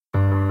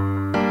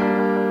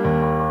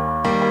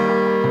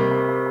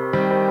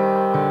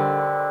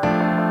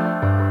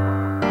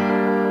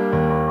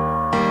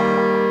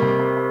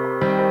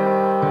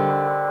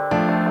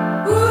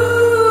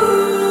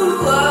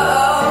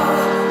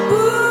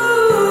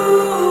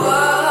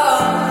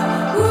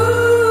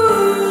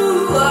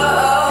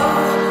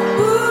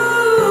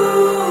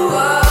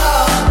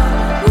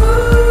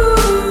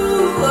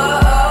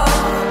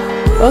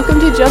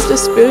Welcome to Just a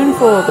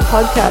Spoonful, the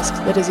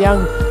podcast that is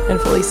young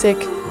and fully sick.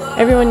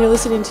 Everyone you're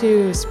listening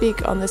to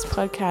speak on this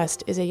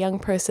podcast is a young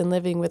person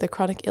living with a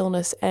chronic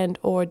illness and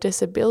or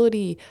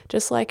disability,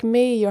 just like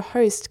me, your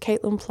host,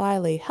 Caitlin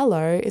Pliley.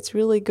 Hello, it's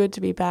really good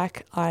to be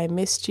back. I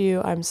missed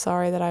you. I'm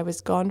sorry that I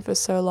was gone for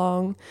so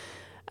long.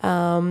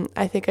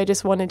 I think I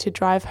just wanted to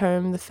drive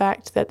home the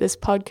fact that this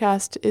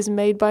podcast is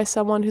made by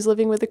someone who's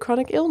living with a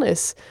chronic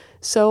illness.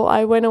 So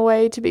I went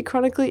away to be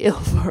chronically ill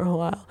for a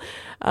while.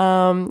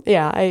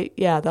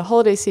 The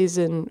holiday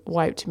season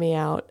wiped me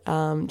out.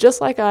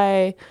 Just like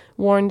I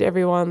warned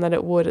everyone that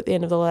it would at the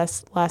end of the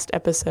last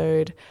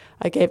episode.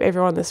 I gave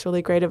everyone this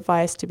really great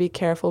advice to be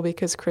careful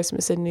because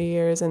Christmas and New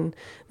Year's and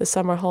the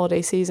summer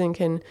holiday season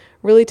can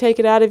really take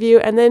it out of you.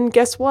 And then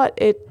guess what?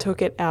 It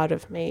took it out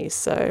of me.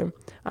 So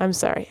I'm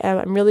sorry.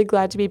 I'm really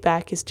glad to be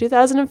back. It's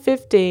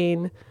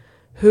 2015.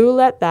 Who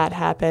let that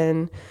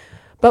happen?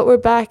 But we're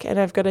back and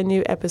I've got a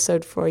new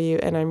episode for you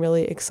and I'm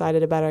really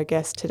excited about our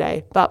guest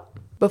today. But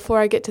before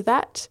I get to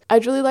that,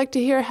 I'd really like to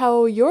hear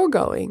how you're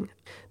going.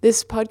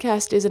 This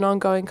podcast is an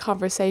ongoing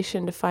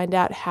conversation to find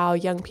out how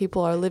young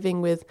people are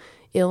living with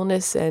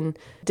illness and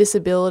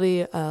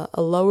disability, a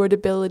lowered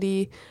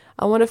ability.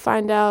 I want to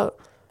find out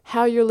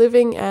how you're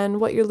living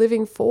and what you're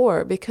living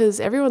for,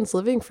 because everyone's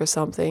living for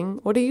something.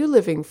 What are you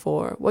living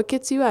for? What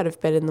gets you out of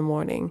bed in the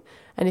morning?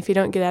 And if you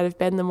don't get out of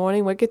bed in the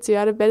morning, what gets you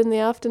out of bed in the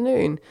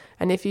afternoon?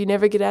 And if you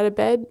never get out of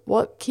bed,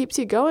 what keeps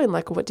you going?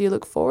 Like, what do you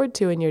look forward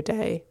to in your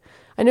day?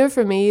 I know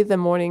for me, the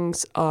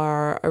mornings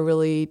are a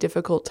really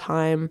difficult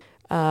time,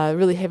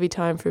 really heavy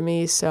time for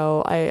me.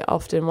 So I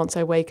often, once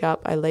I wake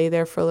up, I lay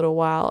there for a little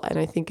while and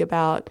I think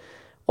about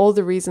all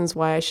the reasons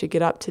why I should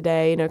get up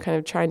today, kind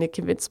of trying to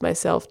convince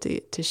myself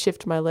to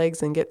shift my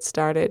legs and get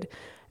started.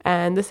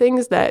 And the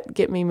things that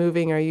get me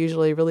moving are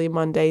usually really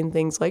mundane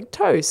things like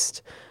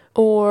toast,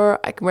 or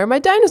I can wear my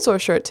dinosaur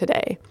shirt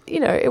today.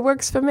 It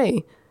works for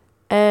me.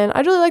 And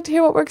I'd really like to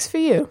hear what works for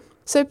you.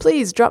 So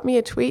please drop me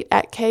a tweet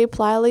at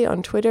kpliley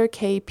on Twitter,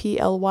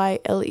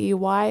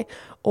 KPLYLEY,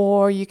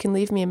 or you can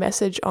leave me a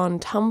message on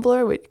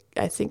Tumblr, which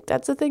I think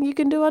that's a thing you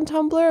can do on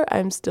Tumblr.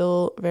 I'm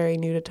still very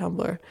new to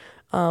Tumblr.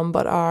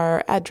 But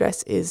our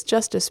address is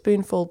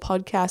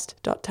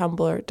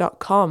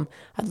justaspoonfulpodcast.tumblr.com.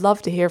 I'd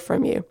love to hear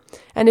from you.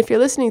 And if you're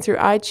listening through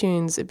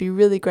iTunes, it'd be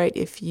really great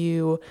if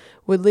you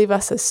would leave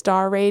us a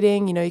star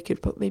rating. You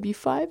could put maybe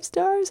 5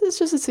 stars. It's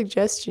just a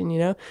suggestion,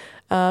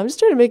 I'm just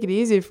trying to make it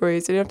easier for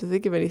you so you don't have to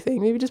think of anything.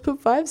 Maybe just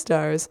put 5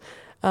 stars.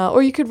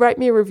 Or you could write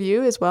me a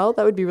review as well.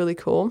 That would be really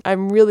cool.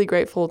 I'm really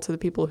grateful to the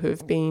people who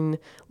have been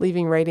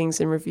leaving ratings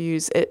and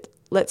reviews. It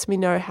lets me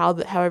know how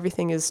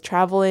everything is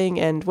traveling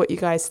and what you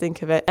guys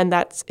think of it. And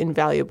that's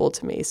invaluable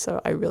to me. So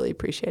I really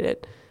appreciate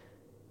it.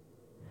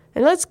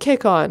 And let's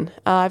kick on.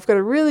 I've got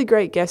a really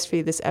great guest for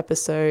you this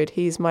episode.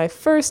 He's my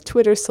first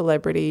Twitter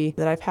celebrity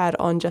that I've had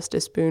on Just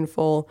a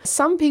Spoonful.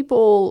 Some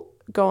people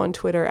go on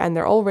Twitter and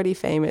they're already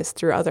famous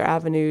through other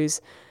avenues.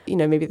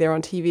 Maybe they're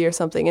on TV or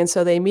something. And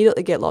so they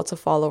immediately get lots of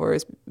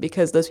followers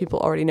because those people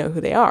already know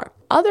who they are.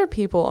 Other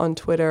people on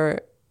Twitter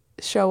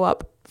show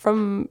up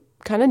from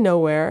kind of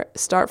nowhere,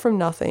 start from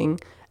nothing,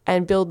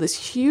 and build this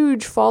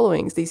huge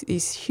followings,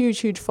 these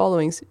huge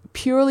followings,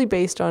 purely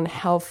based on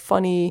how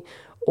funny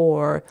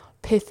or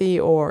pithy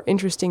or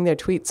interesting their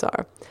tweets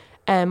are.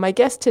 And my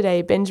guest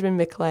today, Benjamin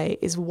McLay,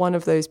 is one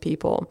of those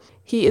people.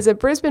 He is a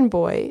Brisbane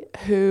boy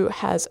who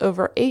has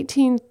over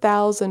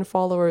 18,000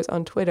 followers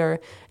on Twitter,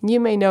 and you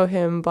may know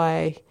him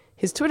by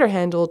his Twitter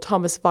handle,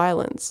 Thomas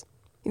Violence.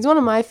 He's one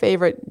of my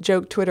favorite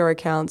joke Twitter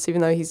accounts,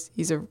 even though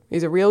he's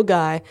a real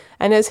guy.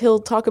 And as he'll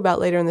talk about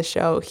later in the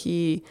show,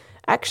 he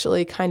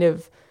actually kind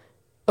of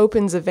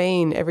opens a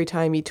vein every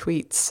time he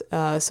tweets.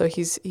 So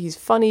he's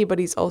funny, but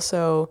he's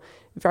also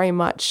very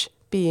much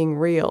being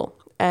real.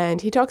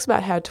 And he talks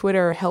about how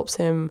Twitter helps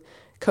him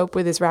cope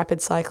with his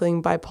rapid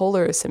cycling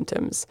bipolar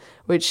symptoms,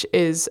 which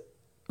is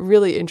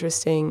really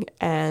interesting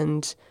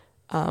and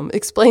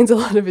explains a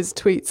lot of his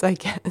tweets, I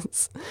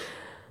guess.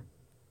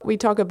 We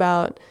talk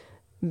about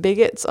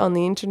bigots on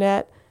the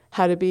internet,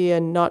 how to be a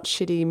not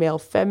shitty male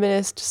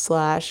feminist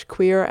 /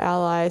 queer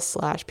ally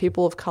 /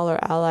 people of color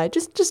ally,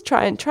 just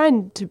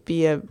trying to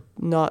be a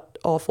not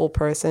awful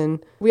person.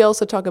 We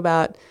also talk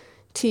about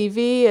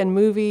TV and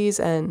movies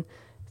and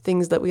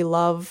things that we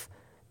love.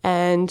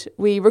 And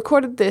we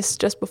recorded this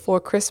just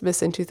before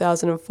Christmas in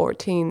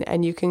 2014,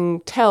 and you can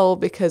tell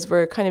because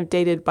we're kind of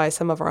dated by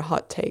some of our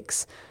hot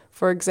takes.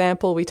 For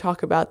example, we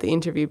talk about the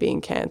interview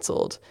being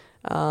canceled.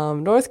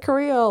 North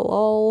Korea,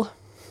 lol.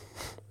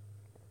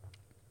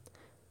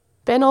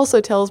 Ben also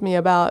tells me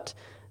about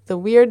the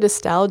weird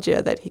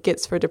nostalgia that he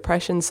gets for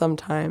depression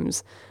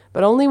sometimes,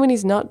 but only when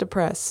he's not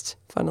depressed,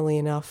 funnily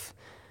enough.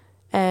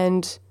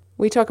 And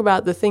we talk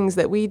about the things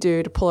that we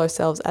do to pull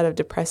ourselves out of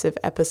depressive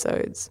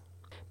episodes.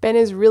 Ben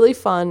is really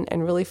fun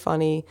and really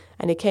funny,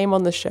 and he came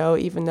on the show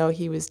even though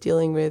he was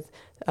dealing with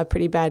a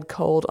pretty bad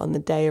cold on the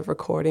day of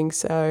recording,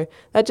 so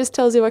that just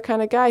tells you what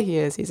kind of guy he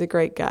is. He's a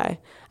great guy,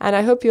 and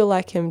I hope you'll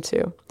like him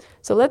too.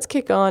 So let's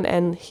kick on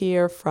and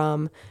hear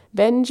from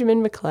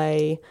Benjamin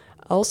McLay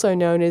also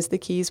known as the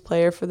keys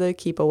player for the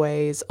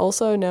Keepaways,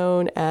 also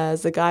known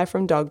as the guy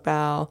from Dog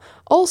Bow,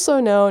 also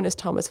known as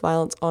Thomas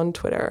Violence on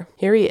Twitter.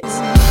 Here he is.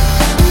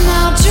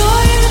 Now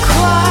join the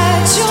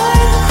choir,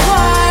 sleepless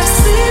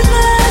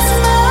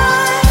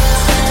nights.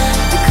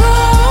 The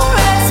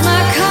chorus,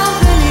 my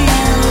company,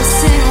 will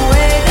sing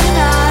away the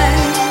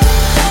night.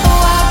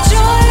 Oh, I'll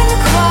join the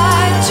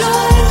choir,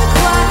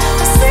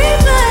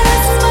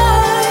 sleepless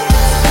nights.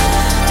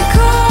 The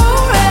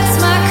chorus,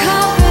 my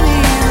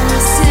company, will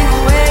sing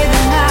away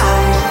the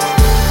night.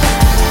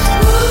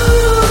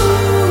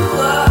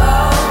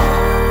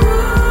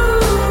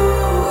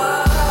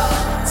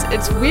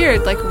 It's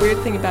weird, like, weird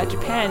thing about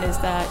Japan is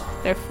that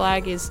their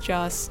flag is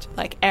just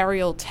like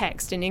Arial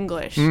text in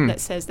English that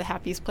says the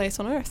happiest place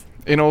on earth.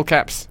 In all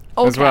caps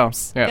All as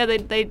caps. well. Yeah,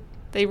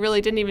 they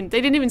really didn't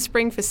even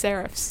spring for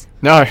serifs.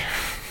 No.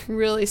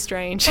 Really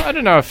strange. I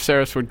don't know if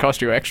serifs would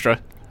cost you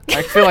extra.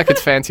 I feel like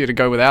it's fancier to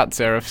go without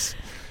serifs.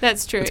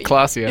 That's true. It's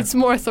classier. It's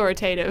more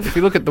authoritative. If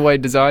you look at the way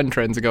design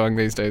trends are going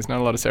these days, not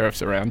a lot of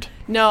serifs around.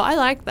 No, I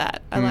like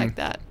that. I like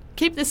that.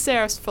 Keep the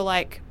serifs for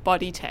like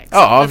body text. Oh,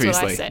 That's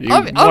obviously. what I say. You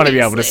want to be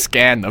able to Obviously.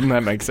 scan them.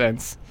 That makes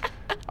sense.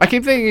 I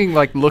keep thinking,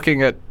 like,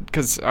 looking at...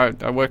 Because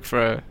I work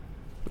for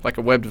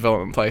a web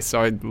development place,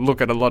 so I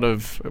look at a lot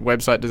of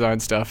website design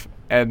stuff,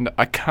 and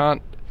I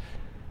can't...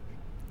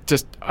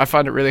 I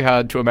find it really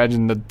hard to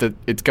imagine that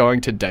it's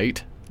going to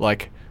date.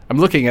 Like, I'm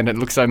looking at it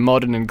looks so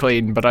modern and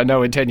clean, but I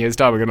know in 10 years'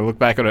 time we're going to look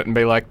back on it and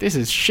be like, this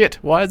is shit.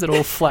 Why is it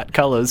all flat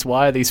colours?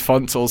 Why are these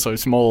fonts all so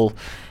small?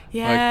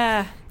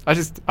 Yeah.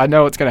 I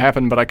know it's going to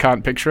happen, but I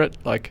can't picture it.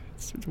 Like,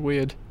 it's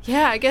weird.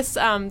 Yeah, I guess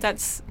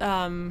that's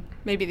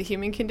maybe the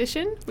human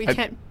condition. We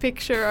can't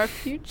picture our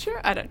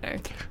future. I don't know.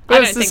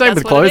 But it's the same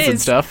with clothes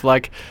and stuff.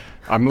 Like,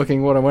 I'm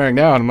looking at what I'm wearing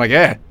now, and I'm like,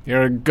 yeah,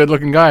 you're a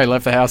good-looking guy.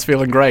 Left the house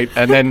feeling great.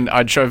 And then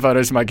I'd show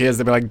photos to my kids.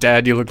 They'd be like,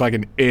 Dad, you look like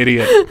an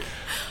idiot.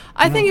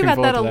 I think looking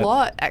about that a forward to that.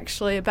 lot,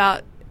 actually,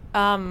 about,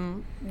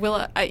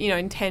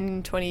 in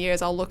 10, 20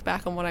 years, I'll look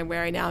back on what I'm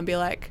wearing now and be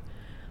like,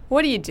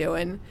 what are you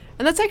doing?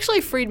 And that's actually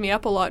freed me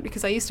up a lot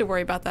because I used to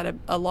worry about that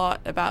a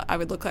lot, about I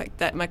would look like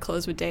that my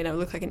clothes would date and I would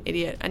look like an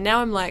idiot. And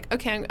now I'm like,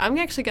 okay, I'm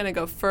actually going to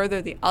go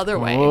further the other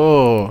way.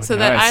 Oh, So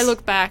that I nice.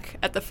 look back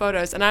at the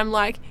photos and I'm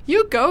like,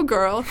 you go,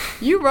 girl.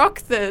 You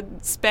rock the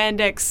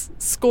spandex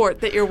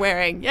skirt that you're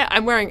wearing. Yeah,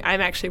 I'm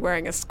actually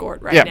wearing a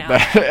skirt right now.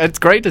 Yeah, it's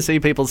great to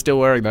see people still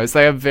wearing those.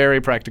 They are very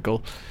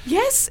practical.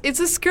 Yes, it's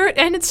a skirt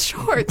and it's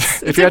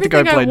shorts. If you had to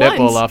go play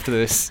netball after. after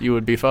this, you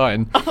would be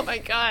fine. Oh my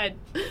god,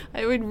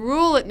 I would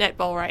rule at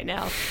netball right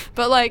now.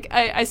 But like,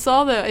 I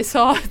saw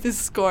this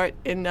skirt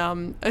in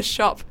a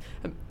shop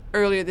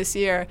earlier this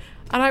year,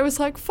 and I was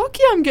like, "Fuck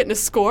yeah, I'm getting a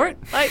skirt!"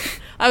 Like,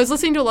 I was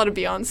listening to a lot of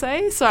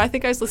Beyonce, so I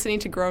think I was listening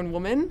to Grown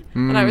Woman,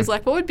 and I was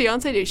like, "What would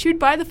Beyonce do? She would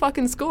buy the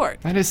fucking skirt."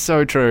 That is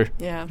so true.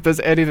 Yeah. If there's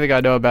anything I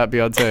know about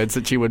Beyonce, it's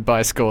that she would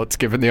buy skirts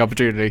given the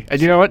opportunity.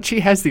 And you know what? She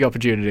has the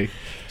opportunity.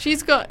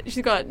 She's got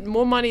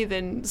more money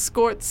than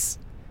skirts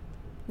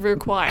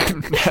require.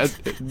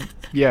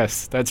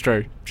 Yes, that's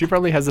true. She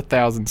probably has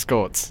 1,000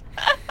 skirts.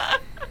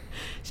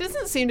 She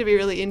doesn't seem to be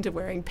really into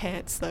wearing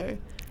pants though.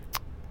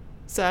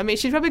 So I mean,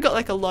 she's probably got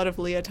like a lot of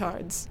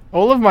leotards.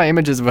 All of my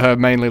images of her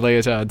mainly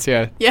leotards,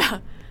 yeah. Yeah.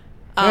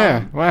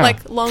 Yeah, wow.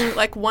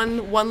 Like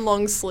one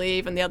long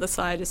sleeve and the other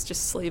side is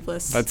just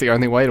sleeveless. That's the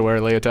only way to wear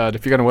a leotard.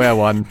 If you're going to wear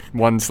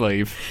one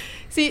sleeve.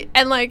 See,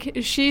 and like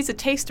she's a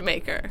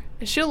tastemaker.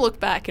 She'll look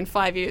back in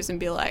 5 years and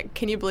be like,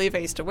 "Can you believe I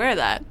used to wear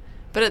that?"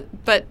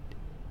 But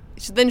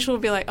then she'll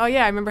be like, "Oh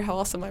yeah, I remember how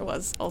awesome I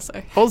was."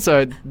 Also.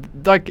 Also,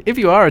 like, if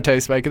you are a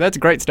tastemaker, that's a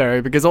great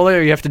scenario because although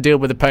you have to deal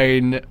with the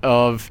pain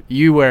of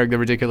you wearing the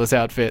ridiculous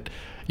outfit,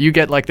 you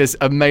get like this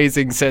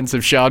amazing sense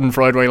of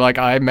schadenfreude where you're like,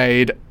 I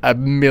made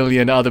 1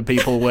 million other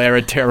people wear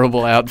a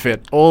terrible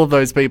outfit. All of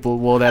those people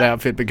wore that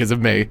outfit because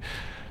of me.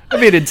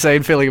 It'd be an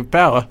insane feeling of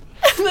power.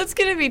 That's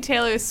gonna be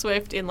Taylor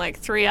Swift in like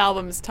 3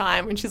 albums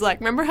time when she's like,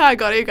 "Remember how I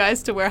got you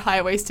guys to wear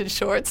high-waisted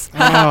shorts?" Oh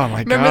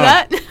my Remember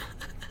God. that?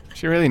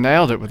 She really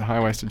nailed it with the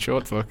high-waisted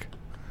shorts look.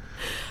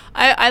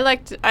 I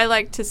like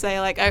to say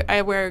like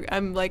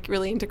I'm like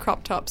really into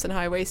crop tops and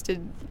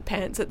high-waisted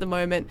pants at the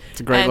moment.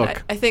 It's a great and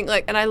look. I think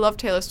like, and I love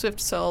Taylor Swift,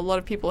 so a lot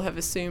of people have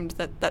assumed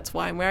that that's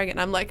why I'm wearing it.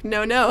 And I'm like,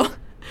 no,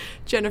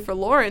 Jennifer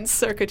Lawrence,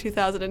 circa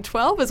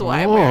 2012, is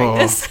why I'm wearing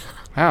this.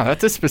 Wow,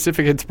 that's a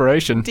specific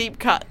inspiration. Deep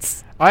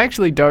cuts. I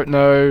actually don't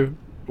know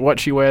what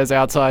she wears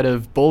outside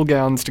of ball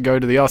gowns to go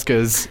to the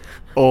Oscars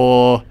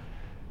or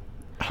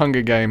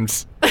Hunger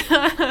Games.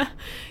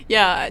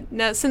 Yeah,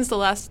 now since the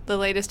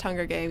latest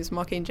Hunger Games,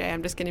 Mockingjay,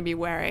 I'm just going to be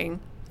wearing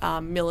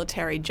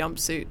military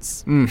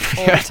jumpsuits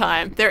all the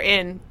time. They're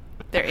in,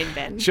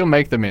 Ben. She'll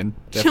make them in,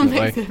 definitely.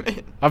 She'll make them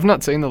in. I've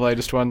not seen the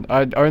latest one.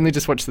 I only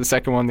just watched the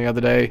second one the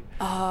other day.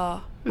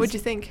 Oh, what'd you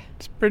think?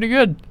 It's pretty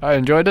good. I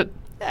enjoyed it.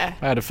 Yeah.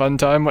 I had a fun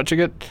time watching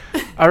it.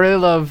 I really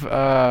love...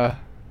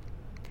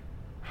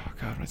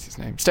 God, what's his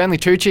name? Stanley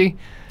Tucci.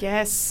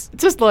 Yes.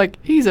 It's just like,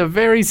 he's a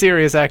very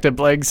serious actor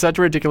playing such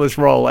a ridiculous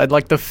role, and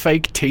like the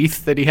fake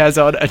teeth that he has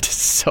on are just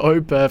so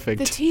perfect.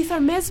 The teeth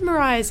are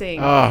mesmerizing.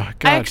 Oh,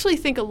 God. I actually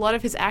think a lot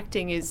of his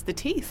acting is the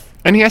teeth.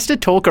 And he has to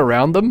talk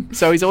around them,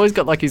 so he's always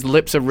got like his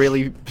lips are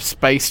really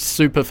spaced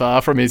super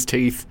far from his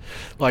teeth.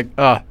 Like,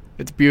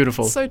 it's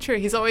beautiful. So true.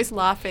 He's always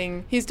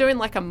laughing. He's doing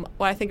like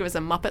what I think of as a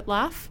Muppet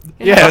laugh.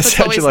 Yeah, Muppets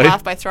essentially. always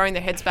laugh by throwing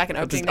their heads back and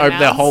opening Just their open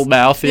their mouths. whole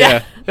mouth,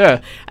 yeah.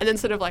 And then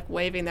sort of like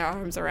waving their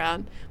arms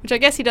around, which I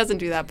guess he doesn't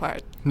do that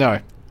part. No,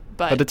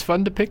 But, but it's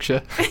fun to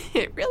picture.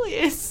 it really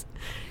is.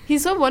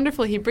 He's so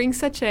wonderful. He brings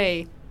such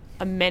a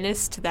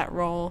menace to that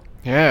role.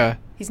 Yeah.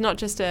 He's not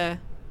just a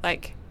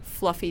like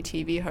fluffy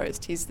TV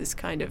host. He's this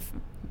kind of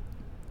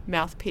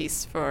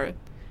mouthpiece for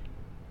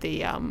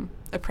the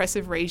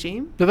oppressive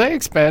regime. Do they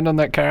expand on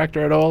that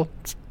character at all?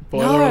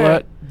 Spoiler No.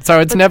 alert. So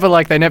it's never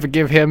like they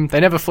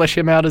never flesh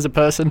him out as a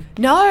person.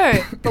 No,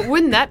 but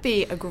wouldn't that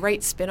be a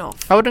great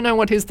spin-off? I want to know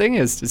what his thing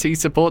is. Does he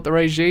support the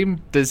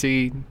regime? Is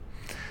he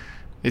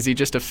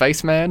just a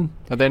face man?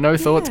 Are there no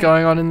thoughts Yeah.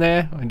 going on in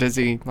there? Or does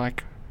he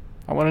like?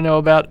 I want to know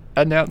about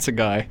announcer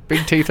guy,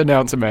 big teeth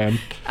announcer man.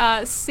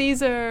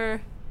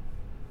 Caesar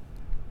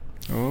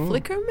Oh.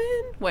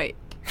 Flickerman? Wait,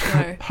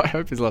 no. I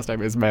hope his last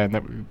name is Man.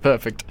 That would be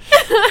perfect.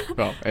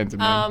 Well, ends in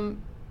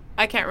Man.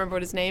 I can't remember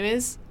what his name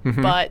is,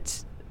 Mhm.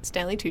 but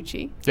Stanley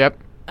Tucci. Yep,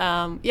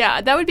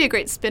 Yeah, that would be a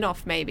great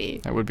spin-off maybe.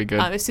 that would be good.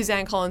 If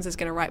Suzanne Collins is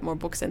going to write more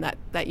books in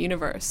that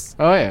universe.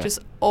 Oh yeah, Just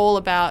all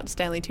about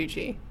Stanley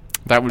Tucci.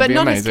 that would But be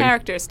not amazing. his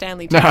character,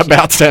 Stanley No, Tucci.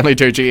 about Stanley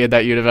Tucci in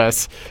that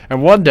universe.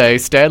 And one day,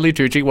 Stanley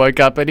Tucci woke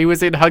up and he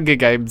was in Hunger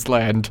Games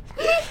land.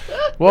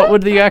 What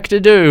would the actor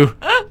do?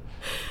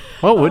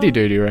 What would he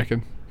do, do you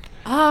reckon?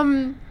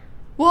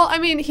 Well, I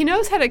mean, he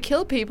knows how to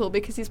kill people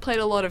because he's played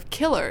a lot of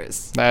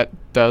killers. That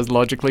does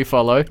logically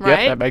follow. Yep,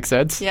 Right? that makes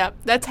sense. Yeah,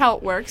 that's how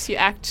it works. You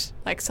act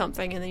like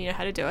something and then you know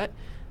how to do it.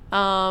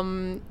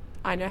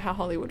 I know how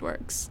Hollywood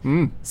works.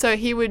 Mm. So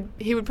he would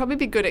probably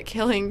be good at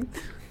killing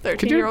Could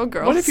 13-year-old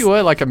girls. What if you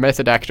were like a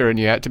method actor and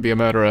you had to be a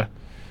murderer?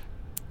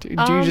 Do you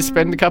just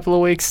spend a couple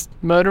of weeks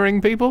murdering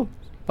people?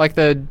 Like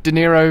the De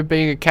Niro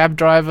being a cab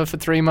driver for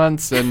 3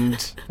 months and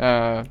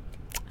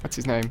what's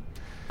his name?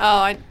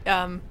 Oh,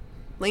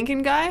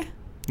 Lincoln guy?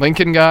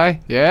 Lincoln guy,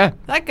 yeah.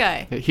 That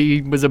guy.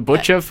 He was a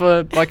butcher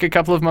for like a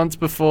couple of months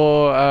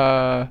before.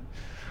 Oh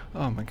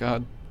my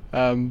god.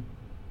 I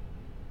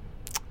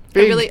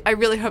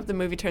really hope the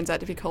movie turns out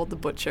to be called The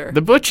Butcher.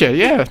 The Butcher,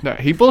 yeah. No,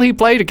 he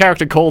played a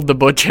character called the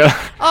Butcher.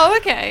 Oh,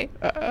 okay.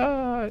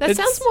 That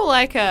sounds more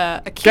like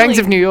a killing. Gangs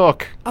of New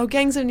York. Oh,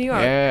 Gangs of New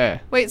York. Yeah,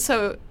 Wait,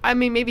 so, I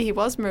mean, maybe he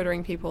was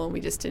murdering people and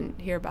we just didn't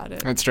hear about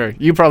it. that's true.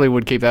 You probably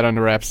would keep that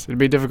under wraps. It'd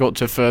be difficult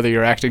to further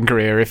your acting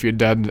career if you'd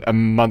done a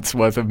month's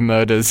worth of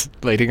murders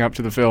leading up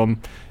to the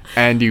film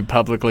and you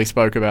publicly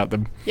spoke about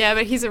them. Yeah,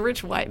 but he's a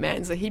rich white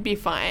man, so he'd be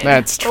fine.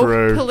 That's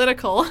true. Or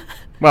political.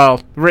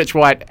 Well, rich,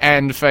 white,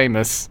 and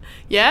famous.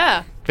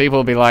 Yeah. People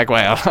will be like,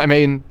 well, I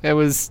mean, it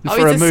was Oh,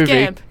 for he's a a movie.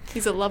 scamp.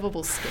 He's a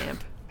lovable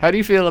scamp. How do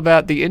you feel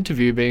about the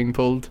interview being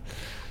pulled?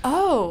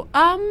 Oh,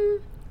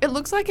 it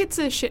looks like it's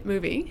a shit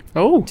movie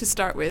Oh, to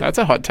start with. that's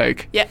a hot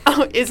take. Yeah.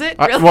 Oh, is it?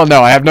 Really? Well,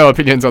 no, I have no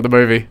opinions on the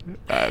movie.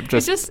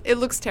 It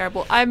looks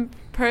terrible. I'm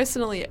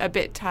personally a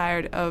bit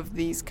tired of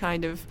these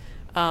kind of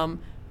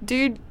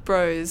dude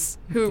bros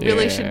who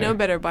really should Yeah. know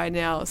better by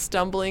now,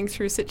 stumbling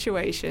through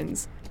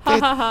situations. Ha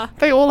ha ha.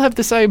 They all have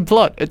the same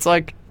plot. It's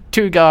like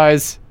two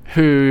guys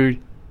who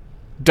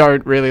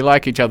don't really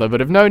like each other but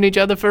have known each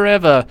other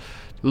forever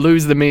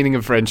lose the meaning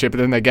of friendship,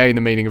 and then they gain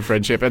the meaning of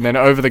friendship, and then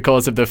over the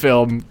course of the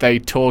film they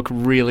talk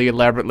really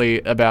elaborately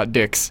about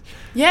dicks.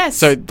 Yes.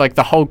 So like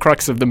the whole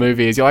crux of the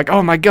movie is you're like,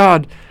 oh my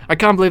god, I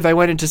can't believe they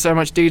went into so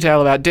much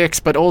detail about dicks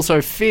but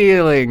also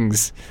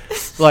feelings.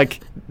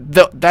 Like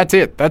that's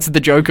it. That's the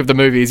joke of the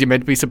movie, is you're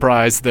meant to be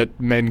surprised that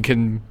men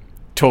can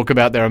talk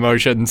about their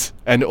emotions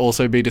and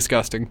also be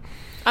disgusting.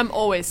 I'm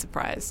always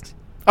surprised.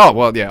 Oh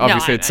well, yeah,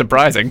 obviously I it's know.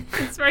 surprising.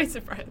 It's very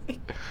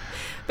surprising.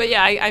 But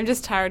yeah, I'm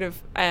just tired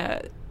of,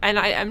 and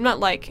I'm not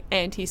like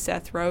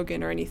anti-Seth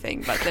Rogen or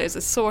anything, but there's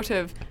a sort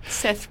of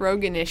Seth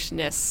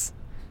Rogen-ishness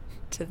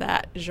to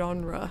that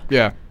genre.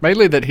 Yeah,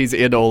 mainly that he's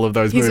in all of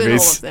those He's movies. in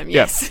all of them, Yep.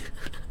 yes.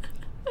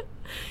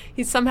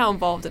 He's somehow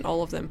involved in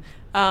all of them.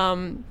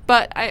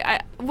 But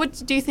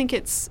what do you think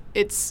it's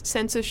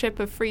censorship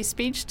of free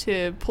speech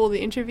to pull the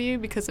interview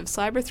because of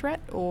cyber threat,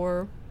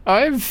 or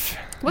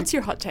what's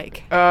your hot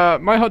take?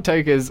 My hot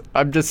take is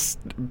I've just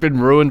been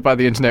ruined by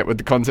the internet with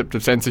the concept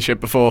of censorship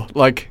before.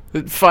 Like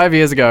 5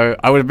 years ago,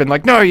 I would have been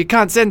like, no, you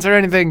can't censor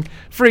anything,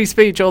 free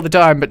speech all the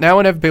time. But now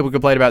whenever people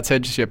complain about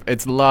censorship,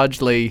 it's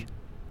largely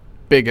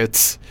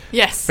bigots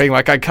Yes. being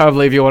like, I can't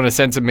believe you want to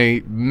censor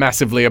me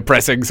massively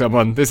oppressing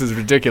someone. This is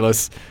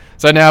ridiculous.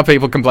 So now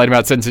people complain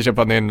about censorship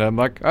on the internet. I'm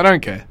like, I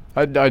don't care.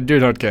 I do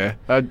not care.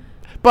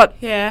 But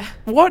Yeah.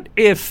 what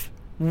if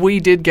we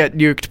did get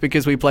nuked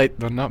because we played...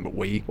 No, not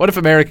we. What if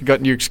America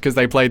got nuked because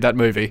they played that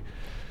movie?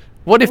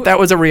 What if that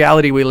was a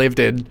reality we lived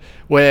in,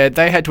 where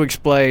they had to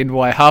explain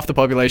why half the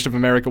population of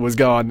America was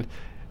gone,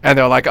 and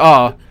they were like,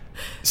 oh,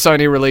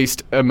 Sony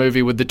released a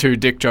movie with the two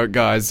dick joke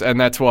guys, and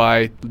that's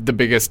why the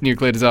biggest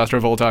nuclear disaster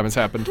of all time has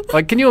happened.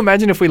 Like, can you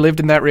imagine if we lived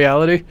in that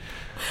reality?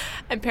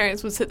 And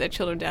parents would sit their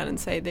children down and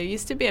say, there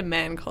used to be a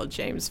man called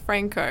James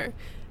Franco.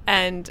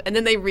 And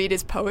then they read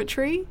his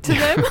poetry to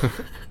them.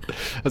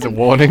 As a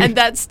warning. And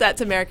that's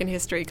American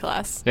history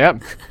class.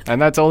 Yep.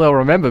 And that's all they'll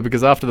remember,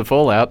 because after the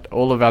fallout,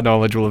 all of our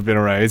knowledge will have been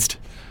erased.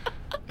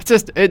 It's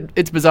just,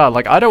 it's bizarre.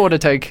 Like, I don't want to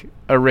take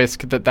a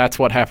risk that that's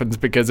what happens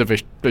because of a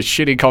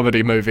shitty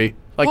comedy movie.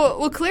 Like,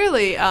 Well,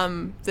 clearly,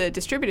 the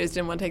distributors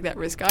didn't want to take that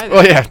risk either.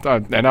 well, yeah,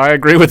 and I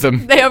agree with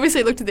them. They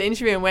obviously looked at the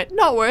interview and went,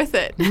 not worth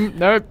it.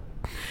 No.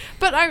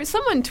 But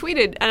someone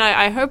tweeted, and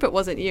I hope it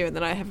wasn't you, and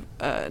then I have,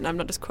 and I'm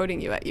not just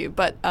quoting you at you,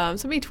 but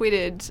somebody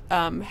tweeted,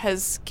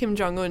 has Kim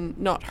Jong-un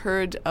not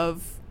heard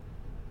of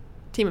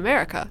Team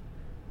America?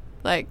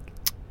 Like,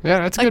 Yeah,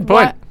 that's a like good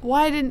point.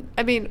 why didn't,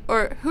 I mean,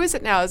 or who is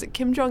it now? Is it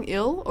Kim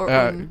Jong-il or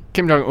Un?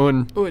 Kim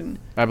Jong-un, Un.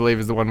 I believe,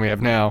 is the one we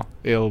have now.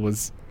 Il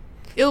was...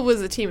 Il was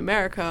the Team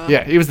America.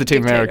 Yeah, he was the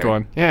Team America dictator.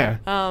 one.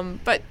 Yeah,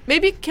 But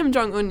maybe Kim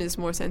Jong-un is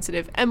more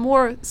sensitive and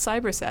more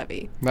cyber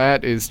savvy.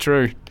 that is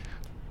true.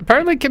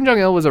 Apparently, Kim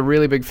Jong-il was a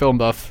really big film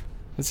buff.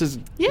 This has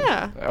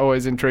Yeah.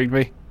 always intrigued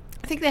me.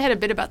 I think they had a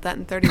bit about that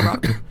in 30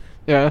 Rock.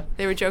 Yeah.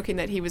 They were joking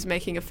that he was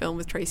making a film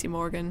with Tracy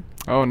Morgan.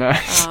 Oh,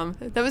 nice.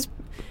 That was,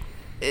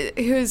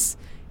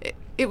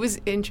 it was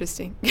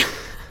interesting.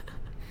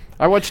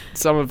 I watched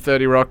some of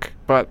 30 Rock,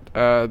 but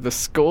the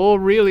score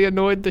really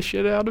annoyed the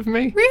shit out of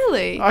me.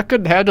 Really? I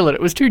couldn't handle it.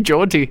 It was too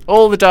jaunty.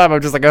 All the time,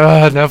 I'm just like,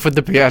 oh, enough with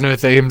the piano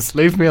themes.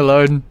 Leave me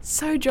alone.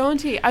 So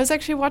jaunty. I was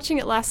actually watching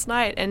it last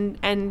night and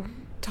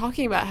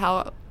talking about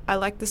how I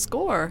like the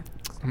score.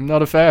 I'm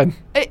not a fan.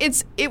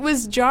 It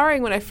was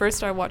jarring when I first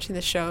started watching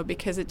the show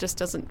because it just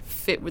doesn't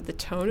fit with the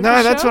tone of the No,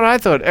 show. that's what I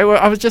thought.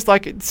 I was just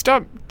like,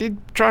 stop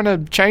trying to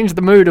change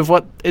the mood of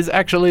what is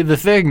actually the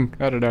thing.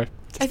 I don't know.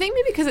 I think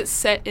maybe because it's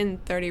set in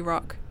 30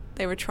 Rock,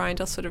 they were trying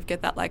to sort of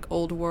get that like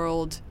old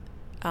world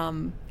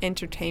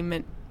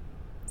entertainment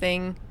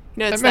thing.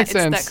 You know, it's That makes it's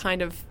sense. that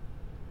kind of,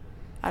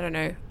 I don't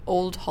know,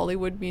 old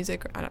Hollywood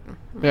music. I don't know.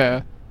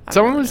 Yeah. I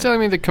Someone don't was know. telling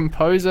me the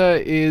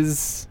composer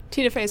is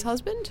Tina Fey's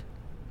husband?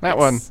 that Yes.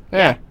 one.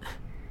 Yeah.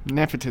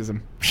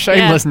 Nepotism.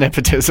 Shameless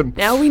nepotism.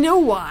 Now we know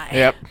why.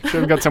 Yep. Should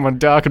have got someone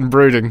dark and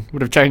brooding.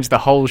 Would have changed the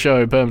whole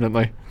show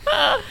permanently.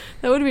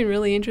 That would have been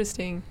really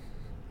interesting.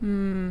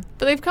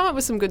 But they've come up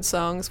with some good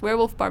songs.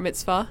 Werewolf Bar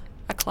Mitzvah,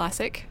 a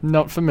classic.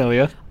 Not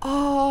familiar.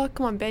 Oh,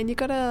 come on, Ben, you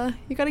gotta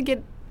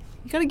get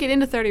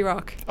into 30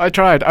 Rock. I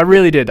tried. I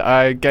really did.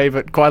 I gave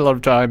it quite a lot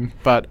of time,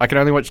 but I can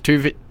only watch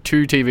two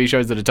TV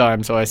shows at a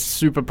time, so I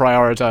super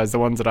prioritize the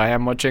ones that I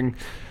am watching.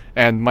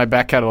 And my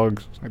back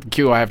catalogue, like the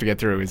queue I have to get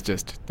through is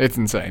just, it's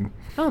insane.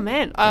 Oh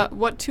man,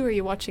 what two are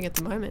you watching at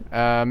the moment?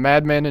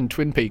 Mad Men and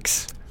Twin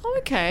Peaks. Oh,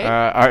 okay.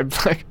 I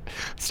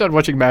started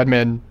watching Mad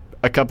Men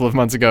a couple of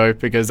months ago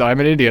because I'm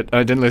an idiot and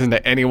I didn't listen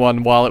to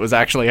anyone while it was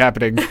actually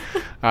happening.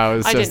 I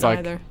was I just didn't like,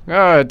 either.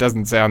 oh, it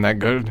doesn't sound that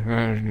good.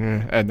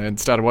 And then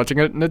started watching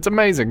it and it's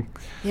amazing.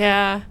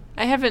 Yeah,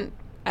 I haven't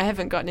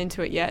gotten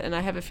into it yet, and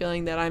I have a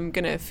feeling that I'm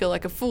gonna feel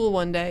like a fool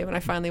one day when I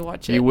finally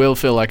watch it. You will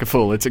feel like a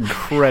fool. It's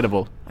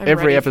incredible. I'm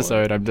Every ready for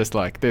episode, I'm just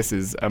like, this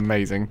is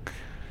amazing.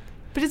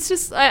 But it's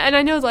just, and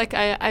I know, like,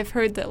 I've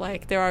heard that,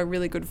 like, there are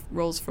really good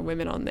roles for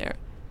women on there.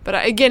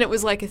 But again, it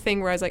was like a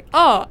thing where I was like,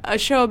 oh, a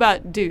show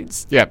about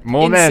dudes. Yeah,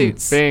 more In men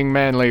suits. being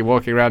manly,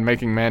 walking around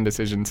making man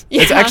decisions.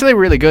 Yeah. It's actually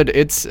really good.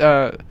 It's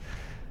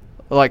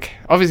like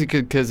obviously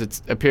because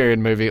it's a period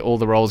movie, all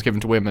the roles given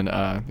to women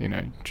are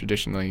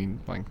traditionally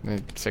like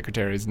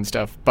secretaries and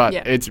stuff. But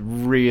Yeah. it's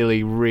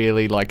really,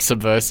 really like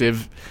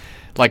subversive.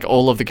 Like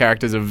all of the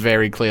characters are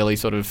very clearly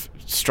sort of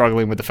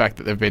struggling with the fact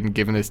that they've been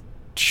given this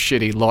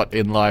shitty lot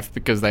in life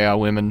because they are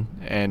women,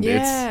 and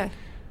Yeah.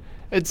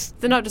 it's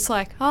They're not just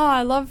like, oh,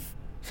 I love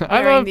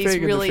I wearing love these being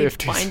in the really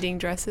 50s. binding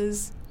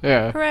dresses.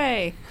 Yeah.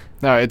 Hooray.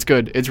 No, it's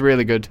good. It's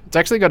really good. It's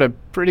actually got a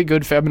pretty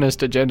good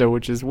feminist agenda,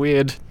 which is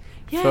weird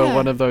for Yeah.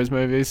 one of those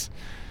movies.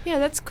 Yeah,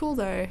 that's cool,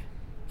 though.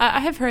 I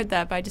have heard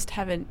that, but I just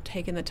haven't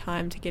taken the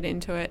time to get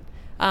into it.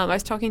 I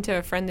was talking to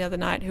a friend the other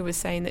night who was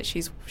saying that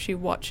she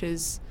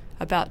watches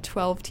about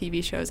 12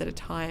 TV shows at a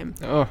time.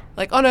 Oh,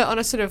 Like, on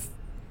a sort of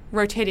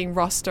rotating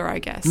roster, I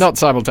guess. not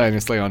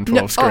simultaneously on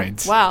 12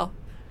 screens. Oh, wow.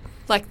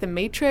 Like The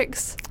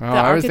Matrix, Oh, The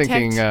I was Architect.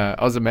 thinking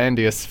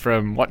Ozymandias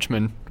from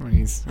Watchmen when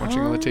he's watching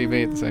on the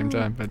TV at the same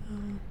time. But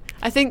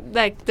I think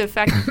like the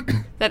fact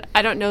that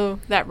I don't know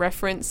that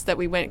reference, that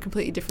we went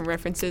completely different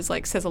references,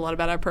 like says a lot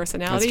about our that's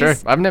personalities. true.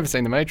 I've never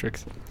seen The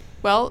Matrix.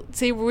 Well,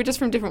 see, we're just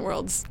from different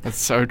worlds. That's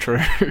so true.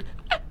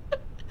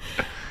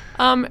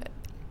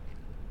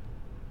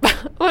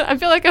 Well, I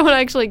feel like I want to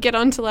actually get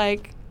on to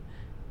like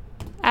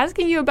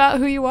asking you about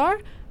who you are.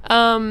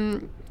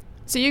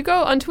 So you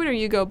go on Twitter,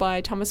 you go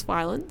by Thomas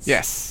Violence.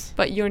 Yes,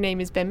 But your name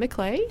is Ben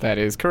McClay. that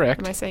is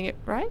correct. Am I saying it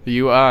right?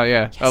 You are,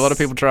 yeah. A lot of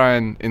Yes. people try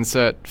and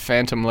insert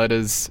phantom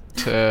letters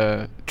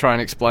to try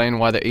and explain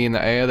why the E and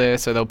the A are there.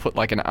 So they'll put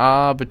like an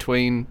R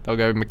between, they'll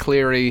go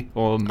McCleary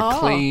or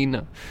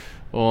McLean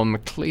or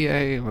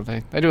McClea, or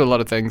they do a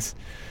lot of things.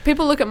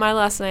 People look at my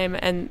last name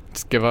and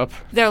Just give up.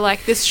 they're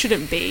like, this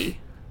shouldn't be.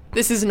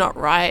 This is not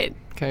right.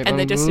 And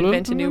they just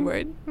invent a new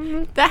word.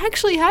 That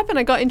actually happened.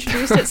 I got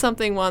introduced at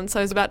something once.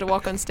 I was about to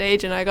walk on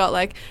stage and I got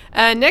like,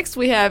 next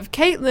we have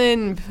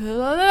Caitlin.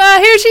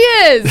 Here she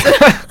is.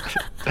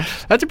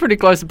 That's a pretty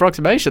close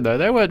approximation, though.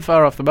 They weren't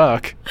far off the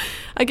mark.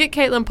 I get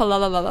Caitlin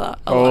Palalala a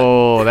lot.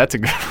 Oh, that's a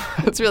good.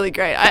 It's really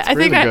great. I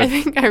really good.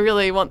 think I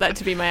really want that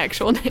to be my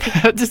actual name.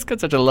 It just got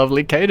such a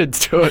lovely cadence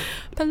to it.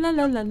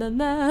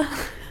 Palalala.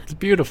 It's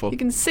beautiful. You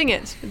can sing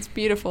it. It's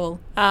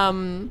beautiful.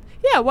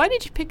 Yeah, why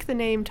did you pick the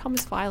name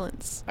Thomas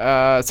Violence?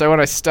 So when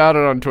I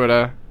started on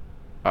Twitter,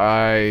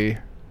 I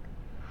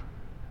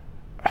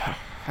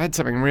had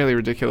something really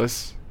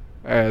ridiculous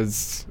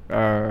as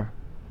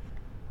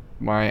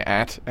my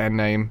 @ and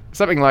name.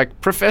 Something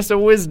like Professor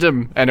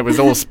Wisdom, and it was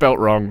all spelt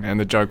wrong, and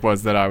the joke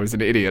was that I was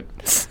an idiot.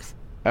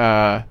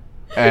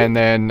 And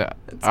then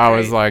I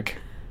was great. like,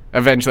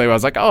 eventually I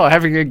was like, oh,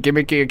 having a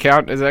gimmicky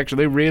account is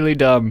actually really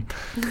dumb.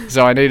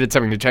 So I needed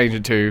something to change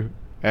it to,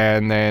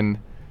 and then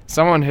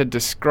someone had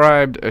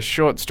described a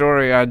short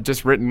story I'd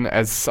just written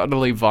as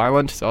subtly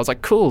violent. So I was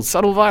like, cool,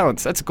 subtle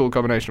violence. That's a cool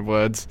combination of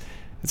words.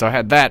 And so I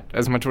had that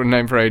as my Twitter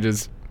name for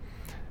ages.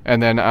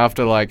 And then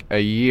after like a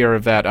year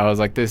of that, I was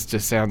like, this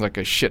just sounds like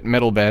a shit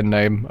metal band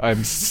name.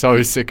 I'm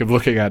so sick of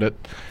looking at it.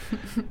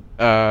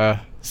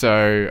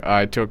 So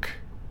I took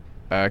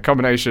a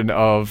combination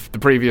of the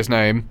previous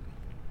name,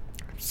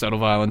 Subtle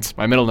Violence,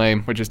 my middle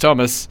name, which is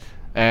Thomas,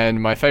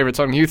 and my favorite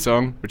song, youth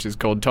song, which is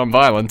called Tom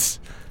Violence.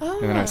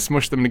 And then I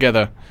smushed them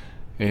together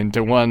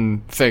into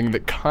one thing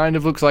that kind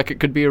of looks like it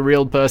could be a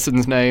real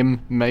person's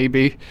name,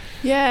 maybe.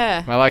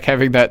 Yeah. I like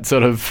having that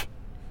sort of,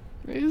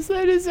 is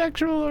that his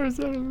actual or is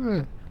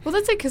that... Well,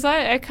 that's it, because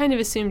I kind of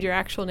assumed your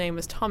actual name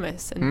was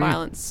Thomas, and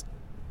Violence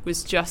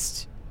was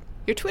just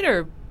your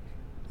Twitter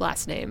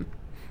last name.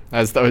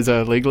 As those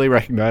are legally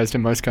recognized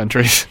in most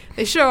countries.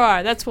 They sure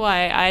are. That's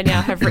why I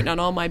now have written on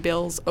all my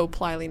bills, Oh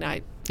Plyly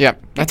Night. Yeah,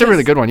 that's a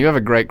really good one. You have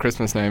a great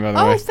Christmas name, by the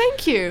Oh, way.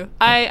 thank you.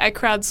 I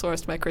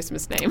crowdsourced my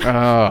Christmas name.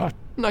 Oh, I'm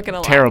not going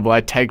to lie. terrible.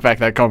 I take back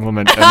that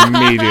compliment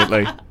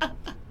immediately.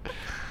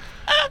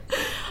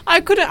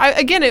 I couldn't.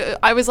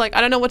 I was like,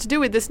 I don't know what to do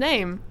with this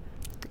name.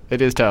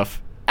 It is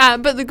tough.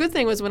 But the good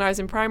thing was when I was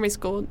in primary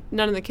school,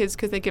 none of the kids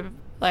could think of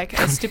like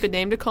a stupid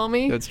name to call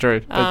me. That's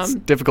true. It's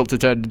difficult to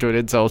turn into an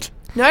insult.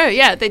 No,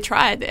 yeah, they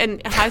tried.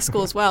 And high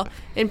school as well.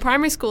 In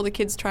primary school, the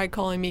kids tried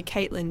calling me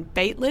Caitlin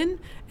Baitlin,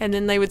 and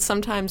then they would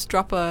sometimes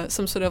drop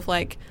some sort of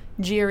like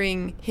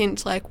jeering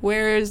hint like,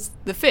 where's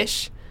the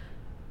fish?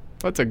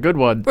 That's a good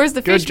one. Where's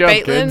the good fish, job,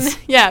 Baitlin? kids.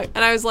 Yeah,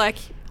 and I was like,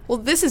 well,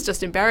 this is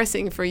just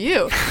embarrassing for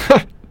you.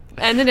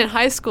 And then in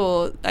high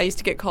school, I used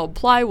to get called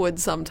plywood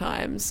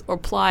sometimes, or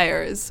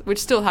pliers, which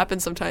still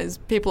happens sometimes.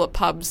 People at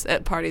pubs,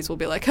 at parties will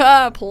be like,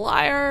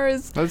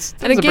 pliers. That's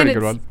And a again, pretty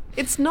good one.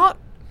 it's not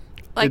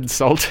like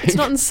Insulting. it's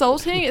not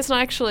insulting. It's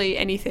not actually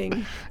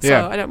anything. So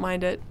Yeah. I don't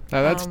mind it.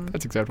 No,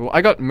 that's acceptable.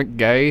 I got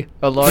McGay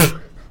a lot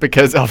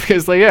because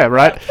obviously, yeah,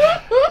 right?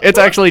 It's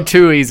actually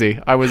too easy.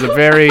 I was a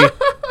very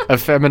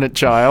effeminate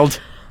child.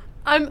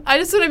 I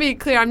just want to be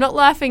clear. I'm not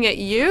laughing at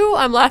you.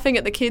 I'm laughing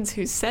at the kids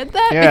who said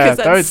that Yeah, because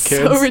that's those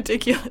so kids.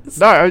 ridiculous.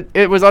 No,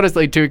 it was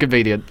honestly too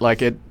convenient.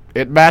 Like, it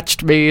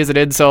matched me as an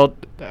insult.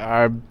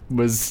 I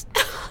was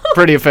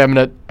pretty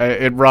effeminate.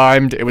 It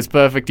rhymed. It was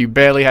perfect. You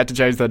barely had to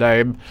change the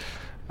name.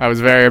 I was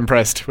very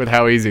impressed with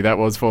how easy that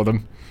was for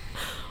them.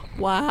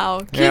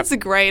 Wow. Kids are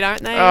great,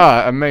 aren't they?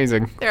 Ah,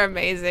 amazing. They're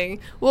amazing.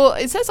 Well,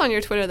 it says on your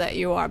Twitter that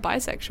you are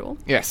bisexual.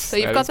 Yes, So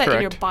you've that got is that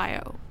in your correct.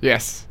 bio.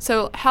 Yes.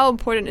 So how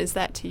important is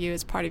that to you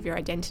as part of your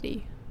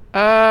identity?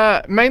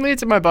 Mainly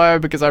it's in my bio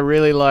because I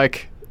really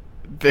like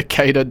the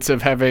cadence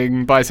of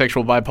having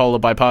bisexual, bipolar,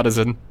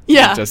 bipartisan.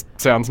 Yeah. It just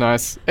sounds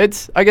nice.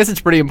 I guess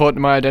it's pretty important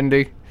to my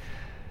identity.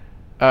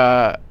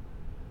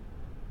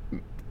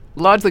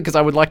 Largely because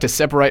I would like to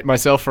separate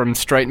myself from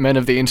straight men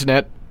of the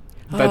internet.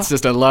 That's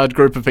just a large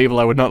group of people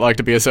I would not like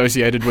to be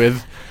associated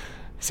with.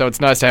 So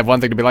it's nice to have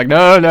one thing to be like,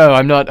 no,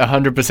 I'm not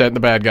 100% the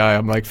bad guy.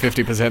 I'm like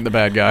 50% the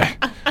bad guy.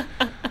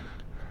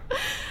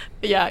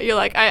 Yeah, you're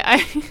like,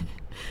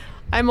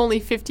 I'm only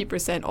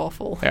 50%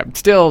 awful. Yeah,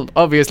 still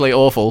obviously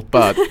awful,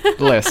 but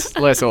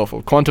less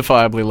awful.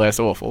 Quantifiably less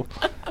awful.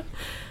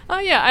 Oh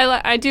yeah,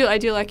 I do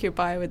like your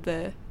bio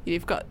with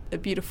you've got a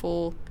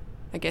beautiful,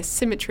 I guess,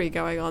 symmetry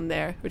going on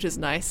there, which is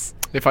nice.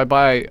 If I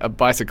buy a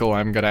bicycle,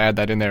 I'm going to add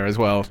that in there as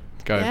well.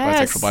 Go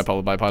Yes. bisexual,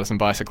 bipolar, bipartisan,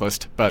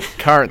 bicyclist. But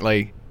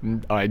currently,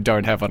 I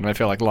don't have one, and I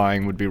feel like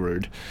lying would be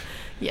rude.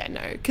 Yeah,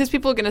 no, because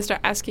people are going to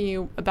start asking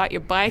you about your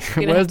bike. You're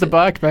gonna Where's have the to-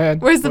 bike, man?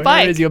 Where's the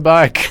bike? Where's your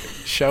bike?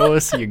 Show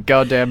us your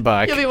goddamn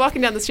bike. You'll be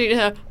walking down the street and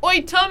hear,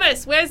 "Oi,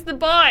 Thomas, where's the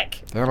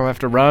bike? Then I'll have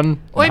to run and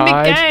Oi,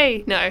 hide.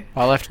 McGay." No.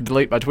 I'll have to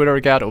delete my Twitter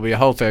account. It'll be a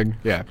whole thing.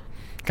 Yeah.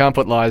 Can't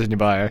put lies in your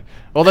bio.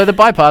 Although the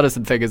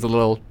bipartisan thing is a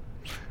little...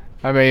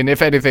 I mean,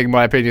 if anything,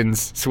 my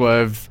opinions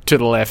swerve to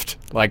the left,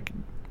 like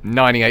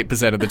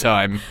 98% of the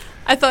time.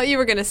 I thought you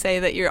were going to say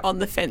that you're on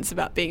the fence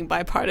about being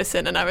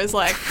bipartisan, and I was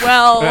like,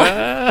 well...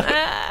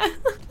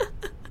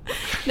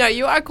 No,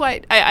 you are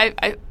quite...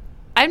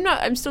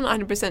 I'm still not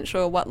 100%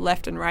 sure what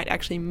left and right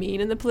actually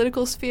mean in the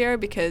political sphere,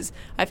 because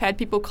I've had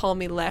people call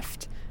me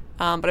left,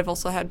 but I've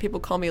also had people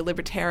call me a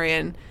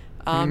libertarian,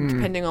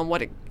 depending on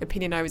what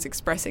opinion I was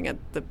expressing at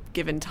the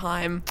given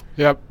time.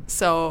 Yep.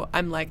 So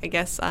I'm like, I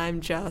guess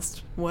I'm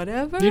just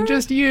whatever. You're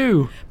just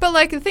you. But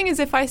like the thing is,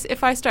 if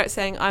I start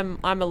saying I'm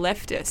a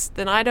leftist,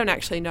 then I don't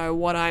actually know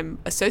what I'm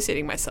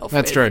associating myself with.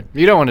 That's true.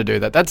 You don't want to do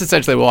that. That's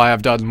essentially why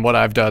I've done what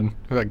I've done.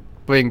 Like,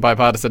 being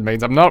bipartisan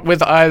means I'm not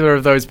with either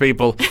of those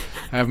people.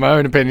 I have my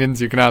own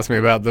opinions. You can ask me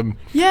about them.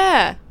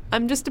 Yeah,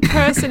 I'm just a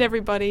person,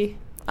 everybody.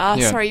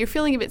 Yeah. Sorry, you're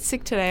feeling a bit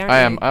sick today, aren't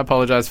I you? am. I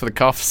apologize for the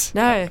coughs.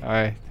 No.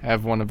 I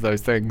have one of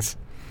those things.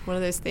 One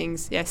of those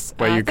things, yes.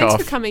 Where you thanks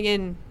cough. for coming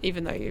in,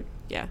 even though you,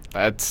 yeah.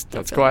 That's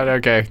feel quite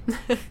that. okay.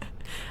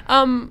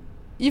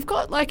 You've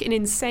got like an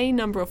insane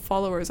number of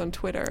followers on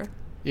Twitter.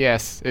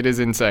 Yes, it is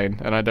insane,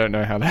 and I don't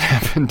know how that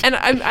happened. And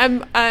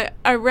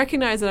I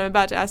recognize that I'm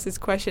about to ask this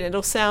question.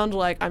 It'll sound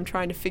like I'm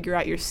trying to figure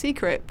out your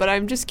secret, but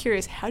I'm just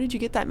curious, how did you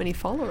get that many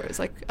followers?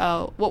 Like,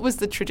 what was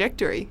the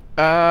trajectory?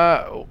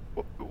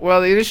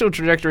 Well, the initial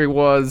trajectory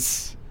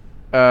was,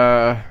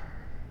 I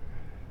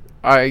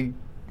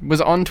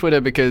was on Twitter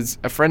because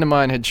a friend of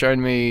mine had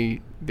shown me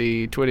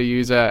the Twitter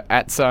user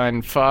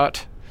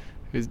 @fart,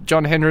 who's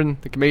John Hendren,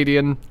 the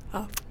comedian.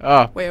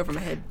 Oh, way over my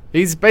head.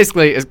 He's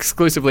basically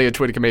exclusively a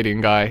Twitter comedian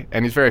guy,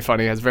 and he's very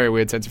funny, has a very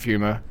weird sense of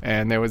humor.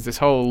 And there was this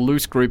whole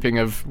loose grouping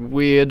of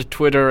weird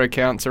Twitter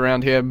accounts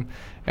around him,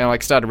 and I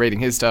like started reading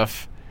his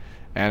stuff.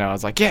 And I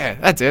was like, yeah,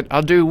 that's it.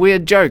 I'll do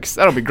weird jokes.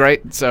 That'll be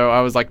great. So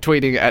I was like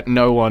tweeting at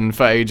no one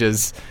for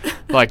ages,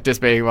 like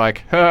just being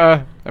like,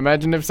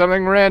 imagine if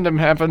something random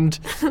happened.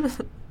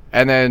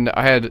 And then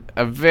I had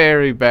a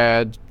very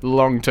bad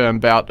long-term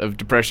bout of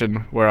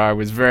depression where I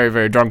was very,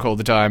 very drunk all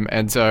the time.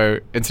 And so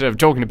instead of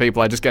talking to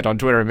people, I just get on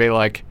Twitter and be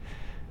like,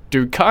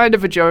 do kind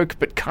of a joke,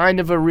 but kind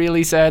of a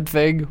really sad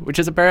thing, which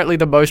is apparently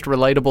the most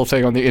relatable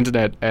thing on the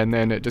internet. And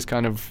then it just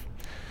kind of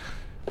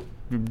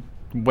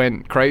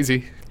went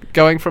crazy.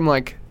 Going from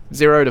like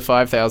 0 to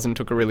 5,000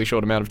 took a really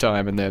short amount of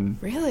time, and then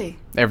Really?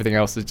 everything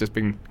else has just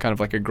been kind of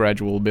like a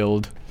gradual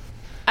build.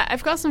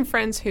 I've got some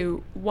friends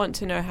who want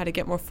to know how to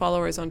get more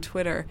followers on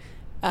Twitter,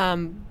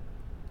 and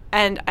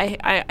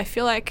I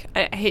feel like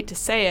I hate to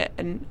say it,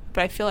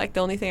 but I feel like the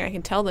only thing I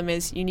can tell them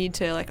is you need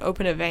to like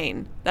open a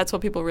vein. That's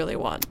what people really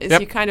want. Is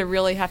Yep. You kind of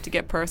really have to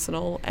get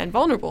personal and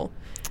vulnerable.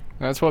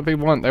 That's what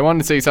people want. They want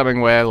to see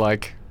something where,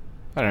 like,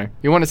 I don't know,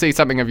 you want to see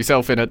something of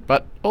yourself in it,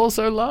 but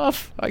also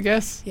laugh, I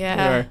guess. Yeah.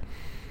 You know.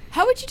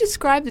 How would you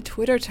describe the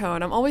Twitter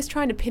tone? I'm always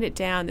trying to pin it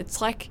down.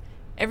 It's like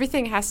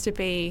everything has to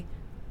be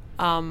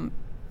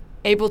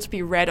able to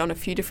be read on a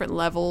few different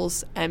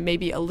levels and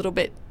maybe a little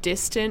bit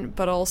distant,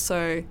 but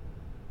also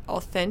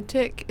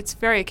authentic. It's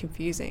very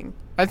confusing.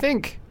 I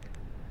think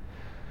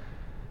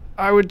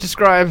I would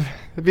describe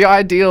the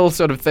ideal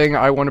sort of thing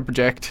I want to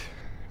project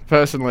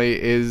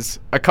personally is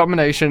a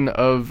combination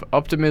of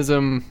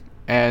optimism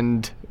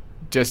and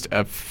just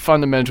a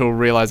fundamental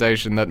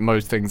realization that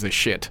most things are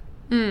shit.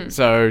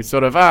 So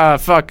sort of,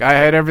 fuck, I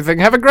hate everything.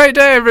 Have a great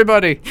day,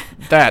 everybody.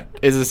 That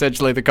is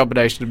essentially the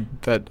combination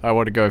that I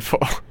want to go for.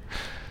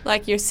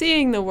 Like you're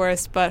seeing the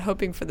worst, but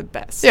hoping for the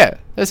best. Yeah,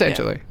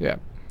 essentially, yeah.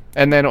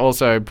 And then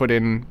also put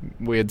in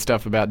weird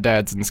stuff about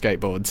dads and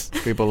skateboards.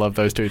 People love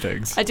those two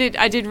things. I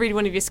did read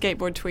one of your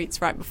skateboard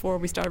tweets right before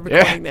we started Yeah,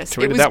 recording this.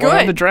 tweeted It was that good. one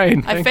on the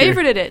drain. I Thank you.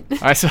 favorited it.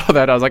 I saw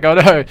that. I was like, oh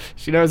no,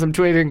 she knows I'm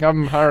tweeting.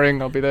 I'm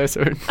hurrying. I'll be there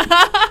soon.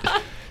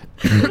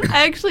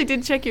 I actually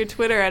did check your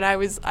Twitter, and I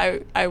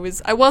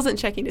wasn't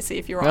checking to see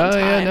if you were on Oh, time.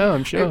 yeah, no,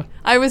 I'm sure.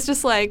 I was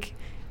just like,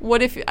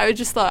 what if I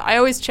just thought I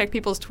always check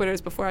people's Twitters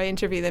before I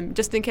interview them,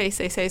 just in case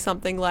they say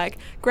something like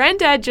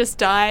 "Granddad just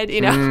died,"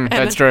 you know. And,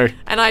 that's true.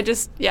 And I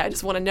just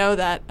want to know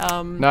that.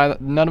 No,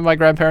 none of my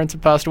grandparents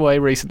have passed away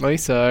recently,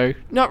 so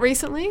Not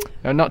recently.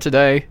 not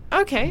today.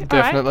 Okay,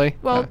 Definitely.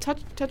 All right. Well, Uh,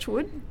 touch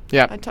wood.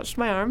 Yeah, I touched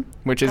my arm.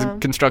 which is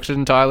constructed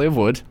entirely of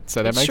wood,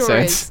 so that It makes sure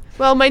sense. is.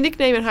 Well, my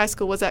nickname in high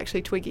school was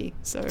actually Twiggy.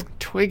 So.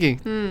 Twiggy.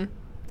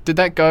 Did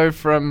that go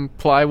from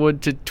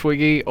plywood to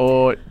Twiggy,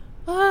 or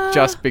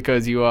just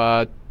because you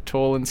are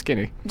tall and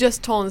skinny?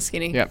 Just tall and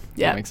skinny. Yep,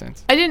 Yeah. that makes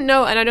sense. I didn't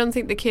know, and I don't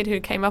think the kid who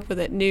came up with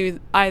it knew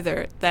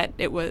either that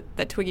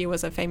Twiggy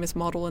was a famous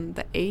model in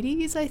the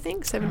 80s, I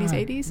think, 70s,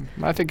 80s.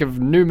 I think of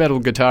new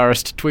metal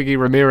guitarist Twiggy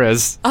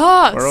Ramirez.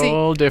 Oh, We're see,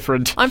 all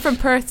different. I'm from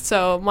Perth,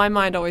 so my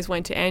mind always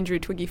went to Andrew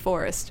Twiggy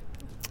Forrest.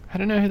 I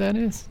don't know who that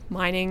is.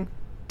 Mining.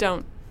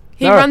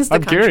 He No, runs the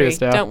I'm country. curious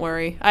now. Don't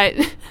worry.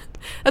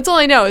 That's all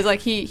I know is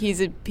like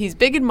he's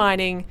big in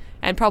mining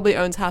and probably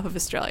owns half of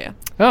Australia.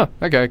 Oh,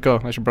 okay, cool.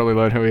 I should probably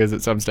learn who he is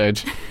at some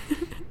stage.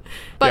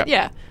 But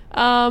yeah,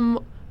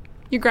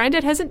 your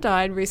granddad hasn't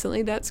died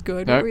recently. That's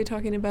good. No. What were you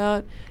talking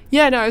about?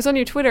 Yeah, no, I was on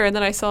your Twitter and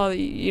then I saw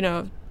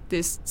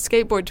this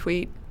skateboard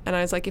tweet and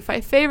I was like, if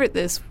I favorite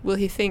this, will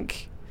he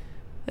think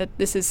that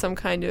this is some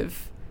kind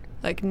of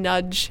like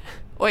nudge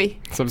Oi.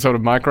 Some sort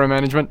of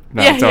micromanagement?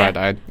 No, Yeah, it's all yeah.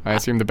 right. I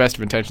assumed the best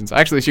of intentions. I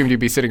actually assumed you'd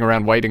be sitting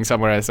around waiting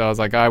somewhere, so I was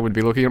like, I would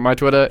be looking at my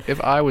Twitter if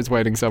I was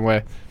waiting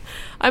somewhere.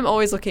 I'm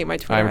always looking at my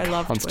Twitter. I I'm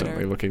love constantly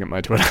Twitter. looking at my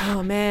Twitter.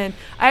 Oh man,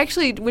 I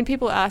actually, when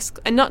people ask,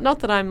 and not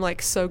that I'm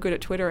like so good at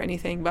Twitter or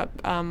anything, but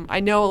I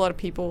know a lot of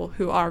people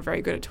who are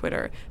very good at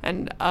Twitter,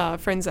 and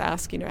friends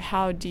ask,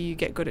 how do you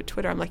get good at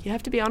Twitter? I'm like, you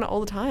have to be on it all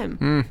the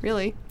time,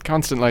 really.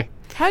 Constantly.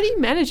 How do you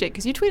manage it?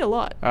 Because you tweet a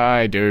lot.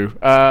 I do.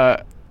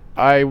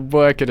 I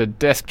work at a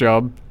desk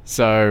job,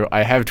 so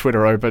I have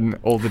Twitter open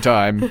all the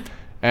time.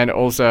 And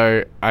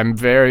also, I'm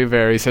very,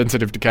 very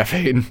sensitive to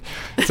caffeine.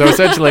 So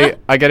essentially,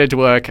 I get into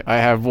work, I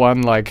have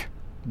one,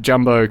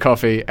 jumbo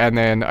coffee, and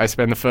then I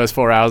spend the first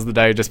 4 hours of the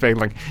day just being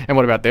like, and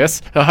what about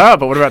this? Haha,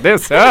 but what about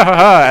this?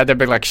 Haha, and then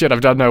being like, shit, I've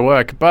done no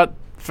work. But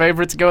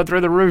favorites going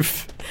through the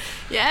roof.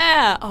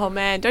 Yeah. Oh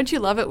man, don't you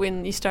love it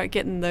when you start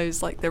getting those,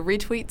 the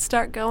retweets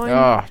start going?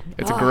 Oh,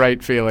 it's a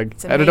great feeling.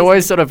 it's And it amazing.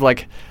 always sort of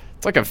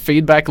it's like a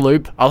feedback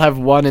loop. I'll have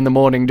one in the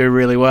morning do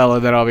really well,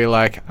 and then I'll be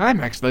like, I'm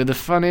actually the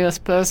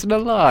funniest person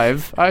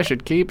alive. I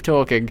should keep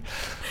talking.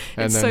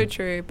 And It's so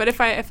true. But if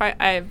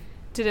I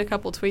did a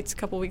couple tweets a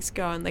couple weeks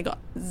ago and they got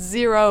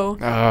 0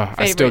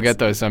 I still favorites. get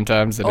those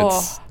sometimes, and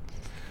it's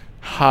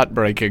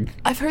heartbreaking.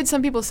 I've heard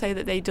some people say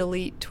that they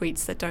delete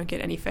tweets that don't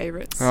get any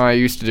favorites. Oh, I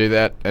used to do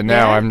that, and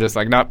now Yeah? I'm just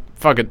like, nah,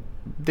 fuck it.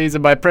 These are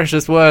my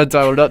precious words.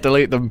 I will not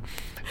delete them.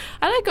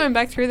 I like going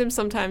back through them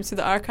sometimes through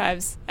the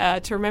archives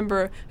to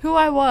remember who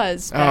I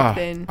was back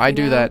then. I you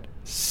do know? that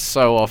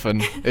so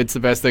often. It's the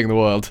best thing in the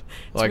world.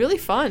 It's really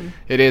fun.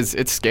 It is.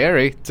 It's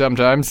scary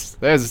sometimes.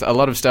 There's a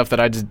lot of stuff that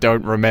I just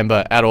don't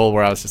remember at all,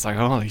 where I was just like,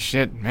 holy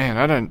shit,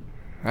 man,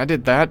 I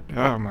did that.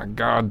 Oh my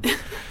God.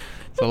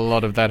 A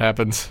lot of that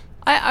happens.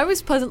 I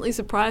was pleasantly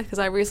surprised because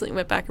I recently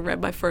went back and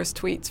read my first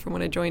tweets from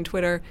when I joined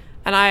Twitter,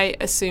 and I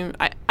assumed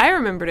I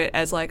remembered it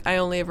as I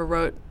only ever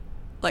wrote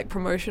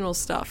promotional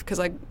stuff because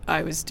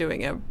I was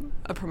doing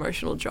a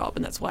promotional job,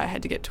 and that's why I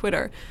had to get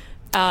Twitter.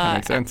 That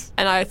makes sense.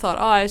 And I thought,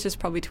 I was just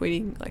probably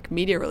tweeting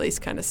media release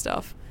kind of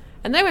stuff.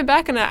 And then I went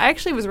back and I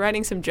actually was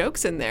writing some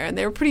jokes in there, and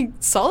they were pretty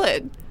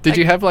solid. Did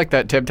you have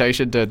that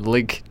temptation to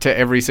link to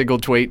every single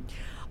tweet?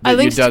 I that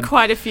linked you'd to done?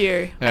 quite a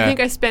few. I Yeah. think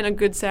I spent a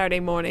good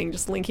Saturday morning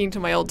just linking to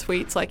my old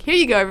tweets. Here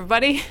you go,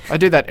 everybody. I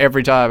do that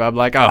every time. I'm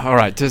like, oh, all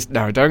right, don't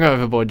go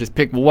overboard. Just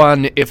pick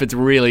one if it's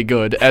really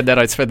good. And then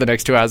I spend the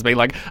next 2 hours being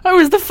like, I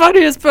was the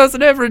funniest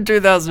person ever in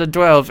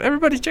 2012.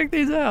 Everybody check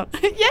these out.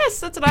 Yes,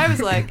 that's what I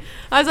was like.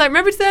 I was like,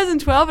 remember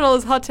 2012 and all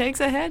those hot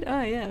takes I had?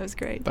 Oh, yeah, it was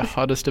great. The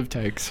hottest of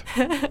takes.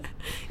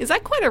 Is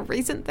that quite a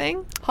recent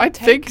thing? I Hot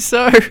take? think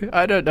so.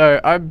 I don't know.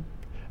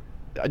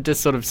 I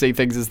just sort of see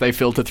things as they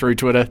filter through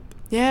Twitter.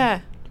 Yeah,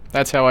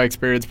 That's how I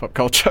experience pop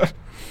culture.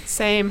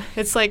 same.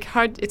 It's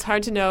hard. It's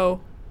hard to know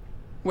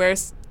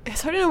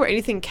it's hard to know where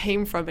anything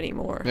came from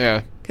anymore.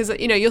 Yeah. Because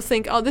you'll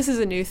think, oh, this is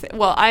a new thing.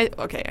 Well, I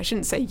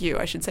shouldn't say you.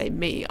 I should say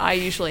me. I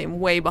usually am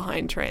way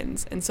behind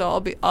trends, and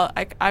so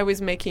I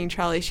was making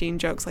Charlie Sheen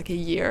jokes a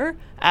year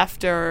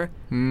after.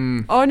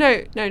 Oh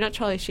no, not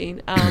Charlie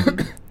Sheen.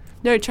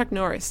 No, Chuck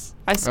Norris.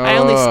 I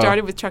only Oh.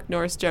 started with Chuck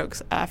Norris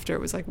jokes after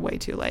it was way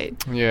too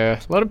late. Yeah.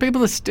 A lot of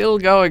people are still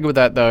going with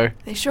that, though.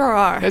 They sure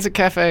are. There's a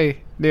cafe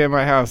near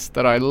my house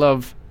that I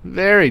love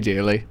very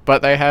dearly,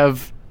 but they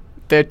have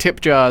their tip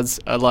jars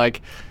are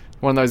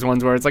one of those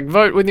ones where it's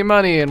vote with your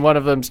money, and one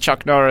of them's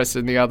Chuck Norris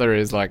and the other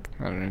is I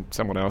don't know,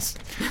 someone else.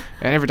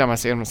 And every time I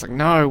see them, it's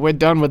no, we're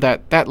done with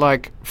that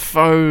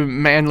faux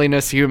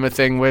manliness humor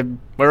thing.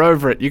 We're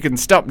over it. You can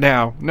stop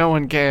now. No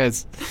one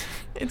cares.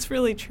 It's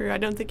really true. I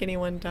don't think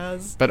anyone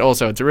does. But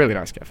also, it's a really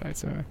nice cafe,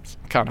 so I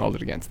can't hold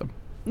it against them.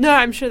 No,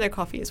 I'm sure their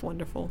coffee is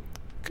wonderful.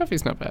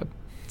 Coffee's not bad.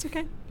 It's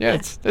okay. Yeah,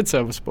 it's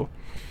serviceable.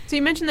 So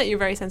you mentioned that you're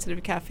very sensitive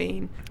to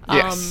caffeine.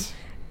 Yes.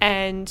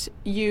 And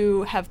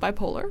you have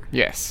bipolar.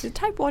 Yes. Is it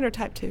type 1 or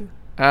type 2?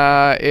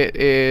 It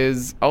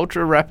is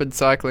ultra rapid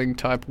cycling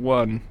type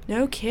 1.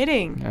 No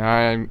kidding.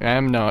 I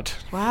am not.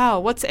 Wow.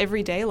 What's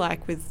every day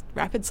like with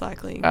rapid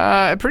cycling?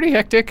 Pretty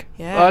hectic,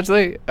 Yeah.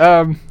 largely.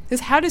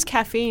 'Cause how does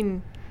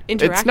caffeine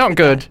interact It's not with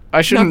good. that?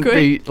 I shouldn't good?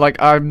 be,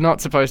 I'm not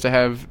supposed to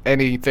have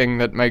anything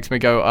that makes me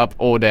go up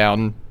or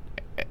down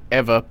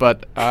ever,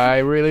 but I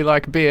really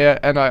like beer,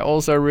 and I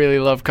also really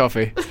love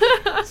coffee.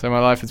 So my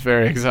life is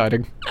very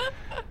exciting.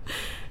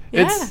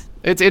 Yeah.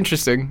 It's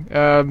interesting.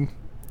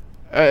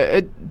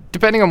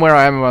 Depending on where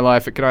I am in my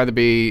life, it can either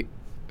be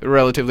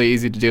relatively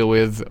easy to deal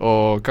with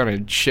or kind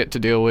of shit to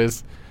deal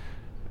with.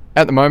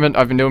 At the moment,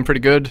 I've been doing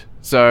pretty good,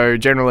 so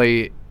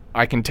generally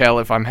I can tell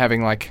if I'm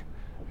having a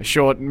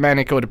short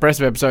manic or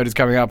depressive episode is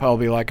coming up. I'll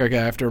be like, okay,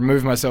 I have to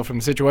remove myself from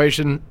the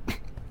situation.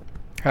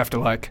 Have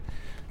to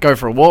go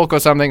for a walk or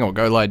something, or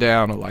go lie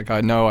down, or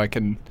I know I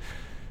can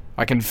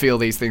feel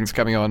these things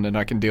coming on and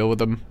I can deal with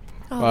them.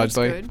 Oh,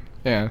 largely. that's good.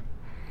 Yeah.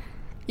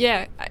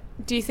 Yeah.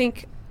 Do you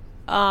think,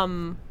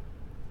 so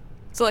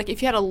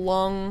if you had a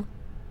long,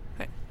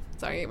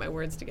 sorry, get my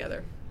words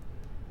together.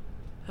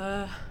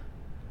 I'm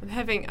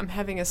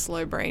having a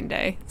slow brain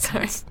day.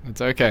 Sorry.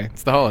 It's okay.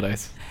 It's the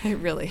holidays. It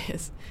really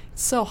is.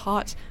 It's so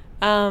hot.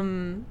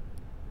 Do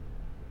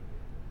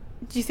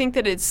you think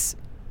that it's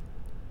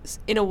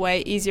in a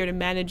way easier to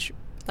manage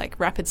like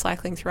rapid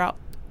cycling throughout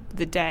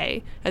the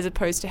day as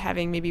opposed to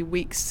having maybe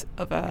weeks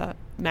of a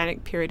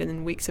manic period and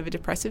then weeks of a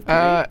depressive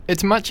period?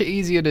 It's much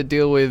easier to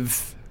deal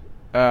with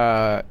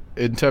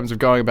in terms of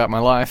going about my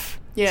life.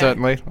 Yeah.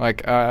 Certainly.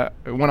 Like,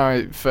 when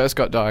I first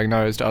got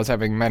diagnosed, I was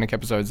having manic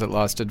episodes that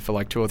lasted for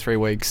like 2 or 3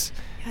 weeks.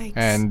 Yikes.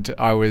 And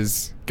I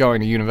was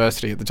going to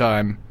university at the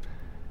time.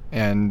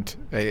 And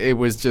it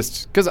was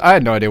just... Because I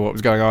had no idea what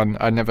was going on.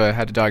 I never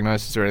had a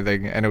diagnosis or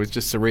anything. And it was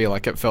just surreal.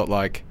 Like, it felt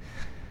like...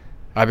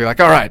 I'd be like,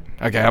 all right,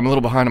 okay, I'm a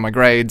little behind on my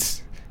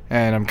grades.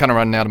 And I'm kind of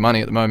running out of money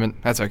at the moment.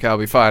 That's okay, I'll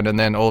be fine. And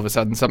then all of a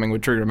sudden, something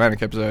would trigger a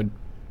manic episode.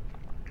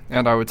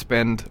 And I would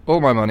spend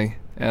all my money.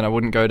 And I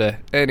wouldn't go to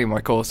any of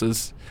my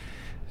courses.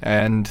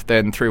 And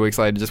then 3 weeks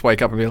later, just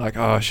wake up and be like,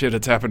 oh, shit,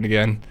 it's happened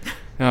again.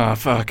 Oh,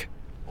 fuck.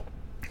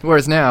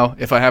 Whereas now,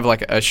 if I have,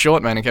 like, a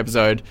short manic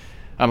episode,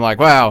 I'm like,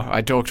 wow,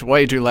 I talked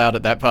way too loud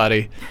at that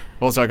party.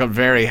 Also, I got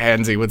very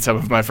handsy with some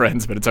of my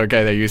friends, but it's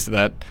okay, they're used to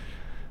that.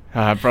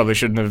 I probably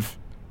shouldn't have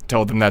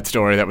told them that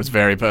story. That was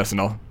very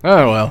personal.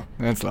 Oh, well,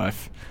 that's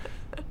life.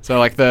 So,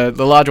 like, the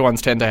larger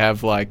ones tend to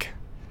have, like,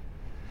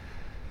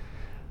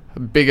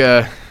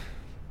 bigger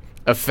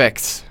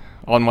effects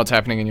on what's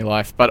happening in your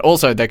life, but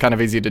also they're kind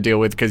of easy to deal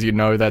with because you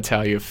know that's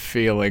how you're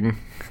feeling.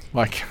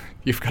 Like,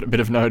 you've got a bit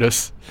of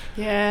notice.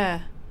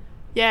 Yeah.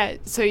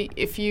 So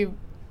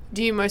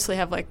do you mostly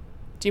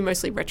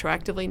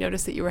retroactively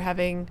notice that you were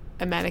having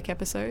a manic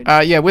episode?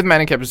 Yeah, with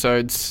manic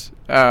episodes,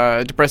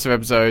 depressive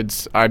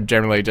episodes, I'm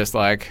generally just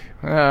like,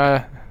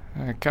 I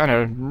kind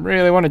of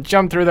really want to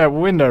jump through that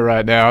window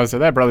right now, so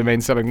that probably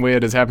means something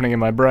weird is happening in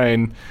my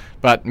brain.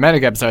 But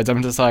manic episodes,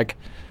 I'm just like,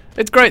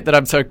 it's great that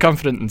I'm so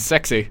confident and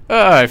sexy.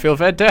 Oh, I feel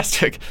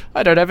fantastic.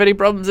 I don't have any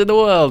problems in the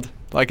world.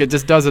 Like, it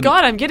just doesn't...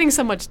 God, I'm getting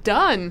so much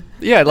done.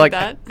 Yeah, like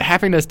that.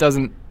 Happiness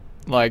doesn't,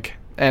 like...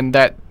 And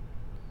that...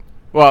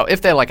 Well, if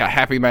they're like a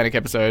happy manic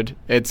episode,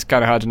 it's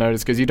kind of hard to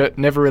notice because you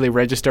never really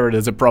register it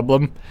as a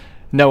problem.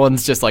 No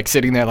one's just, like,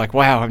 sitting there like,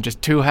 wow, I'm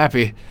just too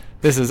happy.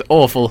 This is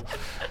awful.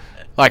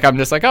 Like, I'm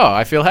just like, oh,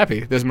 I feel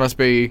happy. This must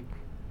be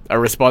a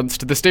response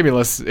to the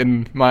stimulus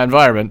in my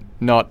environment,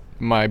 not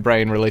my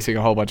brain releasing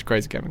a whole bunch of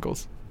crazy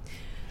chemicals.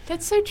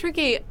 That's so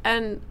tricky,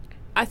 and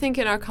I think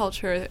in our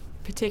culture,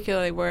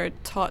 particularly, we're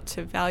taught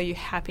to value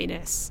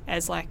happiness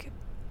as like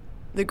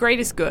the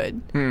greatest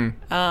good, and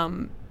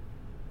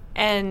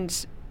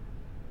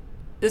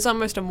there's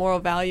almost a moral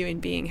value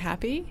in being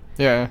happy.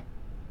 Yeah.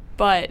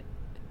 But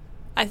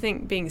I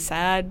think being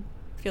sad,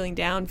 feeling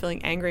down,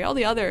 feeling angry, all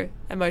the other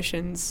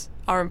emotions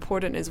are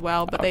important as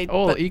well. But they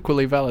all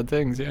equally valid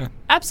things. Yeah.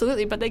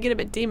 Absolutely, but they get a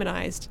bit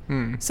demonized.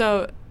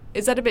 So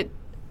is that a bit?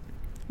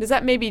 Does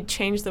that maybe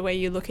change the way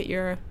you look at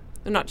your...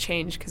 Not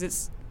change, because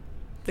it's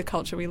the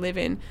culture we live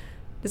in.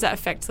 Does that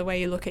affect the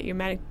way you look at your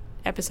manic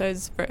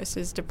episodes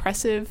versus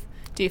depressive?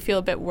 Do you feel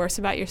a bit worse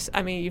about your...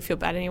 I mean, you feel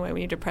bad anyway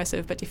when you're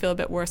depressive, but do you feel a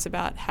bit worse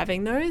about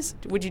having those?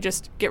 Would you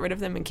just get rid of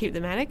them and keep the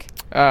manic?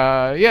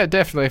 Yeah,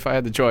 definitely if I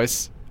had the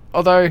choice.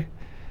 Although,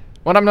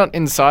 when I'm not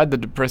inside the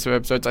depressive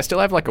episodes, I still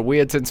have, like, a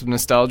weird sense of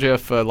nostalgia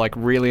for, like,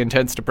 really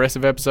intense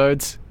depressive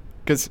episodes.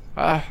 Because,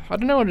 I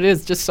don't know what it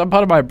is, just some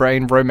part of my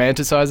brain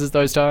romanticizes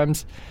those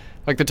times.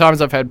 Like, the times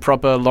I've had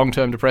proper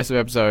long-term depressive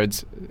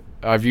episodes,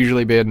 I've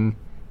usually been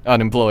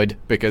unemployed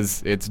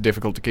because it's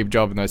difficult to keep a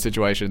job in those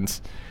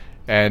situations.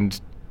 And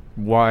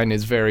wine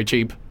is very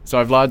cheap. So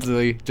I've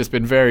largely just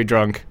been very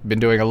drunk, been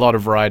doing a lot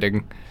of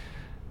writing,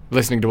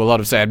 listening to a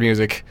lot of sad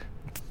music,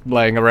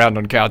 laying around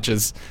on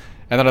couches.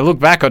 And then I look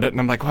back on it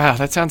and I'm like, wow,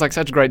 that sounds like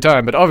such a great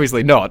time. But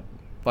obviously not.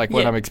 Like,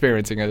 when I'm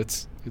experiencing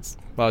it, it's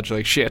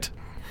largely shit.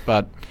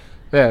 But...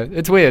 yeah,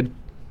 it's weird.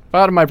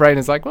 Part of my brain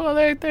is like, well,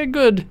 they're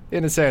good,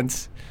 in a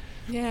sense.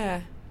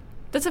 Yeah.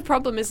 That's a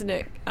problem, isn't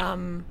it?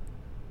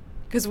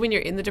 Because when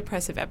you're in the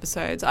depressive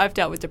episodes, I've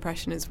dealt with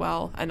depression as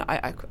well, and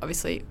I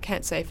obviously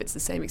can't say if it's the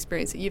same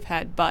experience that you've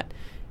had, but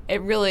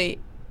it really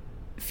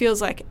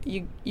feels like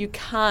you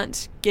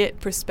can't get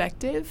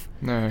perspective.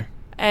 No.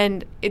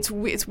 And it's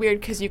weird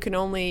because you can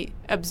only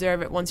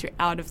observe it once you're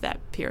out of that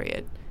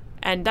period.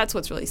 And that's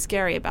what's really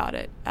scary about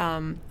it.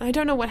 I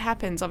don't know what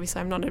happens.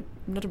 Obviously, I'm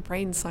not a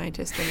brain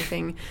scientist or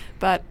anything,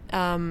 but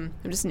I'm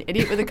just an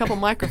idiot with a couple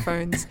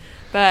microphones.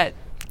 But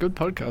good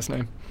podcast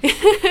name.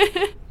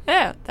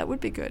 Yeah, that would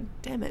be good.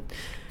 Damn it.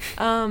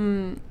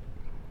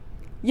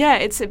 Yeah,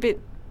 it's a bit...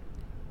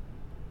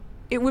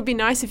 It would be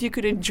nice if you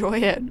could enjoy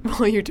it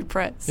while you're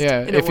depressed.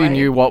 Yeah, if you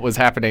knew what was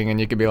happening and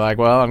you could be like,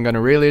 well, I'm going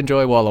to really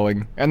enjoy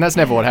wallowing. And that's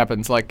never what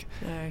happens. Like,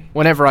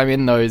 whenever I'm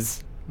in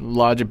those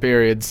larger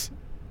periods...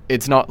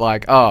 It's not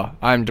like, oh,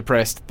 I'm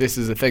depressed, this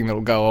is a thing that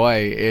will go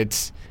away.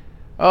 It's,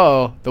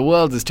 oh, the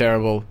world is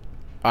terrible.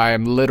 I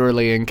am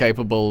literally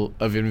incapable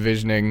of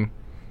envisioning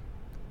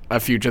a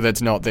future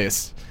that's not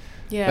this.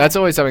 Yeah. That's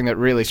always something that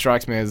really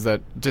strikes me, is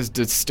that just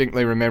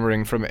distinctly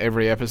remembering from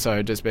every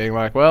episode, just being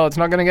like, well, it's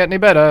not going to get any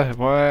better.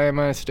 Why am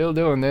I still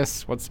doing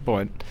this? What's the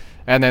point?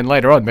 And then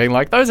later on being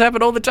like, those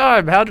happen all the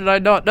time. How did I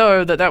not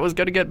know that was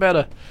going to get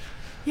better?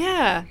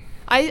 Yeah.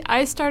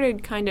 I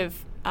started kind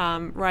of...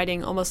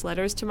 writing almost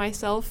letters to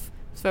myself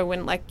So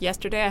when, like,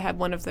 yesterday I had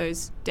one of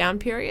those down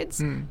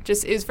periods. It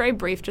was very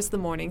brief, just the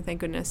morning, thank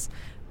goodness.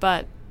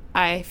 But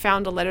I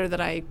found a letter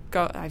that I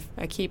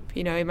keep,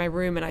 in my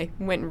room, and I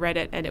went and read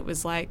it, and it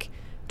was like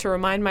to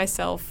remind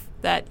myself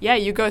that, yeah,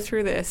 you go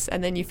through this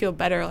and then you feel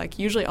better, like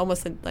usually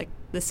almost like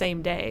the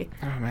same day.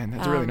 Oh man,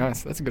 that's really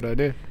nice. That's a good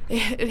idea.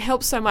 It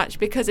helps so much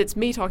because it's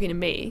me talking to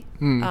me.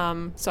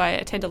 So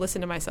I tend to listen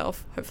to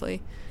myself,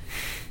 hopefully.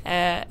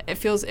 It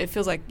feels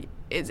like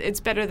it's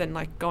better than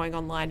like going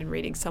online and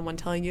reading someone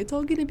telling you it's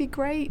all going to be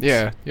great.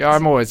 Yeah,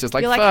 I'm always just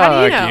like, You're like, fuck how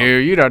do you know?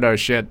 you don't know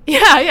shit.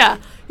 Yeah.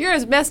 You're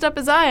as messed up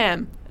as I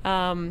am.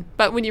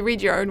 But when you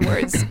read your own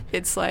words,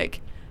 it's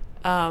like,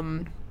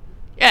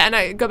 yeah, and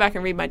I go back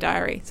and read my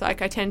diary. So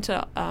like I tend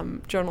to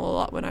journal a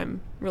lot when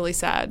I'm really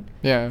sad.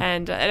 Yeah.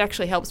 And it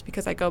actually helps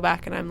because I go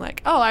back and I'm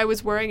like, oh, I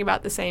was worrying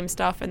about the same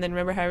stuff and then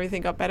remember how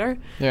everything got better.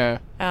 Yeah.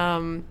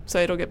 So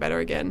it'll get better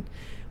again,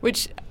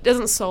 which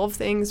doesn't solve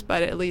things,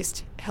 but at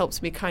least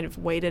helps me kind of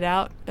wait it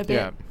out a bit.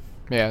 Yeah.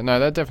 Yeah, no,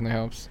 that definitely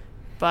helps.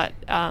 But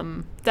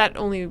that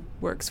only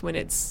works when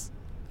it's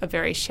a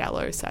very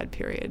shallow sad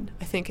period.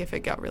 I think if it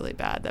got really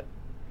bad, that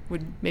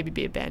would maybe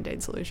be a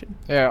Band-Aid solution.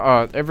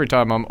 Yeah, every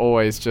time I'm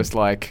always just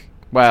like,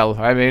 well,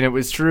 I mean, it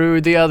was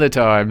true the other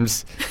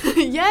times.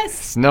 Yes.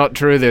 It's not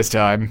true this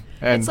time.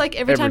 And It's like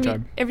every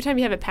time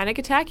you have a panic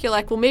attack, you're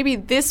like, well, maybe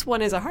this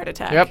one is a heart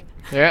attack. Yep.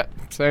 Yeah,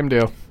 same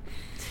deal.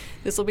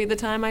 This will be the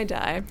time I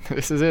die.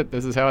 This is it.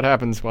 This is how it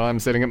happens while I'm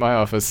sitting at my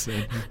office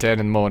at 10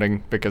 in the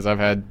morning because I've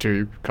had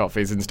 2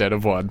 coffees instead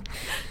of 1.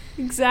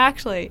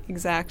 Exactly.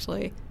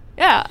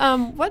 Yeah,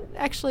 what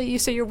actually, you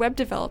say you're a web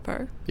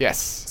developer. Yes.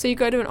 So you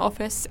go to an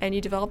office and you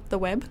develop the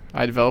web?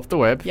 I developed the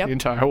web, Yep. the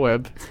entire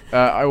web.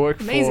 I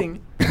work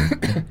Amazing.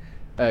 for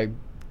a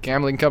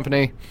gambling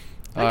company,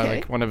 Okay.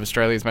 like one of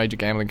Australia's major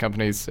gambling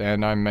companies,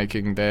 and I'm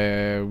making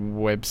their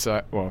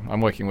website. Well, I'm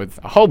working with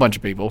a whole bunch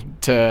of people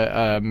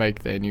to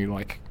make their new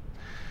like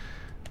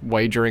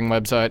wagering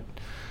website.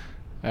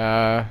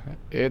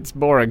 It's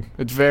boring.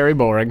 It's very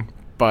boring,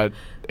 but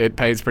it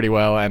pays pretty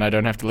well, and I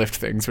don't have to lift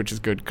things, which is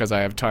good because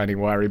I have tiny,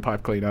 wiry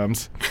pipe clean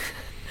arms.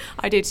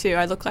 I do too.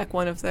 I look like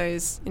one of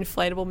those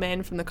inflatable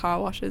men from the car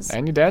washes.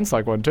 And you dance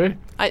like one too.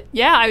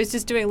 I was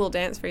just doing a little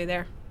dance for you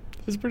there.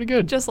 It's pretty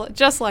good. Just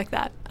like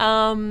that.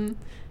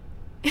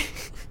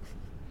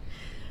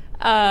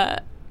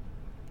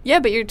 Yeah,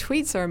 but your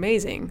tweets are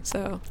amazing.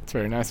 So It's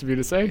very nice of you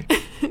to say.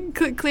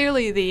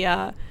 clearly,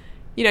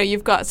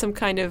 you've got some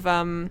kind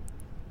of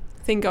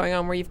thing going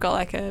on where you've got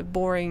like a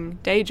boring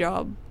day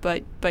job,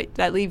 but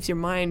that leaves your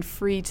mind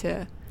free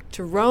to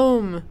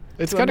roam.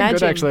 It's to kind of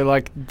good imagine. actually.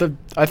 Like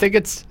I think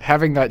it's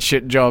having that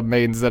shit job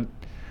means that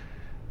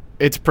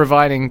it's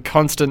providing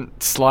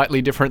constant,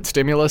 slightly different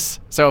stimulus.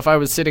 So if I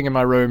was sitting in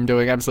my room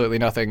doing absolutely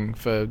nothing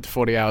for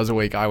 40 hours a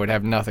week, I would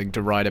have nothing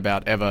to write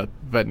about ever.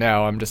 But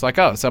now I'm just like,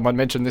 oh, someone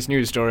mentioned this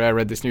news story. I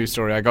read this news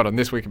story I got on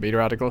this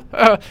Wikipedia article.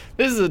 Oh,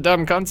 this is a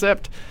dumb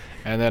concept.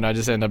 And then I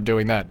just end up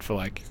doing that for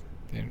like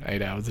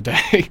 8 hours a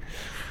day.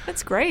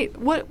 That's great.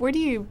 Where do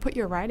you put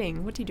your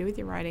writing? What do you do with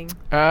your writing?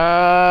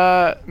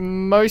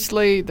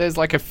 Mostly there's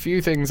like a few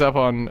things up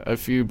on a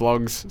few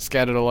blogs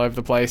scattered all over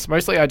the place.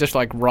 Mostly I just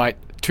like write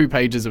 2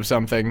 pages of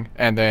something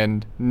and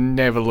then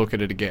never look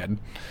at it again.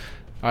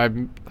 I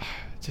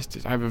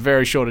have a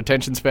very short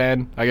attention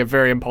span. I get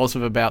very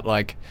impulsive about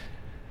like,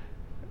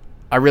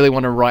 I really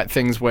want to write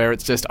things where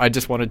it's just, I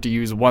just wanted to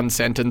use one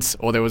sentence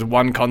or there was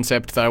one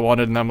concept that I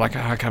wanted and I'm like,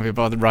 I can't be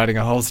bothered writing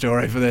a whole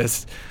story for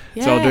this.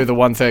 Yeah. So I'll do the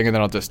one thing and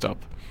then I'll just stop.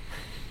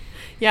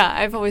 Yeah,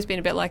 I've always been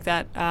a bit like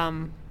that,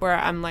 where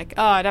I'm like,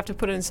 oh, I'd have to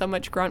put in so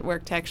much grunt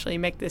work to actually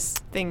make this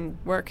thing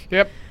work.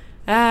 Yep.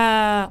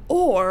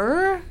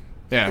 Or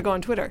Yeah. I go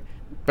on Twitter.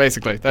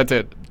 Basically, that's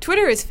it.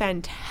 Twitter is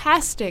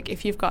fantastic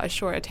if you've got a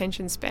short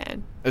attention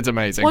span. It's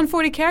amazing.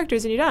 140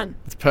 characters and you're done.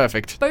 It's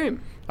perfect.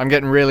 Boom. I'm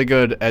getting really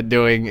good at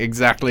doing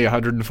exactly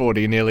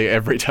 140 nearly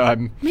every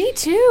time. Me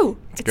too.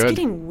 It's good.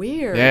 getting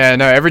weird. Yeah,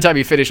 no, every time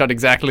you finish on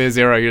exactly a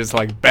 0, you're just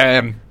like,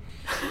 bam.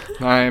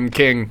 I am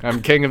king.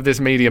 I'm king of this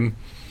medium.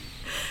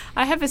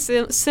 I have a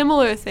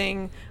similar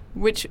thing,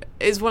 which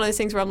is one of those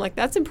things where I'm like,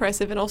 that's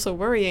impressive and also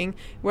worrying,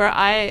 where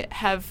I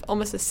have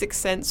almost a sixth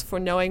sense for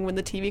knowing when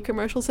the TV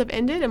commercials have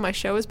ended and my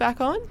show is back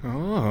on.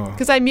 Oh.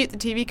 Because I mute the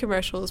TV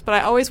commercials, but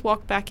I always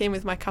walk back in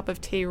with my cup of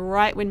tea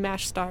right when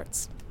MASH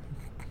starts.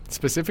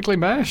 Specifically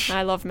MASH.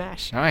 I love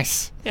MASH.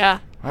 Nice. Yeah.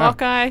 Wow.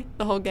 Hawkeye,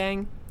 the whole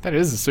gang. That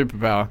is a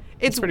superpower.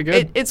 It's pretty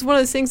good. It's one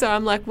of those things that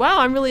I'm like, wow,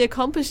 I'm really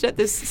accomplished at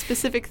this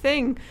specific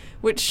thing,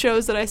 which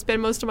shows that I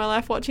spend most of my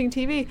life watching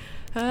TV.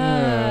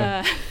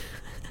 I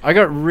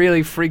got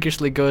really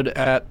freakishly good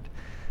at,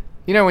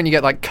 you know when you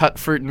get like cut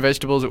fruit and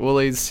vegetables at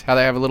Woolies, how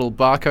they have a little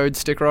barcode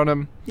sticker on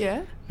them?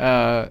 Yeah.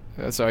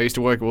 So I used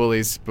to work at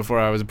Woolies before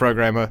I was a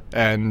programmer,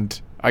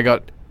 and I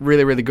got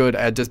really, really good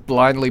at just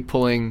blindly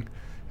pulling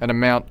an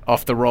amount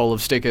off the roll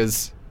of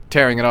stickers,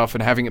 tearing it off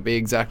and having it be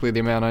exactly the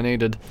amount I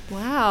needed.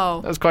 Wow.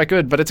 That was quite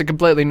good, but it's a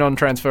completely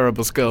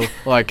non-transferable skill.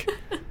 Like,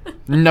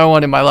 no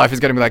one in my life is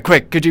going to be like,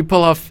 quick, could you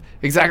pull off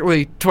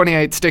exactly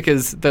 28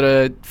 stickers that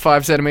are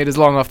 5 centimeters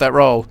long off that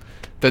roll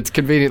that's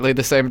conveniently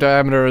the same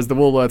diameter as the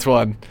Woolworths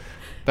one?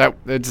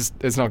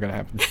 It's not going to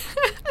happen.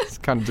 It's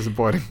kind of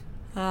disappointing.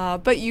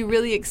 But you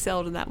really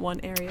excelled in that one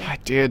area. I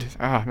did.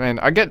 Ah, man,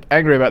 I get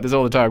angry about this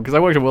all the time because I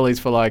worked at Woolies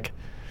for like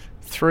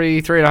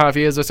 3.5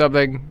 years or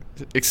something,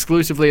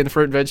 exclusively in the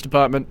fruit and veg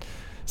department.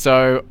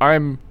 So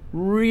I'm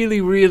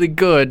really, really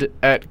good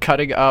at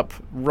cutting up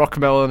rock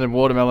melon and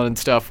watermelon and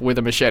stuff with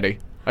a machete.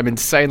 I'm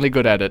insanely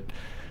good at it.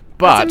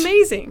 But That's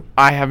amazing.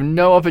 I have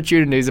no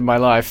opportunities in my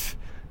life,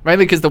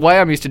 mainly because the way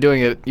I'm used to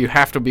doing it, you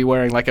have to be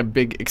wearing like a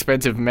big,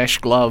 expensive mesh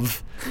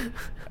glove.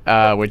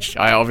 Which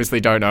I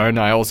obviously don't own.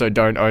 I also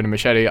don't own a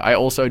machete. I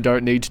also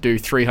don't need to do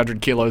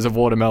 300 kilos of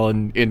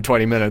watermelon in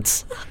 20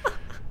 minutes.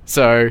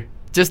 So,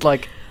 just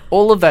like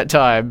all of that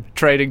time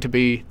training to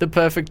be the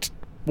perfect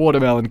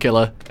watermelon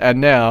killer,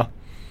 and now,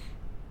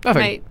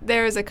 nothing. Mate,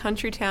 there is a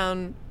country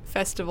town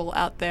festival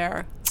out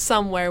there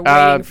somewhere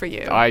waiting for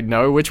you. I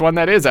know which one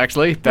that is,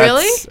 actually.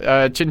 That's,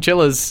 really?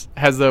 Chinchillas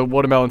has the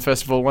watermelon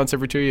festival once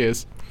every 2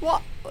 years.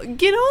 What?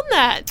 Get on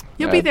that.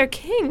 You'll be their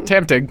king.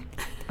 Tempting.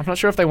 I'm not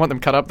sure if they want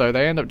them cut up, though.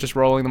 They end up just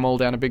rolling them all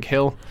down a big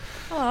hill.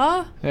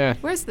 Oh. Yeah.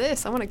 Where's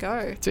this? I want to go.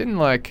 It's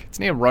it's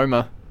near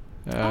Roma,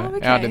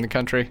 okay. out in the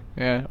country.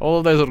 Yeah. All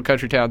of those little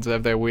country towns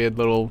have their weird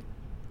little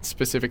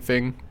specific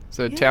thing.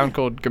 There's a town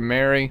called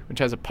Gameri, which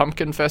has a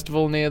pumpkin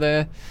festival near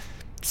there.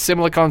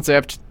 Similar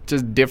concept,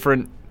 just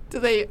different Do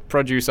they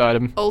produce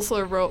item.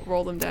 also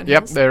roll them down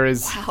Yep, hills? there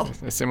is Wow.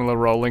 a similar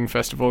rolling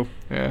festival.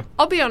 Yeah.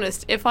 I'll be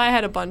honest, if I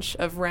had a bunch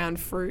of round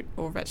fruit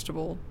or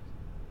vegetable,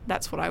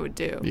 that's what I would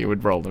do. You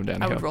would roll them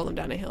down a I hill. would roll them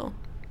down a hill.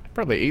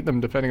 Probably eat them,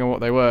 depending on what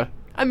they were.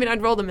 I mean,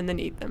 I'd roll them and then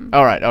eat them.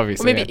 All right, Or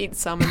obviously. maybe yeah. eat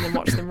some and then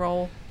watch them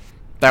roll.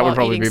 That while would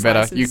probably eating be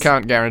better. slices. You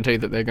can't guarantee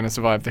that they're going to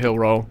survive the hill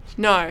roll.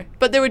 No,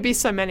 but there would be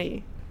so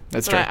many.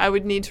 That's that true. I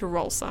would need to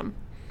roll some.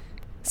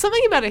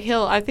 Something about a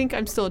hill, I think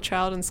I'm still a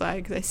child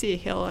inside because I see a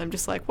hill and I'm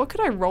just like, what could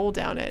I roll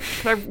down it?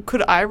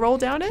 Could I roll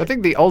down it? I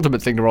think the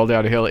ultimate thing to roll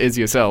down a hill is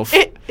yourself.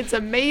 It's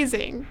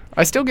amazing.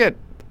 I still get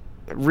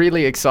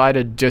really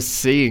excited just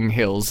seeing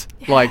hills.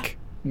 Like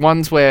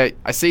ones where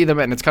I see them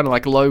and it's kind of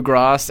like low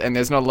grass and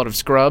there's not a lot of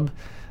scrub.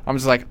 I'm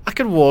just like, I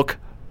could walk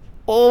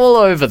all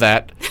over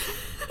that.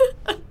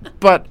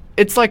 But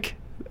it's like,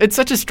 it's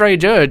such a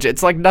strange urge.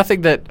 It's like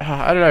nothing that,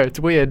 I don't know, it's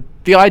weird.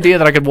 The idea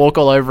that I could walk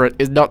all over it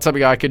is not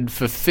something I can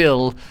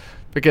fulfill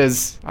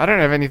because I don't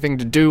have anything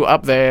to do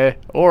up there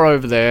or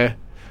over there.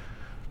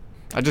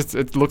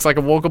 It looks like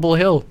a walkable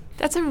hill.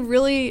 That's a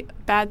really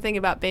bad thing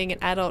about being an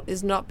adult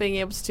is not being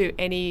able to do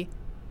any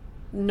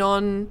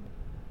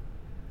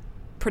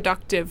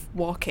non-productive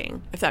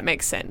walking, if that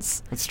makes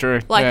sense. That's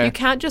true. Like, yeah. you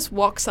can't just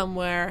walk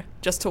somewhere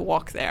just to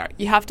walk there.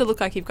 You have to look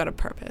like you've got a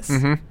purpose.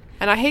 Mm-hmm.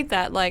 And I hate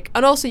that. Like,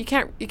 and also you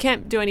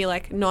can't do any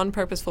like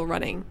non-purposeful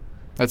running.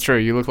 That's true.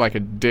 You look like a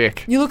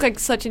dick. You look like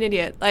such an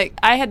idiot. Like,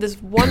 I had this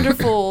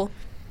wonderful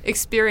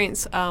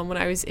experience when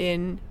I was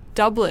in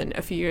Dublin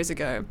a few years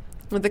ago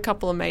with a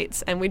couple of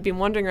mates, and we'd been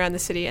wandering around the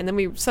city, and then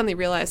we suddenly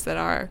realized that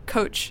our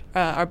coach,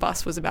 our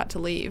bus was about to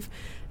leave.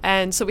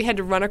 And so we had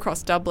to run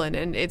across Dublin,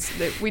 and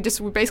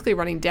we're basically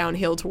running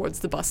downhill towards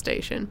the bus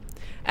station.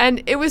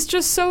 And it was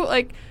just so,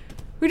 like,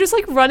 we were just,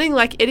 like, running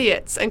like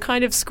idiots and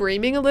kind of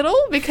screaming a little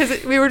because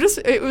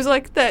it was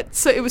like that.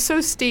 So it was so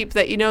steep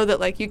that you know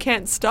that, like, you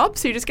can't stop,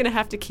 so you're just going to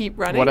have to keep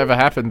running. Whatever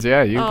happens,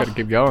 yeah, you've got to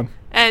keep going.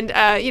 And,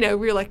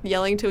 we were, like,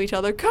 yelling to each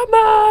other, come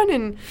on,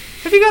 and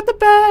have you got the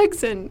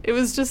bags? And it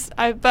was just,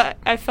 but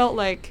I felt,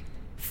 like,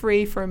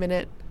 free for a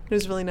minute. It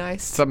was really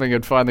nice. Something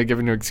had finally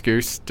given you an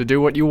excuse to do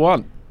what you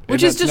want.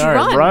 Which is just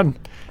run.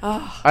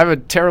 Oh. I have a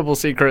terrible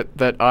secret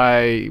that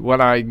when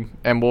I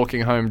am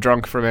walking home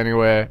drunk from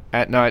anywhere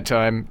at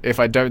nighttime, if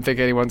I don't think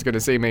anyone's going to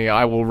see me,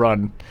 I will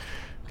run.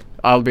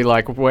 I'll be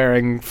like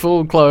wearing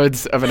full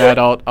clothes of an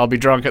adult. I'll be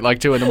drunk at like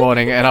 2 a.m.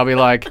 and I'll be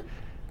like,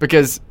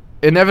 because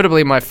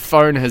inevitably my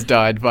phone has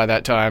died by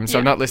that time, so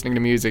I'm not listening to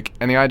music.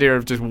 And the idea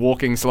of just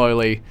walking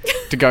slowly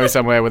to go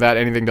somewhere without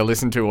anything to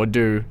listen to or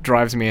do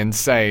drives me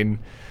insane.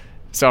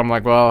 So I'm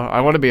like, well, I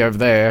want to be over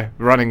there.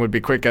 Running would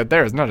be quicker.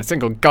 There is not a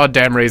single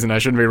goddamn reason I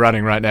shouldn't be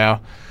running right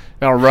now.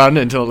 And I'll run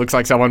until it looks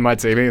like someone might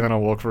see me, and then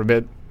I'll walk for a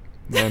bit.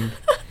 Then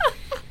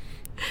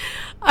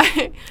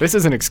this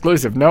is an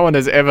exclusive.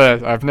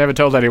 I've never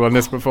told anyone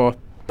this before.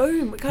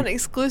 Boom, we got an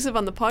exclusive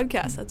on the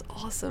podcast. That's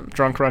awesome.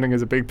 Drunk running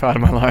is a big part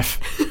of my life.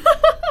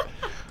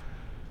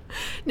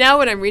 Now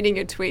when I'm reading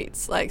your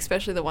tweets, like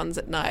especially the ones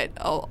at night,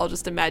 I'll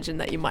just imagine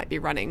that you might be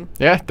running.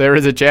 Yeah, there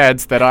is a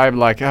chance that I'm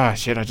like, oh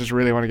shit, I just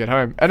really want to get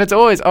home. And it's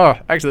always,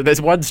 actually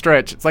there's one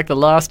stretch. It's like the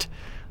last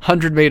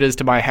 100 meters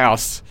to my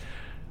house.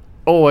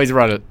 Always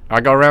run it.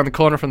 I go around the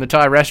corner from the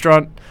Thai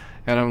restaurant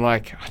and I'm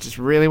like, I just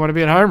really want to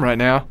be at home right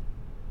now.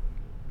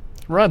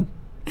 Run.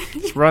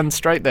 Just run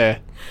straight there.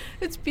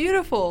 It's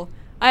beautiful.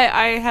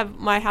 I have,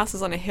 my house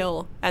is on a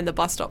hill and the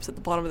bus stop's at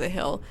the bottom of the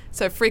hill.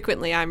 So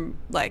frequently I'm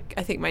like,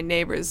 I think my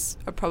neighbors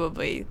are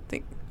probably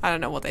I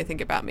don't know what they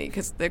think about me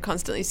because they're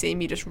constantly seeing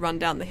me just run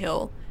down the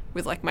hill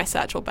with like my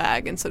satchel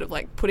bag and sort of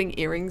like putting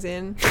earrings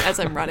in as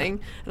I'm running.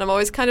 And I'm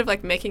always kind of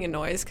like making a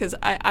noise because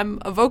I'm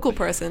a vocal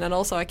person and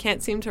also I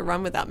can't seem to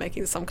run without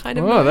making some kind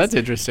of noise. Oh, that's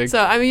interesting.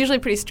 So I'm usually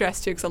pretty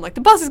stressed too because I'm like,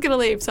 the bus is going to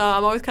leave. So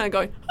I'm always kind of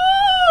going,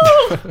 ah!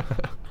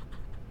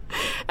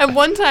 And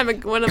one time,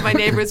 one of my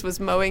neighbors was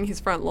mowing his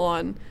front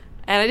lawn,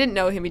 and I didn't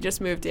know him. He just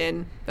moved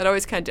in, but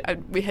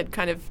we had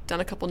kind of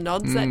done a couple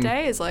nods that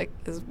day as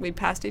we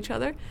passed each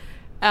other.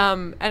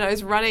 And I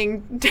was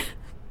running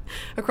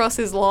across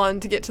his lawn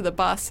to get to the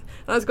bus,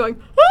 and I was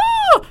going,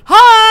 "Oh,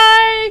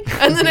 hi!"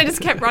 And then I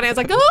just kept running. I was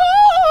like,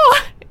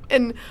 "Oh!"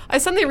 And I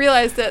suddenly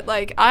realized that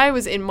I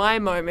was in my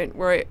moment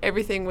where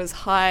everything was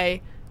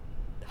high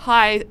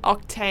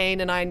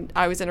octane, and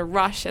I was in a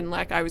rush, and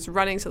I was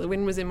running, so the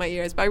wind was in my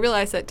ears. But I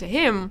realized that to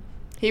him,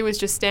 he was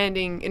just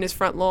standing in his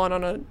front lawn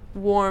on a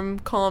warm,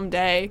 calm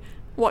day,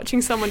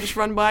 watching someone just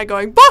run by,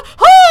 going,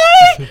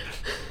 "Hi!"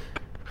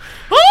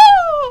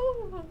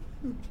 Oh!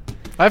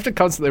 I have to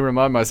constantly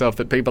remind myself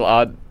that people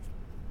aren't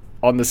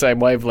on the same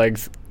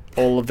wavelength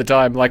all of the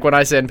time. Like when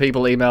I send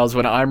people emails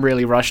when I'm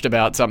really rushed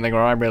about something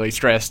or I'm really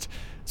stressed,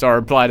 so I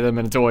reply to them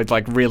and it's always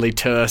really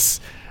terse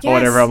or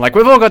whatever. I'm like,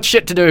 we've all got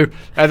shit to do.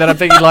 And then I'm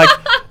thinking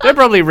they're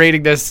probably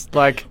reading this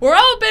we're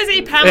all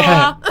busy,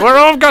 Pamela. we're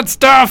all got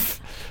stuff.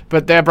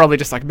 But they're probably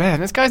just like,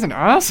 man, this guy's an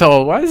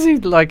asshole. Why does he you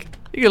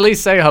can at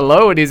least say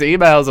hello in his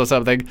emails or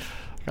something.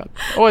 I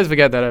always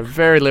forget that I have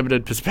very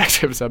limited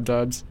perspective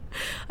sometimes.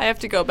 I have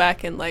to go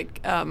back and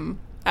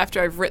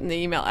after I've written the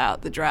email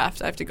out, the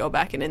draft, I have to go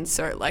back and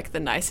insert the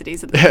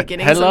niceties at the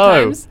beginning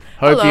Hello. sometimes.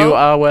 Hope you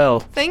are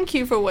well. Thank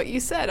you for what you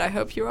said. I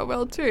hope you are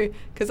well too.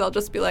 Because I'll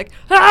just be like,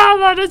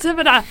 what is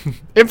it?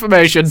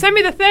 Information. Send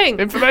me the thing.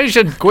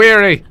 Information.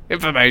 Query.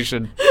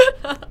 Information.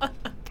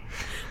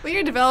 Well,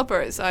 you're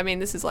developers. I mean,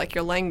 this is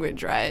your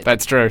language, right?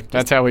 That's true.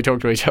 That's how we talk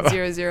to each other.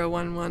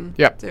 0011.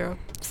 Yep. 0.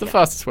 It's the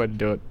fastest way to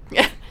do it.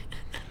 Yeah.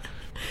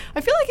 I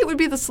feel like it would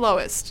be the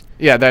slowest.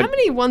 Yeah. How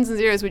many ones and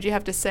zeros would you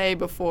have to say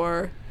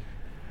before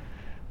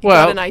you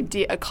well, got an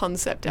idea, a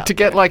concept out to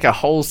there? get a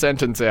whole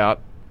sentence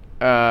out.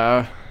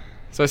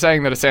 So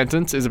saying that a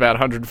sentence is about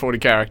 140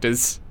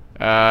 characters.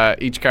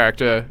 Each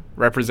character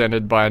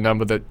represented by a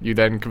number that you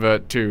then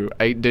convert to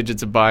 8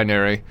 digits of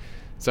binary.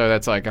 So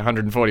that's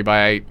 140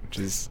 by 8, which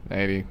is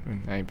 80.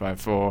 8 by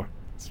 4,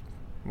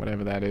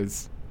 whatever that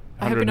is.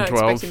 I hope you're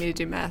 112. not expecting me to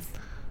do math.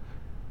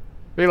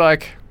 Be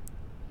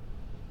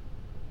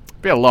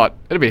a lot.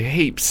 It'd be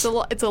heaps.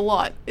 It's a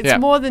lot. It's Yeah.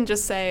 more than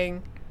just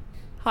saying,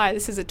 "Hi,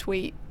 this is a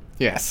tweet."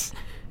 Yes.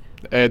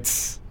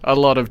 It's a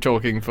lot of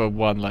talking for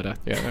one letter.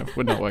 Yeah, that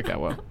would not work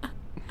that well.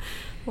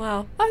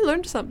 Wow, I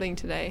learned something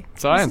today.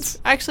 Science.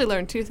 I actually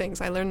learned 2 things.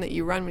 I learned that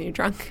you run when you're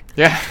drunk,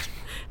 Yeah.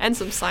 and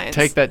some science.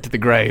 Take that to the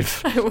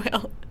grave. I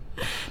will.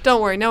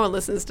 Don't worry, no one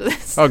listens to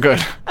this. Oh,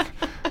 good.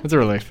 That's a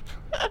relief.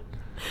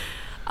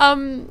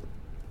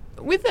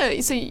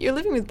 So you're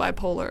living with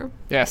bipolar.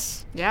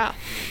 Yes. Yeah.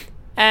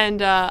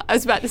 And I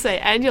was about to say,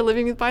 and you're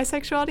living with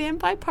bisexuality and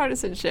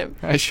bipartisanship.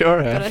 I sure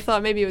But I have.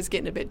 thought maybe it was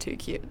getting a bit too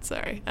cute.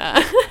 Sorry.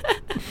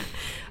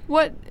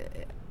 What,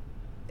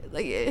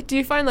 do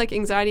you find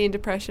anxiety and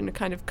depression to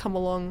kind of come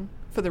along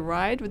for the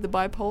ride with the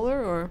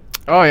bipolar, or?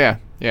 Oh, yeah.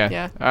 Yeah.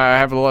 Yeah. I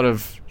have a lot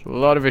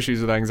of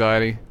issues with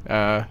anxiety.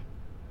 I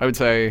would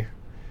say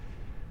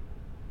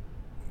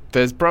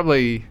there's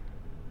probably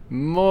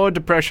more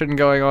depression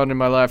going on in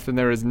my life than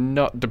there is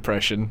not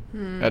depression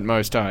at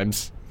most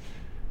times.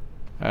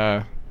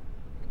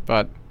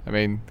 But, I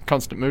mean,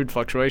 constant mood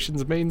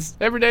fluctuations means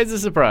every day's a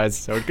surprise,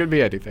 so it could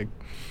be anything.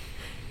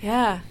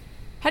 Yeah.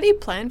 How do you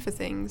plan for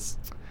things?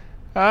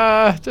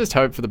 Just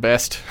hope for the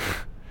best.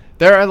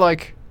 There are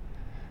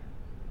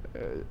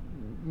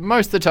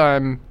most of the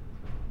time,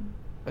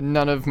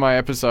 none of my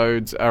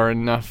episodes are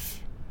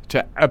enough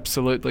to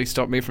absolutely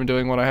stop me from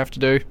doing what I have to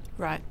do.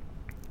 Right.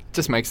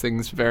 Just makes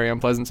things very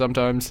unpleasant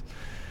sometimes.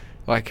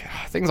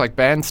 Things like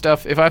band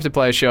stuff. If I have to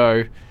play a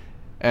show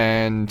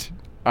and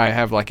I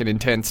have an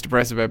intense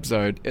depressive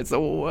episode, it's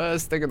the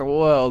worst thing in the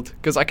world,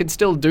 because I can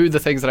still do the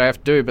things that I have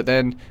to do, but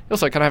then you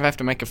also kind of have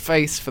to make a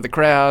face for the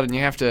crowd, and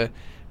you have to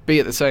be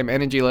at the same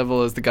energy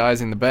level as the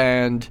guys in the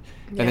band,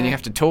 and then Yeah. you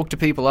have to talk to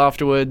people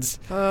afterwards,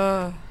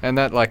 Uh, and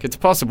that it's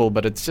possible,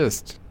 but it's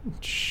just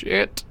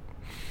shit.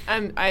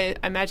 I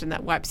imagine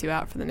that wipes you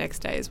out for the next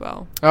day as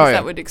well. Oh, 'Cause yeah.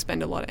 that would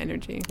expend a lot of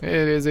energy. It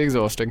is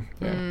exhausting.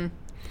 Yeah.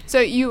 So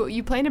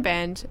you play in a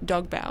band,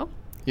 Dog Bow,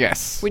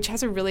 Yes. which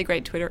has a really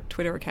great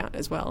Twitter account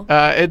as well.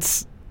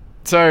 It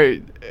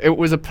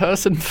was a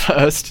person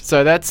first.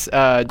 So that's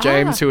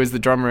James, who is the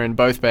drummer in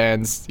both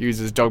bands,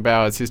 uses Dog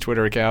Bow as his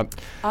Twitter account.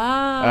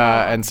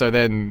 And so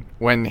then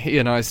when he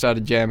and I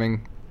started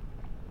jamming,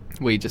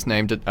 we just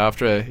named it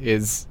after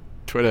his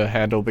Twitter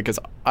handle, because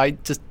I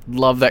just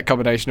love that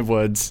combination of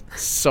words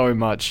so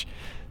much.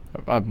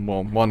 Well,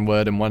 one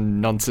word and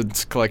one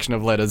nonsense collection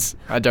of letters.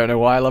 I don't know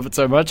why I love it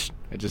so much.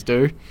 I just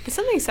do. There's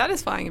something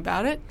satisfying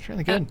about it. It's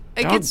really good.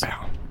 It Dog gets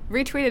Bow.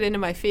 retweeted into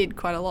my feed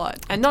quite a lot,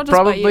 and not just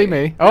by Probably you.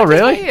 me. Not Oh, just by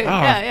really? you.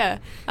 Oh. Yeah,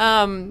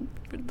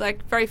 yeah.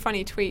 Very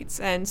funny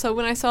tweets. And so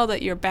when I saw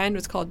that your band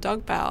was called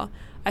Dog Bow,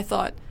 I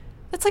thought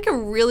that's a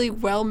really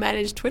well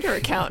managed Twitter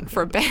account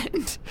for a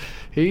band.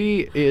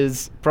 He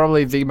is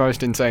probably the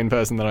most insane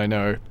person that I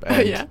know.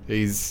 And Yeah.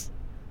 he's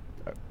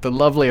the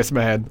loveliest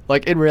man.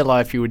 In real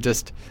life, you would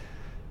just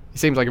He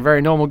seems like a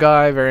very normal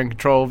guy, very in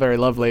control, very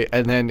lovely,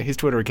 and then his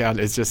Twitter account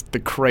is just the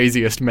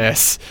craziest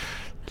mess.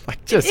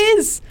 Like, just... It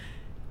is.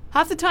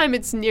 Half the time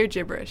it's near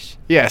gibberish.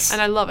 Yes.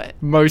 And I love it.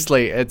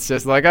 Mostly, it's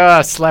just like,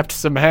 slapped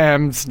some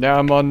hams, now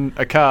I'm on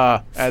a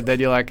car. And then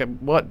you're like,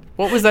 what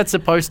was that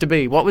supposed to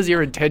be? What was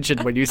your intention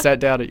when you sat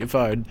down at your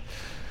phone?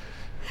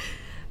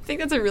 I think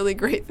that's a really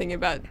great thing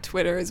about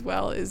Twitter as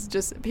well, is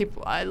just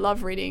people, I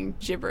love reading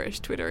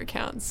gibberish Twitter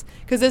accounts,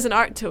 because there's an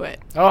art to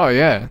it. Oh,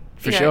 yeah,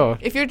 for You know, sure.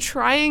 If you're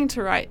trying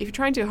too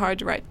hard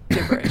to write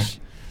gibberish,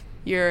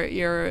 you're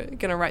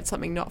going to write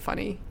something not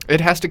funny.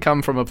 It has to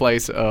come from a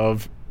place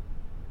of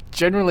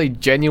generally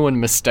genuine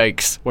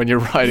mistakes when you're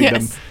writing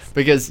them. Yes.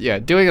 Because,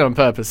 doing it on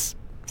purpose,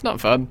 it's not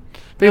fun.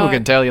 People No.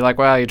 can tell you, like,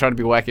 wow, you're trying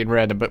to be wacky and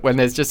random, but when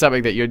there's just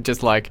something that you're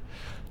just like,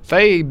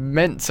 they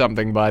meant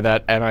something by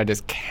that, and I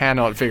just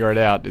cannot figure it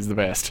out, is the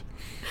best.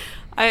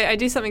 I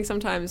do something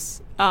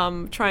sometimes,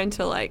 trying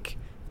to like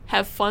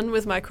have fun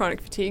with my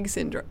chronic fatigue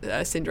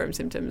syndrome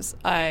symptoms.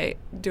 I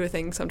do a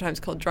thing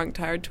sometimes called drunk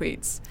tired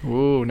tweets.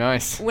 Ooh,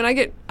 nice. When I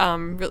get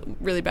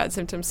really bad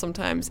symptoms,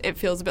 sometimes it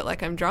feels a bit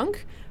like I'm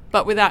drunk,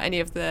 but without any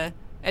of the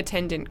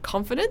attendant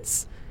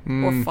confidence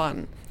or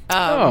fun.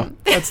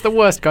 That's the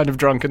worst kind of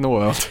drunk in the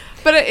world.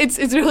 But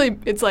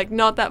it's like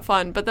not that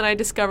fun. But then I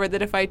discovered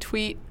that if I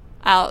tweet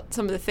out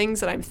some of the things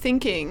that I'm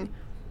thinking,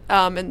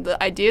 and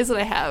the ideas that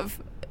I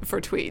have for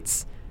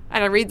tweets,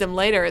 and I read them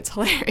later, it's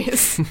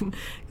hilarious.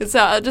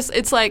 So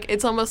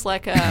it's almost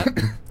like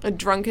a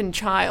drunken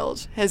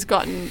child has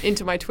gotten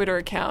into my Twitter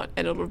account,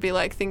 and it'll be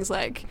like things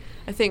like,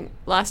 I think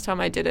last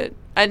time I did it,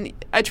 and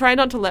I try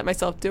not to let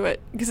myself do it,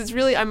 because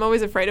I'm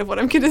always afraid of what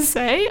I'm going to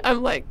say.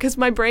 I'm like, because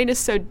my brain is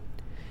so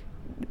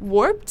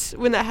warped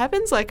when that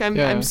happens. Like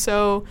I'm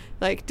so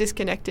like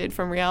disconnected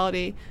from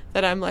reality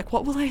that I'm like,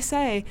 what will I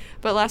say?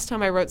 But last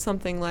time I wrote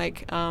something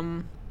like,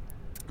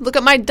 look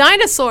at my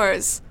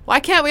dinosaurs. Why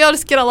can't we all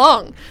just get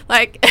along?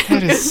 Like,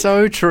 That is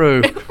so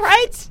true.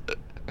 right?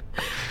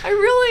 I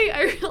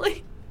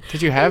really.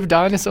 Did you have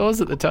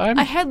dinosaurs at the time?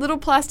 I had little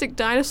plastic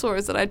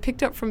dinosaurs that I'd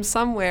picked up from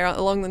somewhere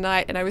along the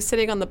night, and I was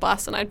sitting on the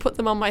bus, and I'd put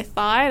them on my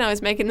thigh, and I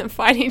was making them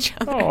fight each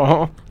other.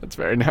 Oh, that's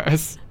very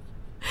nice.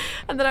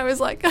 And then I was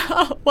like,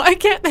 oh, why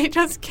can't they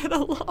just get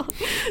along?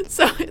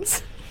 So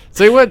it's...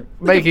 So you weren't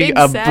Like a making big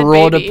a sad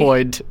broader baby.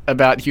 point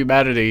about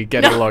humanity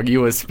getting along.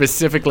 You were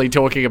specifically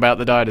talking about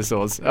the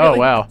dinosaurs. Oh, Really?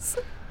 wow.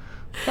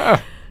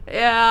 Oh,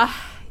 Yeah.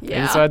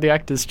 inside the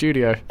actor's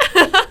studio.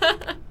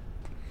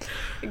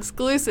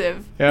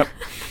 Exclusive. Yep.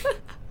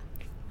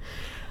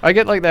 I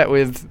get like that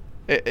with...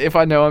 If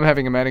I know I'm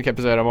having a manic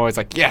episode, I'm always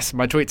like, yes,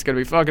 my tweet's going to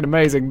be fucking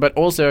amazing. But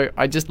also,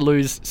 I just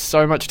lose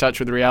so much touch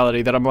with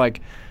reality that I'm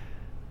like...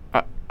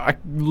 I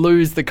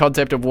lose the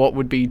concept of what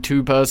would be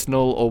too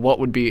personal or what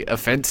would be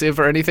offensive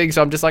or anything.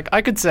 So I'm just like,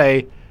 I could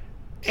say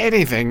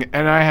anything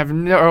and I have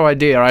no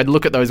idea. I'd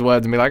look at those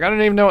words and be like, I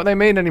don't even know what they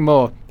mean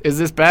anymore. Is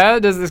this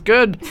bad? Is this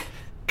good?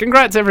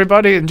 Congrats,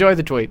 everybody. Enjoy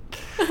the tweet.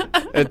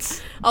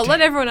 It's... I'll let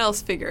everyone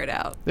else figure it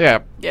out. Yeah.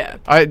 Yeah.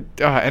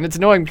 And it's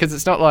annoying because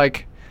it's not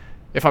like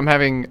if I'm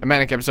having a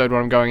manic episode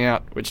when I'm going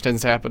out, which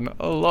tends to happen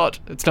a lot.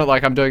 It's not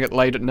like I'm doing it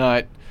late at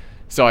night,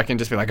 so I can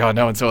just be like, oh,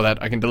 no one saw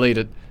that. I can delete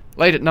it.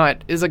 Late at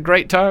night is a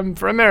great time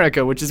for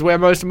America, which is where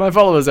most of my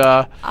followers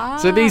are.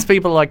 So these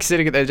people are like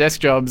sitting at their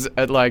desk jobs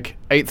at like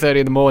 8:30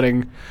 in the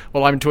morning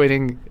while I'm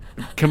tweeting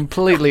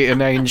completely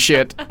inane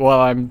shit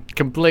while I'm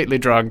completely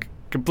drunk,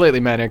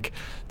 completely manic.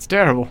 It's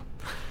terrible.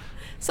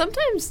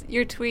 Sometimes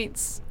your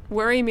tweets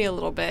worry me a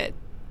little bit.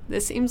 There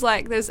seems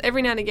like there's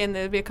every now and again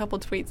there'll be a couple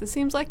tweets. It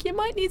seems like you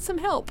might need some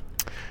help.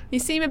 You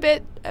seem a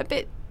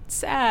bit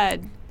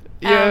sad.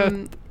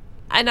 Yeah.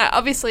 And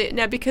obviously,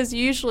 now because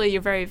usually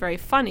you're very, very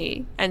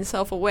funny and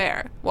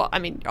self-aware. Well, I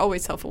mean,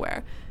 always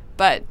self-aware.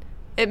 But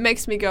it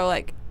makes me go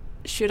like,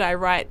 should I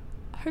write,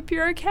 hope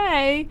you're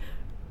okay?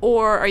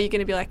 Or are you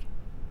going to be like,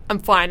 I'm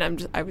fine,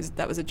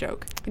 that was a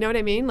joke. You know what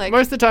I mean? Like,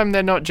 Most of the time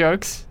they're not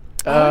jokes.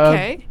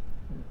 okay.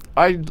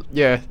 I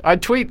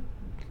tweet.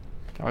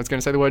 I was going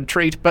to say the word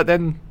treat, but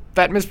then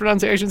that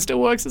mispronunciation still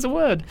works as a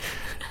word.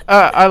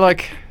 I'll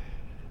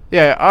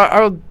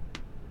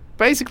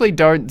basically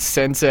don't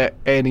censor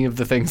any of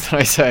the things that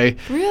I say.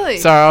 Really?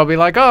 So I'll be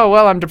like, oh,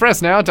 well, I'm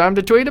depressed now. Time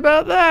to tweet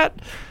about that.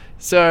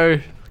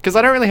 So, because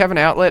I don't really have an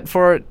outlet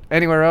for it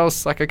anywhere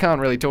else. Like, I can't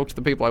really talk to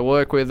the people I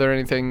work with or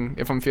anything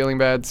if I'm feeling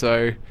bad.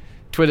 So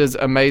Twitter's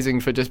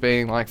amazing for just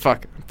being like,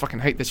 fuck, I fucking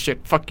hate this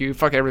shit. Fuck you.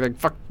 Fuck everything.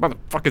 Fuck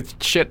motherfuckers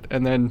shit.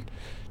 And then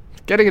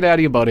getting it out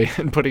of your body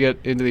and putting it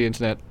into the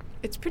internet.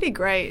 It's pretty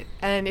great.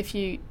 And if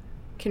you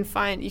can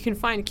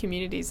find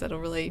communities that'll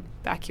really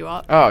back you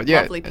up. Oh,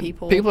 yeah. Lovely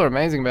people. People are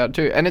amazing about it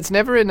too. And it's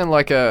never in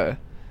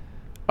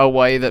a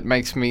way that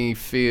makes me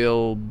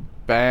feel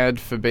bad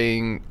for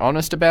being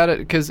honest about it,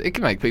 because it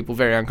can make people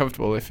very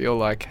uncomfortable if you're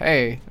like,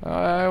 hey,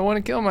 I want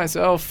to kill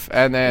myself.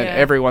 And then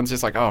everyone's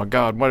just like, oh,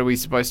 God, what are we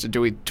supposed to do?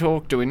 Do we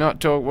talk? Do we not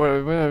talk?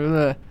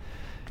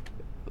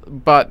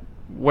 But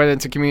when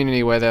it's a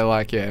community where they're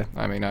like, yeah,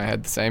 I mean, I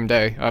had the same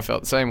day. I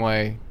felt the same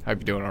way. Hope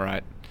you're doing all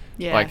right.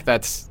 Yeah. Like,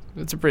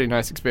 it's a pretty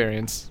nice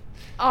experience.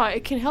 Oh,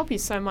 it can help you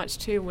so much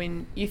too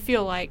when you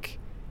feel like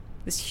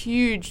this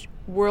huge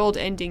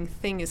world-ending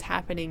thing is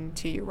happening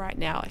to you right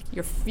now. Like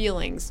your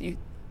feelings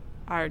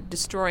are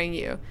destroying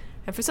you.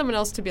 And for someone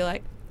else to be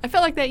like, I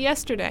felt like that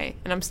yesterday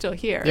and I'm still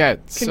here. Yeah,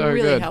 it's can so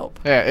really good. help.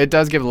 Yeah, it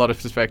does give a lot of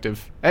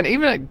perspective. And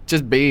even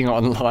just being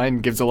online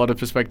gives a lot of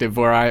perspective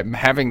where I'm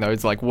having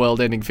those like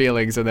world-ending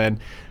feelings and then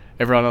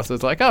everyone else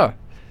is like, oh,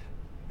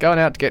 going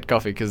out to get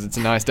coffee because it's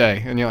a nice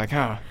day. And you're like,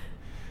 oh,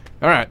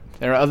 all right,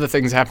 there are other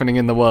things happening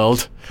in the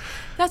world.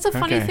 That's a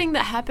funny Okay. thing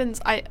that happens.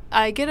 I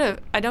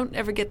don't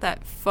ever get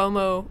that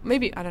FOMO.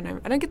 Maybe, I don't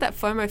know. I don't get that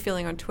FOMO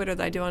feeling on Twitter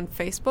that I do on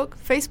Facebook.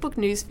 Facebook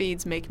news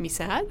feeds make me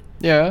sad.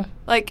 Yeah.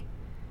 Like,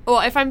 well,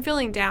 if I'm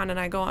feeling down and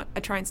I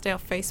try and stay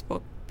off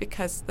Facebook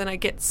because then I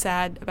get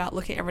sad about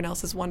looking at everyone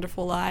else's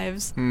wonderful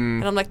lives.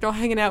 And I'm like, they're all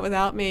hanging out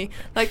without me.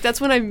 Like, that's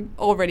when I'm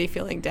already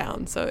feeling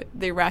down. So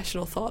the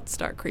irrational thoughts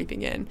start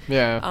creeping in.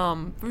 Yeah.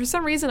 For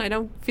some reason, I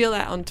don't feel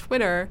that on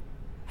Twitter.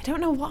 I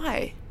don't know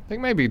why. I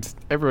think maybe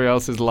everybody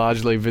else is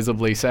largely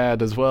visibly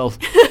sad as well.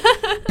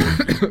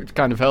 Which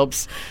kind of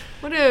helps.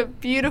 What a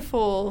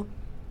beautiful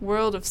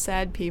world of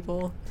sad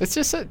people. It's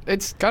just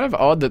it's kind of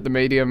odd that the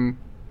medium.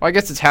 Well, I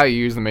guess it's how you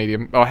use the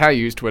medium or how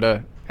you use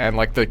Twitter and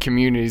like the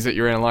communities that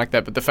you're in like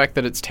that. But the fact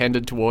that it's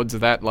tended towards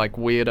that like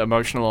weird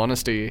emotional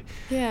honesty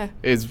Yeah.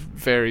 is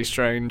very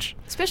strange.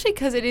 Especially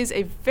because it is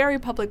a very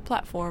public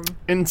platform.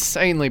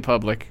 Insanely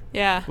public.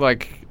 Yeah.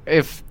 Like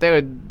if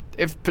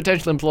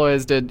potential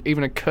employers did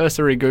even a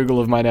cursory Google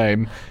of my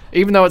name,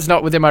 even though it's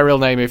not within my real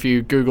name, if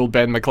you Google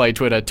Ben McClay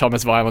Twitter,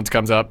 Thomas Violence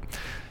comes up.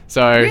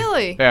 So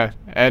Really? Yeah,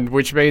 and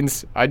which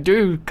means I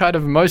do kind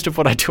of most of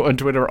what I do on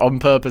Twitter on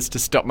purpose to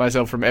stop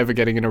myself from ever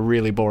getting in a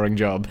really boring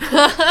job.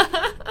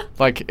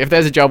 Like if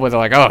there's a job where they're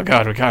like, oh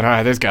god, we can't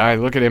hire this guy,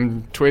 look at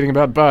him tweeting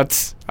about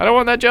butts. I don't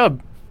want that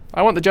job.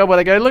 I want the job where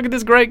they go, look at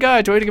this great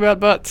guy tweeting about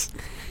butts.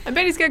 I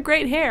bet he's got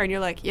great hair. And you're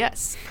like,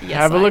 yes. Yes,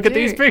 Have a I look at do.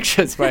 these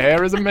pictures. My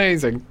hair is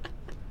amazing.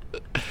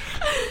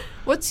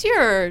 What's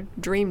your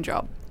dream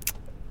job?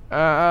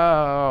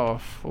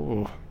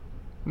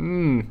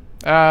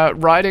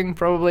 Writing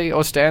probably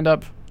or stand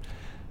up,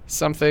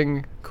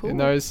 something Cool. in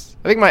those.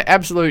 I think my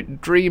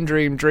absolute dream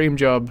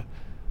job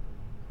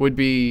would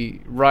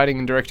be writing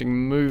and directing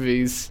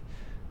movies,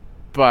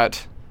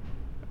 but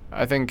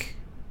I think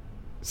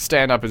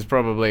stand up is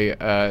probably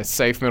a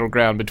safe middle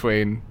ground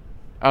between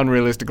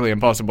unrealistically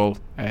impossible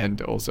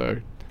and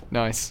also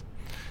nice.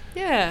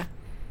 Yeah.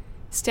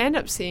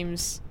 Stand-up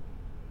seems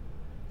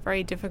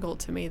very difficult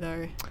to me,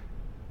 though.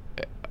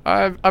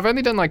 I've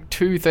only done like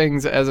 2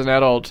 things as an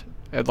adult,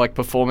 at like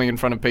performing in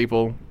front of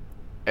people,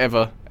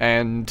 ever,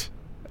 and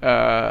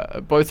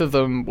both of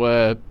them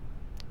were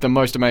the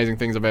most amazing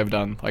things I've ever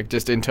done. Like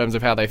just in terms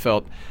of how they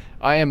felt.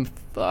 I am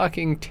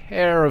fucking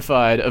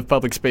terrified of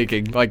public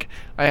speaking. Like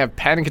I have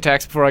panic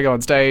attacks before I go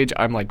on stage.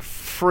 I'm like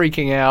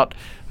freaking out.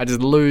 I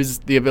just lose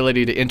the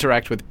ability to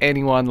interact with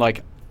anyone.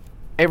 Like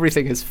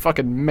everything is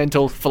fucking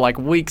mental for like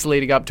weeks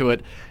leading up to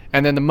it,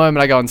 and then the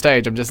moment I go on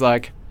stage, I'm just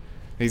like,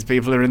 these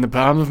people are in the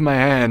palm of my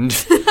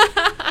hand.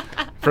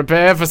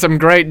 Prepare for some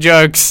great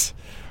jokes.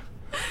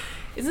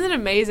 Isn't it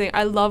amazing?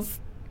 I love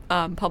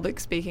public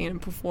speaking and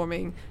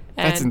performing.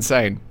 And That's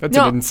insane. That's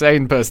No. an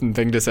insane person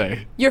thing to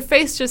say. your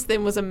face just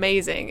then was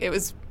amazing. It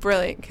was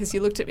brilliant because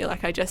you looked at me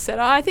like I just said,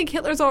 oh, I think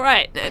Hitler's all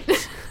right.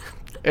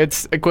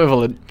 It's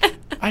equivalent.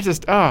 I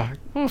just,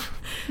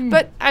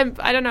 But I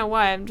don't know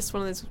why. I'm just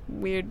one of those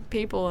weird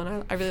people,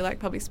 and I really like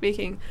public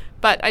speaking.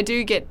 But I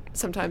do get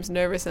sometimes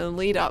nervous in the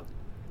lead up.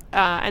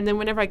 And then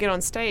whenever I get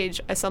on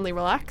stage, I suddenly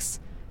relax.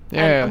 And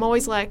Yeah. I'm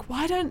always like,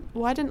 why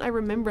didn't I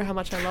remember how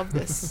much I love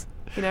this?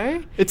 You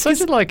know? It's such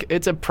a, like,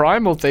 it's a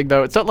primal thing,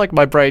 though. It's not like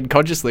my brain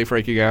consciously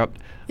freaking out.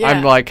 Yeah.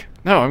 I'm like,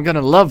 no, I'm going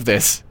to love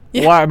this.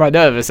 Yeah. Why am I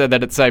nervous? And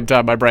then at the same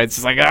time, my brain's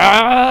just like,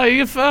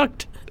 you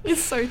fucked.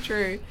 It's so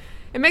true.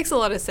 It makes a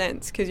lot of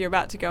sense because you're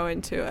about to go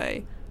into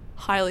a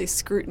highly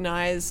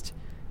scrutinized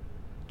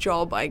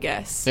job, I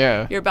guess.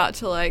 Yeah. You're about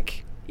to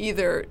like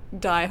either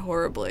die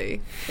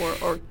horribly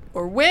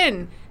or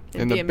win.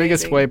 and In be the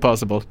biggest amazing. way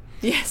possible.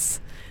 Yes.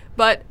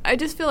 But I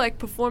just feel like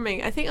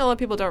performing, I think a lot of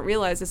people don't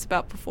realize this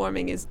about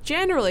performing, is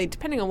generally,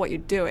 depending on what you're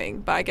doing,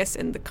 but I guess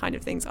in the kind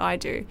of things I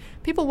do,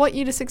 people want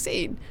you to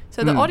succeed.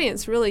 So the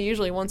audience really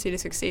usually wants you to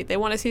succeed. They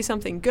want to see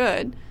something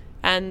good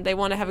and they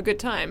want to have a good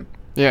time.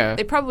 Yeah.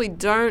 They probably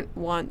don't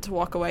want to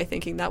walk away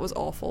thinking that was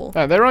awful.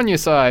 No, they're on your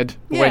side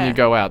when Yeah. you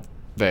go out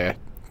there to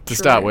True.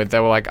 start with. They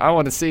were like, I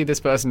want to see this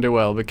person do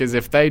well because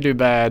if they do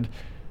bad,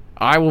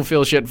 I will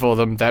feel shit for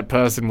them. That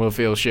person will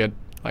feel shit.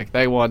 Like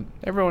everyone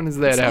is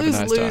there It's to have a nice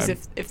lose-lose time.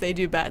 if they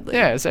do badly.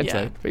 Yeah,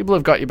 essentially. People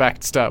have got your back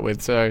to start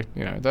with, so,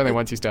 it's only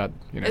once you start,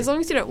 As long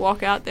as you don't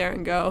walk out there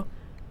and go,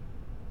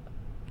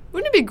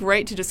 wouldn't it be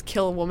great to just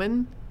kill a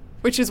woman?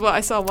 Which is what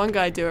I saw one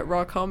guy do at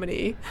Raw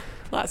Comedy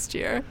last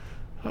year.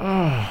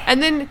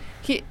 And then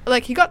he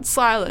got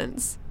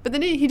silence, but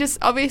then he just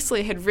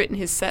obviously had written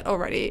his set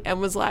already and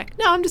was like,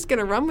 no, I'm just going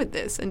to run with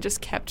this, and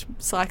just kept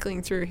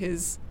cycling through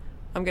his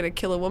I'm going to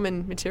kill a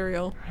woman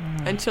material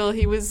until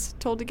he was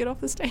told to get off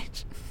the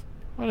stage.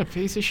 What a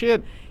piece of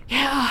shit.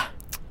 Yeah.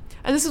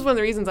 And this is one of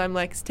the reasons I'm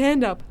like,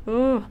 stand up.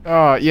 Oh.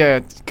 Oh, yeah.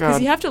 Because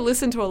God. you have to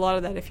listen to a lot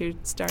of that if you're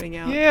starting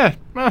out. Yeah.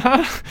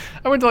 I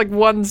went to like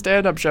one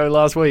stand-up show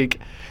last week,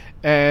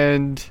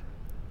 and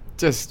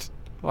just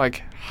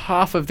like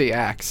half of the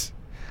acts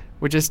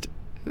were just,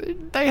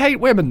 they hate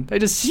women. They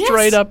just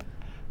straight up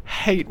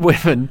hate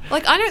women.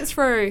 Like, I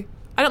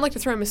don't like to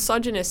throw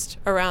misogynist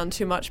around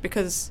too much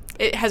because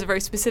it has a very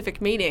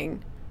specific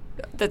meaning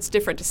that's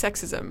different to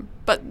sexism.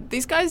 But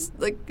these guys,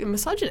 like, are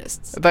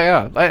misogynists. They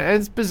are.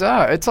 It's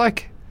bizarre. It's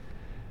like,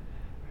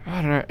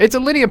 I don't know. It's a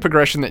linear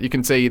progression that you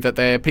can see that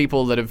they're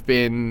people that have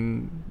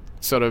been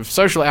sort of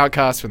social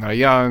outcasts when they were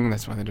young.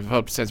 That's why they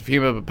developed a sense of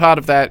humor. But part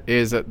of that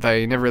is that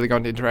they never really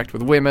got to interact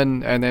with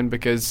women. And then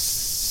because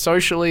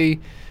socially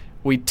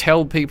we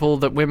tell people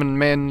that women and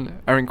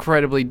men are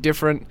incredibly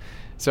different.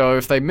 So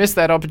if they miss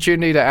that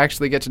opportunity to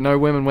actually get to know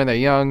women when they're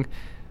young,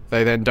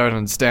 they then don't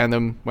understand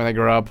them when they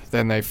grow up.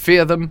 Then they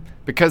fear them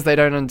because they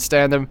don't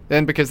understand them.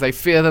 Then because they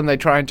fear them, they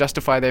try and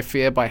justify their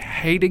fear by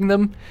hating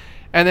them.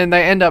 And then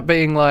they end up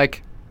being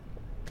like,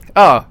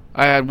 oh,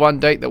 I had one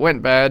date that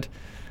went bad.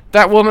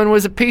 That woman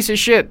was a piece of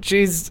shit.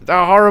 She's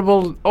a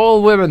horrible...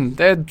 All women,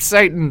 they're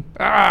Satan.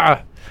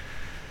 Ah!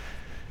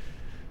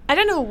 I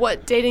don't know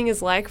what dating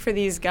is like for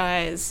these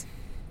guys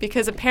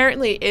because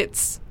apparently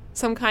it's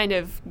some kind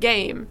of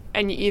game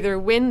and you either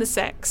win the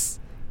sex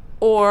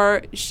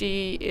or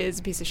she is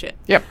a piece of shit.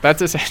 Yep,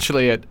 that's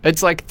essentially it.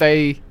 It's like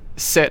they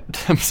set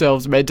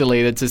themselves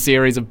mentally, it's a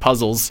series of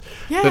puzzles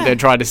that they're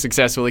trying to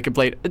successfully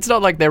complete. It's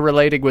not like they're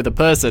relating with a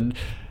person.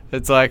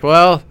 It's like,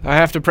 well, I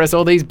have to press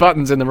all these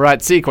buttons in the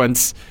right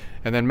sequence,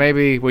 and then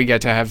maybe we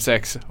get to have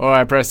sex. Or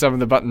I press some of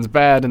the buttons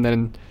bad, and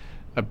then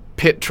a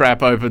pit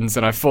trap opens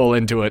and I fall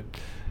into it.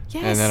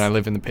 Yes. And then I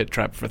live in the pit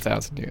trap for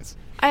 1,000 years.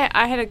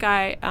 I had a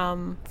guy a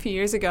few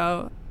years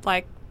ago,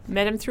 like,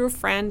 met him through a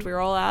friend. We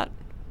were all out,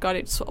 got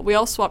it. We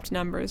all swapped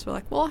numbers. We're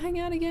like, well, I'll hang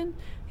out again.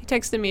 He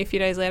texted me a few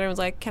days later and was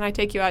like, can I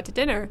take you out to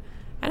dinner?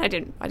 And I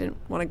didn't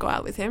want to go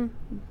out with him.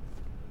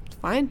 It's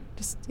fine.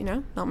 Just,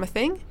 not my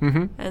thing.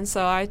 Mm-hmm. And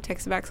so I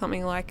texted back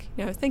something like,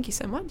 thank you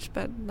so much,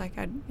 but like,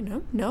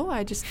 no,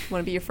 I just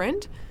want to be your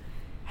friend.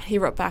 And he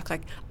wrote back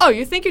like, oh,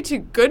 you think you're too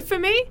good for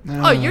me?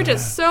 Oh, you're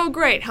just so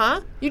great,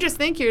 huh? You just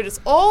think you're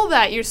just all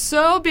that. You're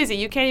so busy.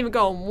 You can't even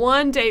go on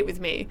one date with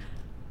me.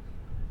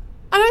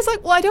 And I was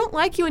like, well, I don't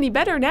like you any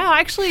better now.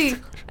 Actually,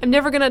 I'm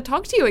never going to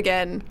talk to you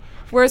again.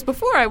 Whereas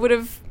before, I would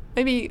have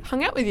maybe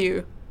hung out with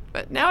you.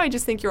 But now I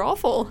just think you're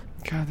awful.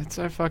 God, that's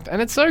so fucked.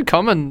 And it's so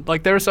common.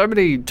 Like, there are so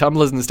many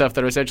Tumblrs and stuff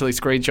that are essentially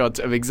screenshots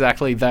of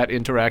exactly that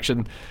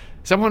interaction.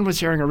 Someone was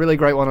sharing a really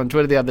great one on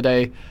Twitter the other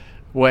day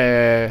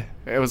where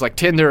it was like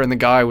Tinder and the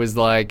guy was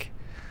like,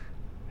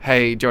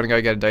 hey, do you want to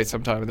go get a date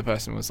sometime? And the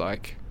person was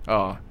like,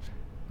 oh,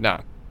 no.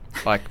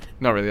 Like,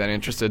 not really that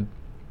interested.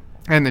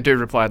 And the dude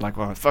replied like,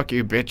 well, fuck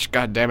you, bitch.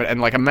 God damn it.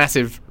 And like a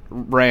massive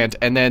rant.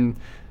 And then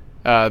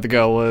the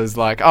girl was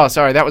like, oh,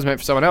 sorry, that was meant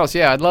for someone else.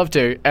 Yeah, I'd love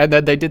to. And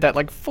then they did that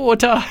like 4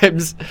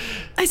 times.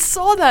 I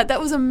saw that. That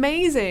was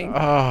amazing.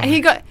 Oh.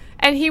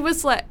 And he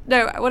was like,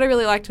 no, what I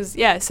really liked was,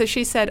 so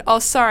she said, oh,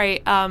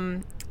 sorry,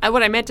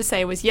 what I meant to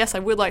say was, yes, I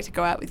would like to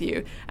go out with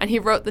you. And he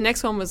wrote, the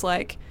next one was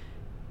like,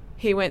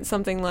 he went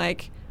something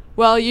like,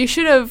 well, you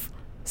should have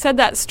said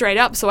that straight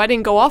up so I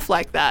didn't go off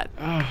like that.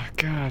 Oh,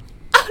 God.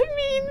 I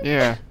mean.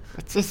 Yeah,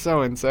 it's just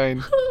so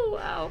insane. Oh,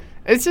 wow.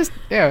 It's just,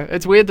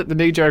 it's weird that the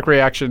knee-jerk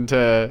reaction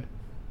to,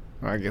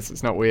 well, I guess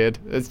it's not weird.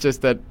 It's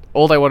just that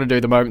all they want to do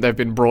the moment they've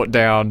been brought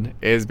down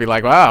is be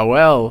like, wow,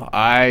 well,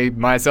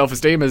 my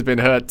self-esteem has been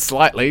hurt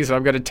slightly, so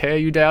I'm going to tear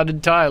you down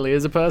entirely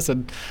as a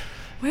person.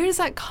 Where does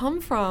that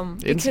come from?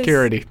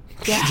 Insecurity.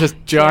 Yeah, just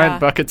giant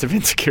buckets of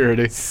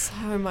insecurity.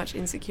 So much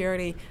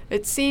insecurity.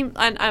 It seems,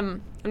 and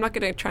I'm not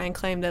going to try and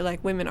claim that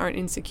like women aren't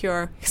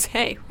insecure, because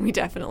hey, we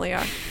definitely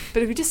are.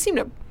 But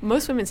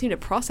most women seem to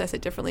process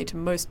it differently to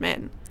most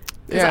men.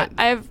 Yeah.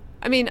 I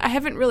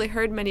haven't really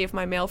heard many of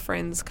my male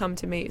friends come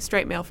to me,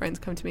 straight male friends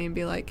come to me and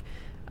be like,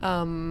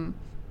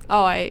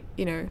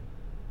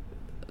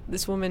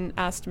 this woman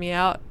asked me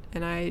out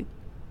and I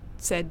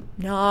said,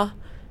 nah.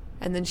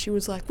 And then she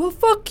was like, well,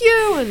 fuck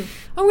you, and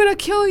I'm going to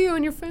kill you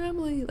and your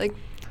family. Like,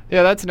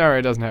 yeah, that scenario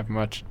doesn't happen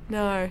much.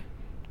 No.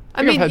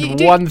 I've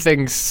had one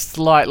thing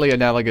slightly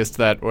analogous to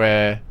that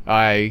where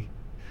I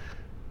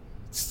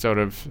sort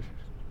of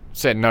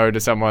said no to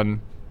someone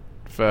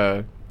for,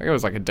 I think it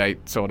was like a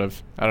date, sort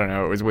of. I don't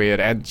know, it was weird,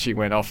 and she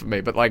went off of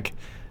me. But, like,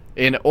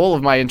 in all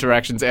of my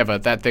interactions ever,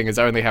 that thing has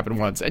only happened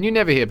once. And you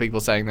never hear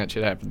people saying that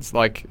shit happens.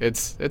 Like,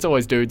 it's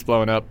always dudes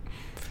blowing up.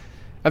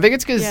 I think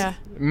it's because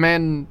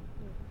men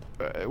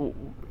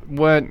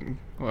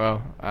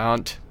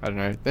aren't, I don't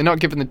know, they're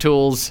not given the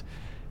tools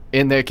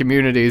in their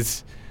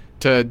communities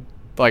to,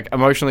 like,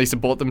 emotionally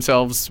support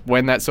themselves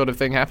when that sort of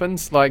thing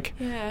happens. Like,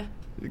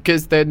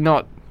 because they're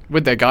not,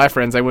 with their guy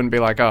friends, they wouldn't be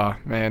like, oh,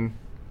 man,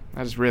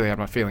 I just really had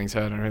my feelings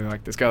hurt. I really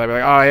like this guy. They'd be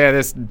like, oh, yeah,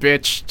 this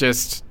bitch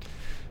just,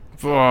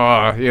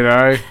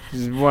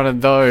 she's one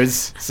of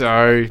those,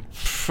 so,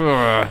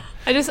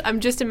 I'm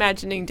just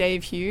imagining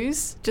Dave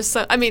Hughes.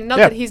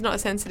 That he's not a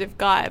sensitive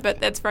guy, but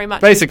that's very much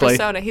basically his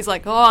persona. He's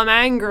like, oh, I'm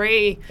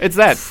angry. It's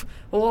that.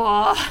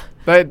 Whoa.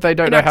 They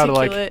don't know how to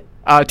like Inarticulate.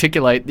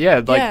 articulate. Yeah,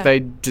 like Yeah.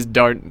 they just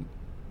don't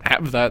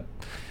have that,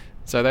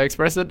 so they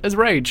express it as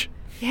rage.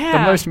 Yeah.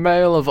 The most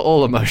male of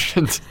all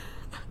emotions.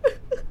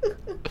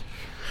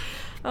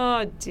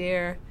 Oh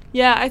dear.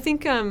 Yeah, I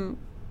think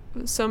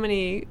so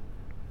many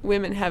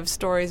women have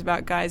stories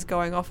about guys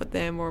going off at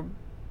them or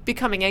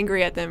becoming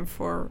angry at them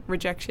for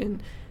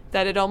rejection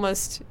that it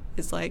almost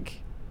is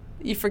like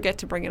you forget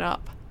to bring it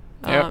up.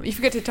 Yep. You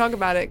forget to talk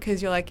about it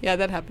because you're like, yeah,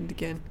 that happened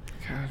again.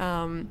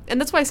 And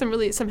that's why some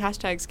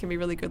hashtags can be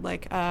really good.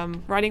 Like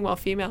writing while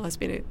female has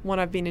been one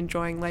I've been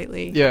enjoying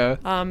lately. Yeah.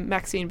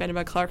 Maxine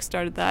Beneba Clark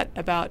started that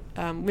about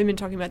women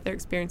talking about their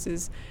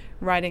experiences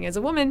writing as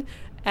a woman,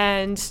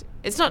 and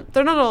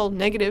they're not all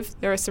negative.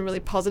 There are some really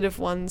positive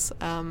ones.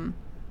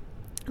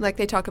 Like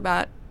they talk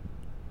about,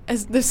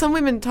 there's some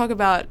women talk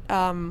about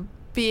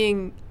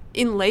being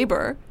in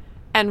labor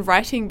and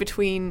writing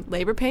between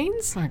labor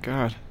pains. Oh my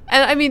God.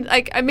 And I mean,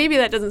 like, maybe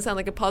that doesn't sound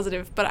like a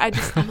positive, but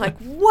I'm like,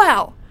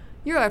 wow,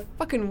 you're a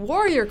fucking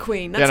warrior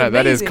queen. That's Yeah, no,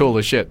 that is amazing. cool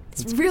as shit.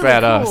 It's really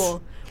badass.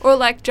 cool. Or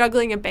like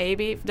juggling a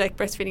baby, like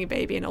breastfeeding a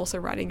baby and also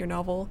writing your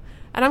novel.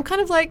 And I'm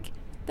kind of like,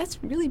 that's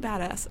really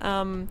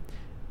badass.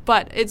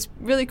 But it's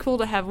really cool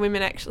to have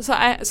women actually. So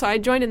I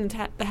joined in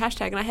the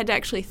hashtag, and I had to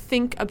actually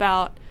think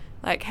about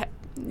like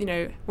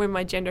when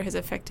my gender has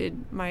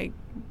affected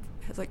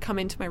has like come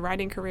into my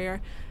writing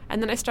career,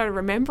 and then I started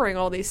remembering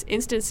all these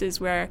instances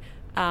where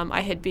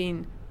I had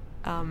been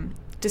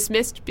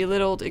dismissed,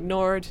 belittled,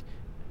 ignored,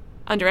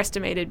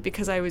 underestimated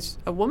because I was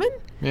a woman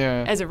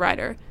Yeah. as a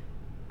writer.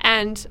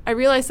 And I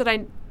realized that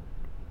I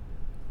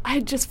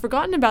had just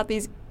forgotten about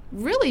these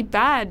really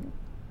bad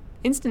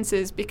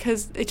instances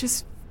because they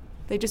just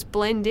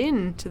blend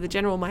in to the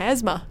general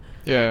miasma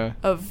Yeah.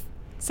 of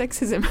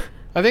sexism.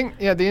 I think,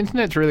 yeah, the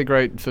internet's really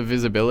great for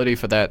visibility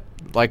for that.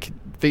 Like,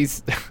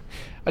 these...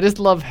 I just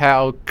love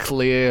how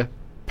clear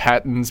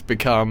patterns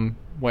become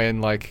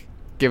when, like,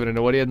 given an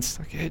audience.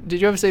 Like,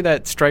 did you ever see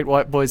that straight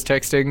white boys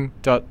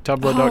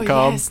texting.tumblr.com?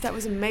 Oh, yes, that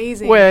was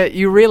amazing. Where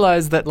you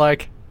realize that,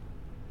 like,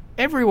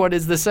 everyone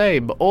is the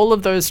same. All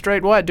of those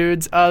straight white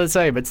dudes are the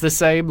same. It's the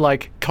same,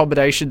 like,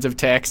 combinations of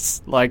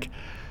texts. Like,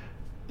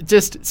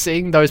 just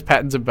seeing those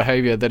patterns of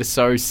behavior that are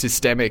so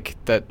systemic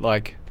that,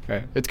 like,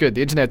 yeah, it's good.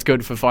 The internet's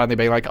good for finally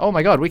being like, oh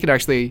my God,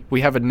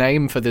 we have a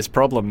name for this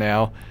problem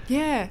now.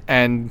 Yeah.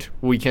 And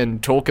we can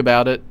talk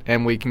about it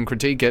and we can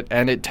critique it,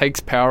 and it takes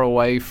power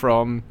away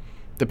from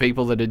the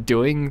people that are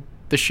doing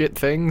the shit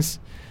things.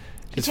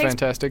 It's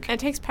fantastic. And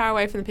it takes power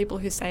away from the people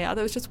who say, oh,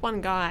 there was just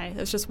one guy.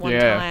 There was just one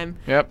Yeah. time.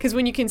 Yep. Because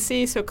when you can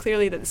see so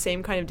clearly that the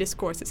same kind of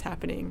discourse is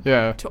happening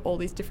Yeah. to all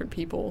these different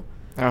people.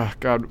 Oh,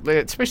 God.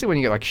 Especially when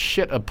you get, like,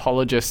 shit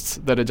apologists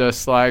that are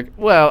just like,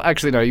 well,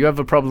 actually, no, you have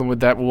a problem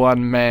with that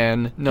one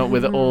man, not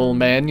with all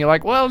men. You're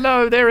like, well,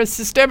 no, there are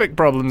systemic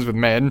problems with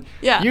men.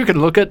 Yeah. You can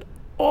look at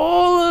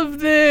all of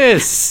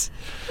this.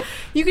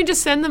 You can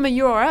just send them a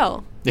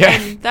URL. Yeah.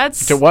 And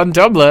that's... To one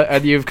Tumblr,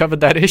 and you've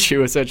covered that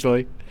issue,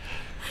 essentially.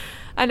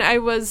 And I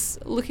was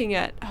looking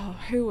at,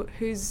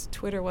 whose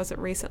Twitter was it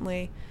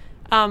recently?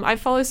 I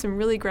follow some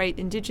really great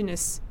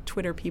Indigenous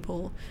Twitter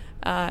people,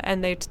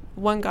 and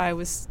one guy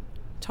was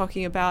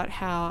talking about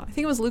how, I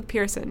think it was Luke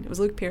Pearson. It was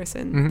Luke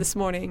Pearson this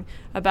morning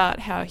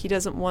about how he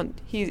doesn't want,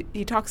 he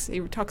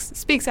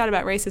speaks out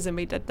about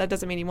racism, but that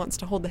doesn't mean he wants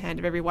to hold the hand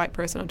of every white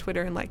person on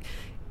Twitter and like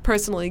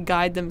personally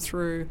guide them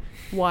through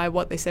why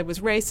what they said was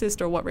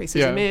racist or what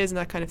racism is and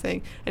that kind of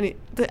thing. And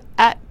the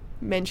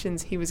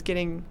mentions he was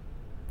getting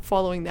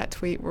following that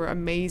tweet were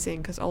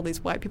amazing because all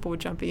these white people were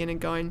jumping in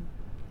and going,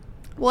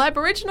 well,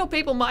 Aboriginal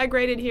people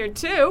migrated here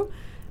too.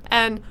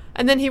 And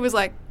then he was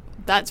like,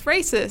 that's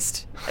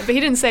racist. But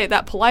he didn't say it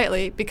that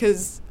politely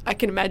because I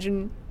can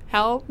imagine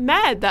how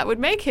mad that would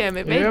make him.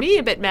 It made me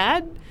a bit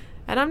mad.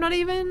 And I'm not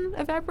even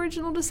of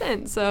Aboriginal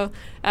descent. So,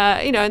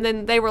 and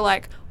then they were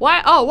like,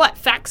 why? Oh, what?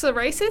 Facts are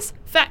racist?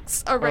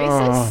 Facts are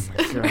racist.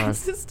 Oh, my God.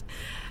 Racist.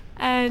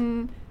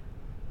 And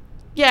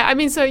yeah, I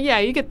mean, so yeah,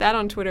 you get that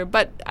on Twitter.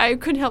 But I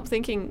couldn't help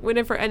thinking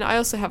whenever, and I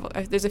also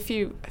have, there's a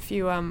few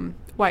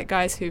white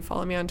guys who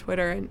follow me on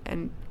Twitter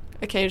and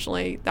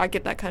occasionally I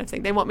get that kind of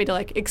thing. They want me to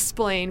like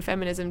explain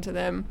feminism to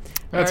them.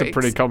 That's a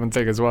pretty common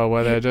thing as well,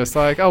 where they're just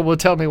like, oh, well,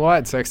 tell me why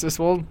it's sexist.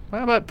 Well,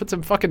 how about put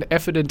some fucking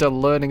effort into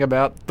learning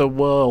about the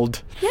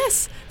world?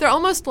 Yes. They're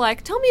almost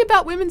like, tell me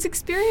about women's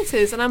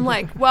experiences. And I'm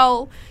like,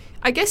 well,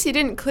 I guess you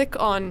didn't click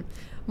on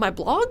my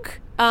blog.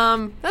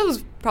 That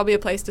was probably a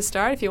place to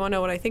start if you want to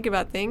know what I think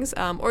about things.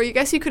 Or I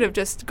guess you could have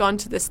just gone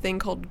to this thing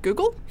called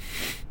Google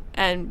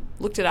and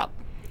looked it up.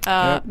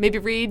 Maybe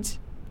read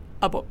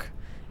a book.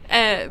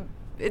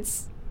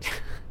 It's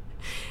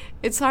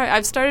hard.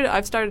 I've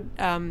started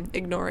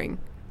ignoring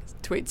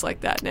tweets like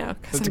that now.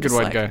 That's a good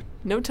way to go.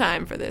 No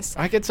time for this.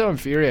 I get so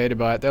infuriated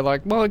by it. They're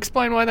like, well,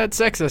 explain why that's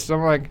sexist.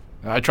 I'm like,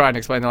 I try and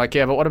explain. They're like,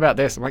 yeah, but what about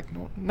this? I'm like,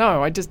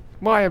 no,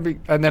 why am I?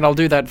 And then I'll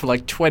do that for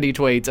like 20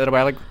 tweets. And I'm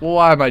like,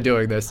 why am I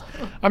doing this?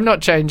 I'm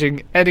not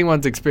changing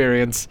anyone's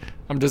experience.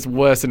 I'm just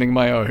worsening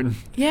my own.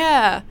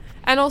 Yeah.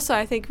 And also,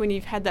 I think when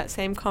you've had that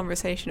same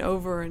conversation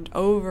over and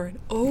over and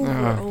over,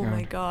 oh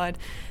my God,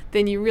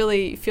 then you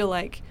really feel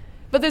like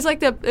But there's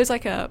like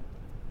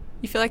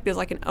you feel like there's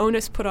like an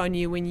onus put on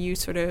you when you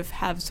sort of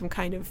have some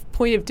kind of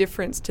point of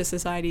difference to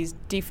society's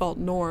default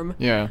norm.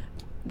 Yeah.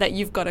 That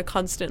you've got to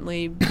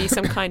constantly be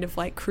some kind of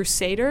like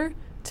crusader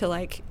to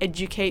like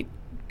educate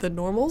the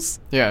normals.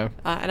 Yeah.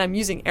 And I'm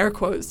using air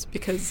quotes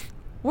because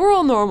we're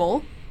all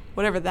normal,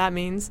 whatever that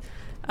means.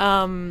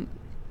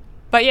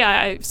 But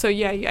yeah,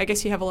 I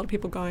guess you have a lot of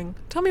people going,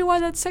 tell me why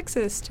that's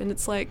sexist. And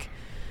it's like...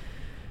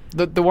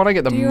 The one I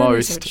get the Do your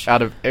most research.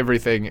 out of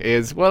everything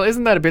is, well,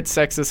 isn't that a bit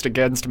sexist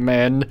against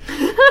men?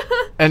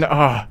 And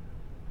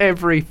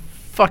every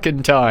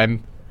fucking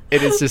time,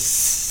 it is just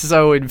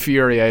so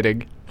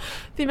infuriating.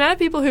 The amount of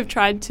people who've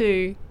tried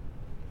to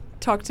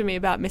talk to me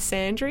about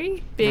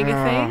misandry being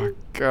a thing,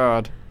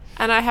 God.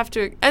 and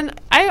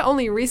I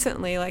only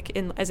recently,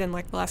 as in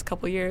the last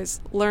couple of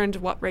years, learned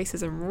what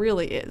racism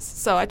really is.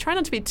 So I try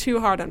not to be too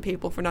hard on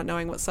people for not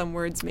knowing what some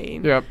words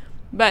mean. Yep.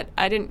 But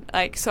I didn't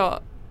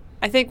so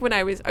I think when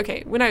I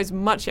was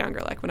much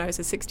younger, like when I was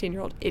a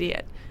 16-year-old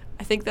idiot,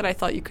 I think that I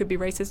thought you could be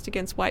racist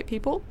against white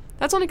people.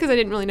 That's only because I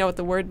didn't really know what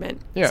the word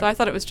meant. Yeah. So I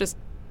thought it was just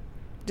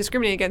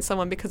discriminating against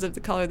someone because of the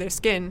color of their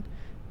skin.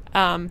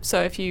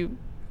 So if you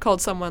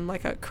called someone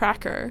like a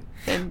cracker,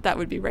 then that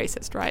would be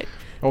racist, right?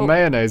 Or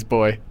mayonnaise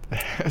boy.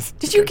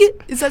 Did you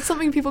is that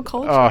something people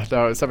called you? Oh,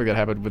 no, it's something that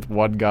happened with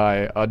one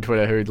guy on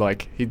Twitter who,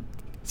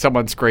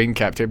 someone screen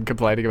capped him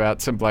complaining about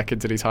some black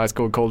kids at his high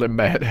school, called him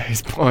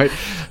mayonnaise boy,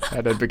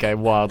 and it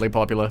became wildly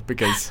popular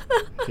because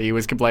he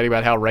was complaining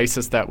about how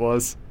racist that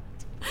was.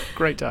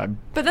 Great time.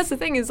 But that's the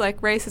thing is, like,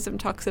 racism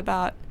talks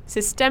about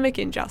systemic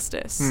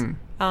injustice.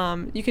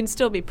 You can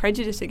still be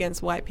prejudiced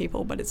against white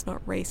people, but it's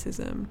not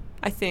racism.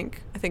 I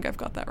think I've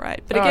got that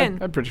right. But again,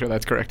 I'm pretty sure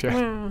that's correct,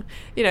 yeah.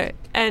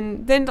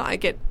 And then I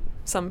get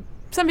some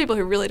people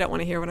who really don't want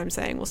to hear what I'm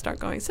saying will start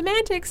going,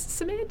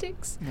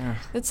 semantics. Yeah.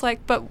 It's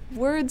like, but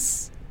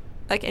words,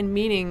 like, and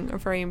meaning are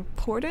very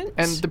important.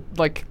 And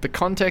the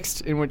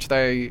context in which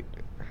they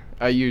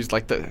are used,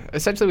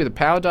 essentially with the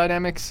power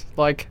dynamics,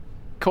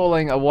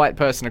 calling a white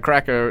person a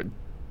cracker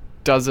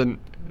doesn't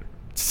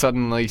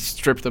suddenly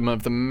strip them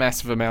of the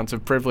massive amounts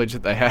of privilege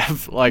that they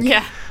have.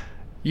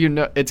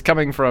 It's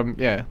coming from,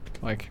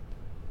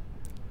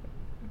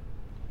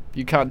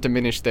 you can't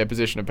diminish their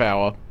position of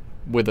power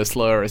with a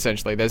slur,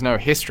 essentially. There's no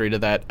history to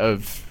that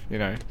of,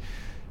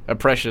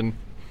 oppression.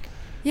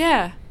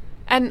 Yeah.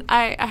 And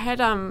I had,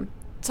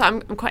 so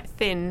I'm quite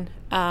thin,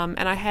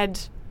 and I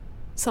had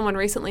someone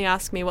recently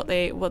ask me what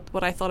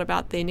I thought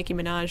about the Nicki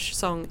Minaj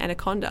song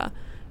Anaconda,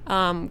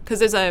 because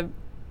there's a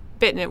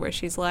bit in it where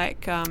she's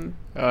like,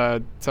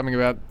 something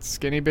about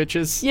skinny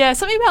bitches. Yeah,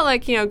 something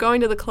about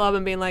going to the club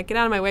and being like, get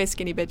out of my way,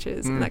 skinny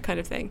bitches, and that kind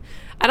of thing.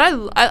 And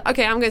I'm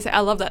gonna say I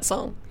love that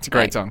song. It's a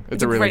great song.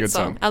 It's a really great good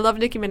song. I love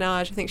Nicki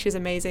Minaj. I think she's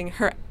amazing.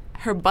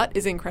 Her butt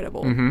is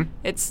incredible. Mm-hmm.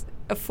 It's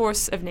a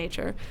force of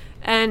nature.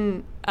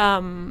 And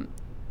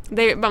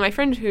but my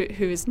friend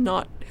who's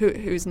not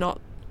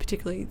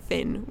particularly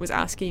thin was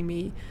asking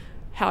me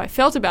how I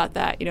felt about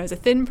that, as a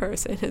thin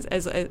person,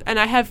 and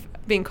I have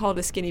been called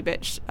a skinny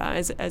bitch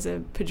as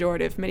a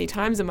pejorative many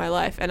times in my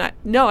life, and I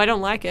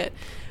don't like it.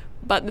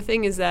 But the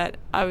thing is that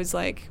I was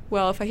like,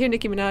 well, if I hear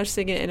Nicki Minaj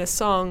sing it in a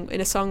song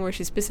where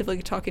she's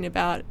specifically talking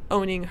about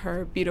owning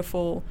her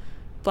beautiful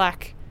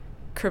black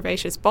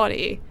curvaceous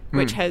body,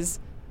 which has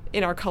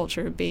in our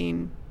culture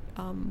been,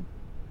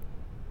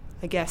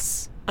 I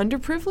guess,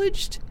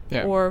 underprivileged,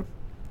 or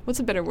what's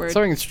a better word?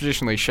 Something that's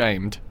traditionally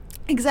shamed.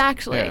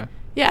 Exactly.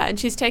 Yeah, and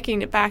she's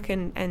taking it back,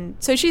 and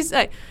so she's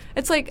like,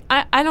 it's like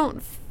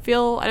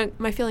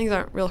my feelings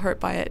aren't real hurt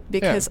by it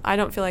because I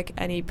don't feel like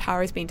any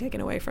power is being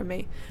taken away from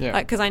me. Yeah.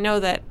 Because I know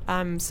that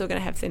I'm still going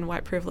to have thin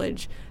white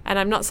privilege, and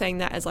I'm not saying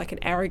that as like an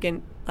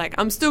arrogant, like,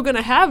 I'm still going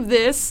to have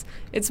this.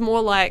 It's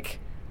more like,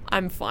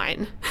 I'm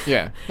fine.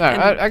 Yeah. No,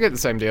 I get the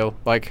same deal.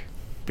 Like,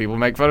 people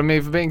make fun of me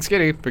for being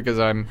skinny because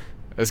I'm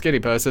a skinny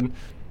person.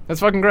 That's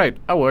fucking great.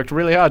 I worked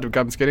really hard to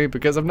become skinny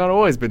because I've not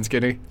always been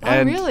skinny.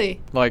 Oh,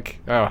 really?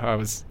 I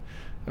was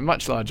a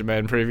much larger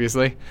man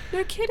previously.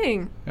 No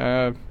kidding.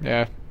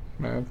 Yeah.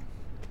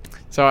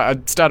 So I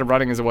started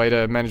running as a way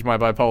to manage my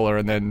bipolar,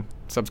 and then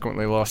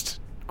subsequently lost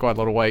quite a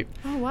lot of weight.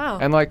 Oh, wow.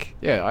 And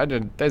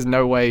there's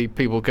no way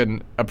people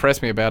can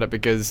oppress me about it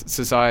because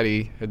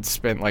society had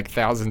spent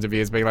thousands of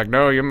years being like,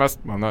 no, you must,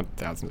 well, not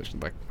thousands,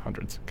 like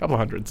hundreds, a couple of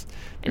hundreds.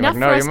 Being Enough like,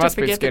 no, for you us to must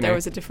be forget that skinny. there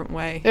was a different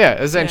way.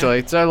 Yeah,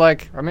 essentially. So,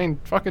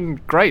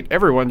 fucking great.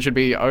 Everyone should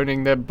be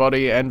owning their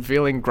body and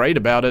feeling great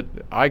about it.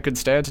 I could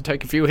stand to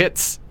take a few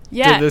hits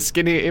to the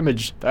skinny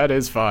image. That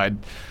is fine.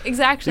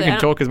 Exactly. You can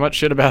talk as much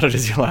shit about it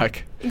as you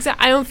like.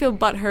 Exactly. I don't feel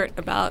butthurt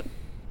about,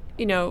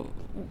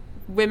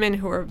 women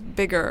who are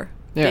bigger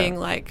being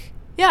like,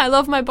 yeah, I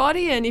love my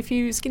body, and if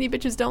you skinny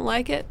bitches don't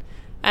like it.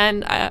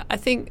 And I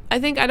think I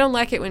don't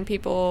like it when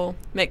people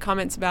make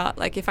comments about,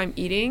 like, if I'm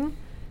eating,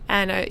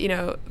 and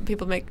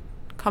people make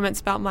comments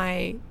about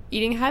my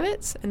eating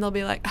habits, and they'll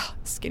be like, oh,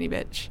 skinny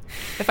bitch,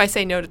 if I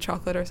say no to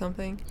chocolate or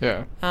something.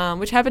 Yeah.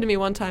 Which happened to me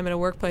one time at a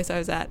workplace I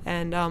was at,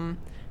 and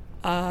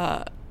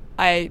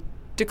I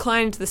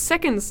declined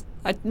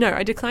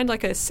I declined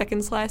like a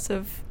second slice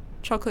of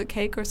chocolate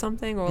cake or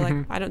something, or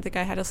like I don't think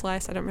I had a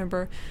slice. I don't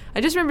remember.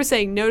 I just remember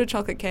saying no to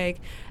chocolate cake,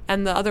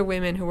 and the other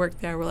women who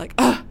worked there were like,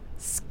 "Ugh,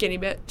 skinny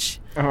bitch."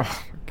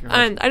 Oh, God.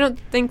 And I don't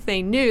think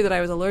they knew that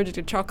I was allergic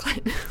to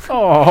chocolate.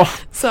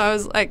 Oh, So I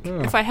was like,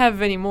 Ugh. if I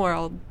have any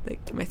more,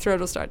 my throat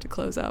will start to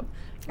close up.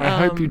 I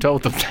hope you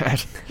told them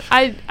that.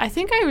 I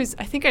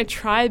think I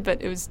tried, but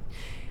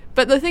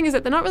the thing is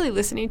that they're not really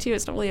listening to you.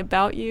 It's not really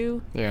about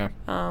you. Yeah.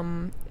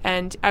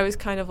 And I was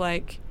kind of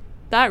like,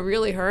 that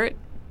really hurt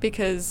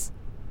because,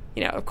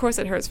 of course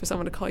it hurts for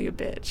someone to call you a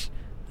bitch,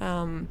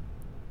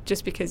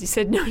 just because you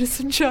said no to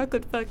some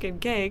chocolate fucking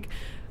cake.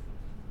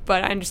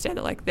 But I understand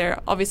that, like, there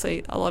are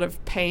obviously a lot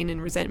of pain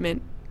and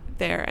resentment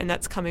there, and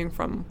that's coming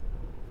from,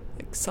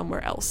 like,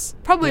 somewhere else.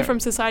 Probably Yeah. from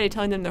society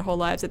telling them their whole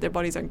lives that their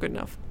bodies aren't good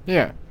enough.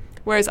 Yeah.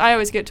 Whereas I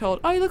always get told,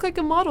 "Oh, you look like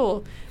a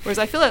model." Whereas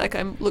I feel like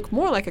I look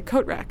more like a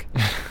coat rack.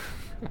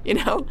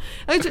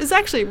 Which is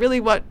actually really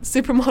what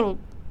supermodel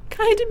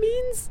kind of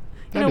means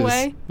in That a is-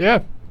 way. Yeah.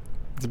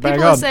 It's bang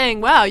People on. are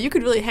saying, "Wow, you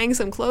could really hang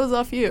some clothes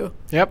off you."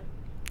 Yep.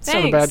 It's not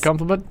a Thanks. bad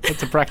compliment.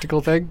 It's a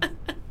practical thing.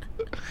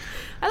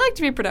 I like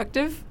to be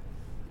productive.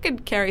 I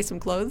could carry some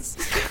clothes.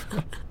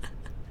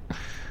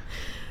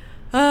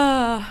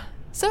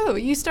 So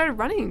you started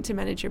running to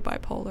manage your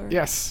bipolar.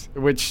 Yes,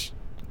 which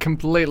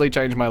completely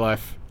changed my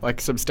life, like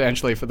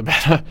substantially for the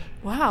better.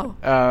 Wow.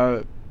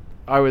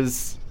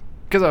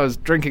 Because I was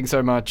drinking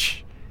so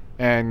much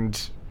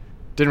and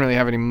didn't really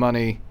have any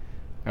money,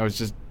 I was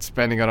just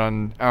spending it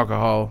on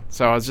alcohol.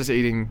 So I was just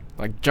eating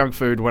like junk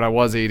food when I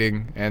was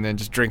eating, and then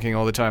just drinking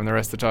all the time the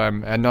rest of the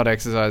time, and not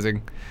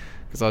exercising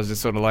because I was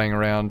just sort of laying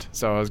around.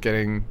 So I was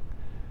getting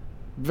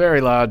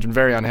very large and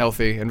very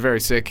unhealthy and very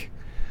sick.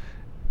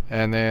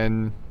 And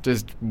then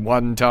just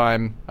one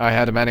time I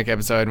had a manic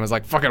episode and was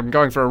like, fuck it, I'm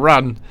going for a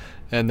run.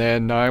 And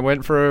then I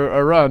went for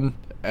a run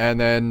and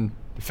then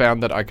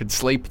found that I could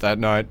sleep that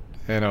night.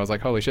 And I was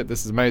like, holy shit,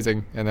 this is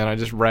amazing. And then I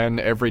just ran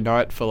every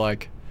night for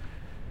like,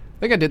 I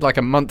think I did like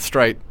a month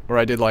straight where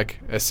I did like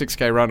a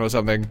 6K run or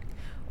something.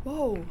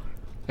 Whoa.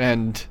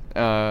 And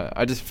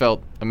I just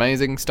felt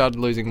amazing, started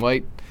losing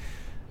weight.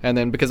 And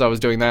then because I was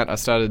doing that, I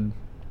started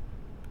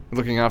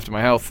looking after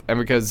my health. And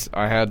because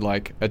I had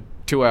like a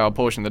 2-hour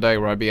portion of the day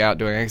where I'd be out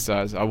doing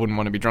exercise, I wouldn't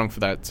want to be drunk for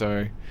that.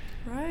 So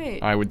Right.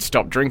 I would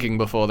stop drinking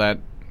before that,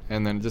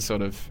 and then just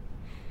sort of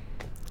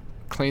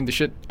cleaned the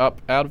shit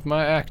up out of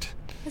my act.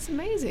 That's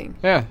amazing.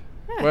 Yeah,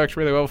 Yeah. worked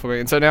really well for me.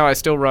 And so now I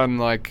still run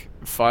like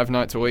 5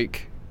 nights a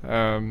week,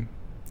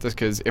 just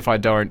because if I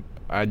don't,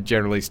 I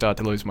generally start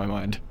to lose my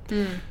mind.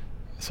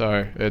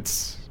 So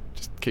it's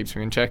just keeps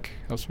me in check,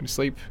 helps me to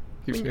sleep,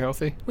 keeps me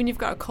healthy. When you've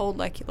got a cold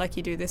like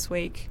you do this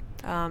week,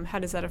 how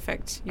does that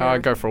affect your... I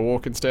go for a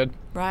walk instead,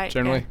 right,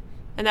 generally. yeah.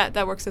 And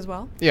that works as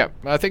well? Yeah,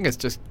 I think it's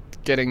just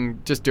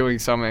doing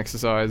some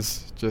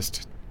exercise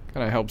just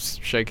kind of helps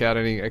shake out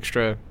any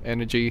extra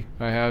energy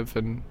I have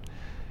and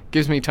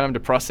gives me time to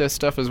process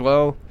stuff as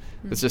well.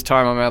 It's just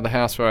time I'm out of the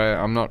house where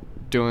I'm not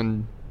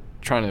trying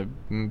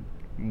to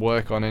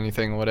work on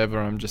anything or whatever.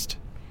 I'm just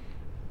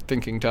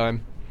thinking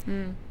time.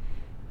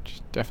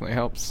 Which definitely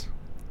helps.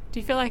 Do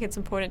you feel like it's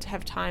important to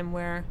have time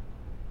where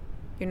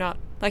you're not,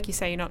 like you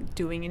say, you're not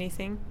doing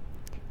anything?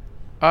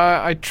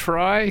 I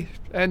try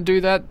and do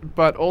that,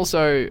 but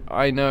also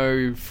I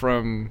know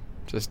from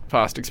just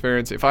past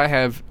experience, if I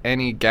have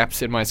any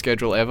gaps in my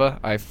schedule ever,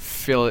 I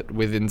fill it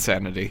with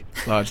insanity,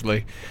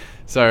 largely.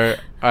 So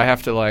I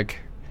have to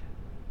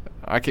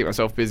I keep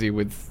myself busy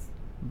with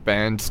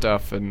band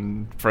stuff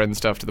and friend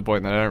stuff to the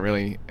point that I don't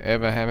really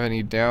ever have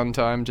any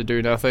downtime to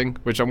do nothing,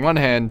 which on one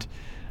hand,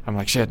 I'm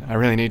like, shit, I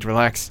really need to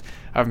relax.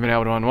 I haven't been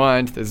able to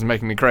unwind. This is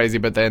making me crazy.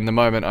 But then the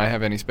moment I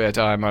have any spare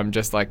time, I'm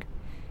just like,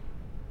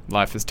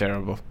 life is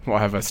terrible. Why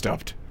have I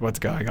stopped? What's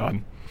going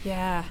on?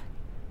 Yeah.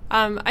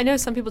 I know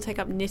some people take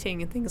up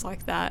knitting and things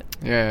like that.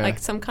 Yeah. Like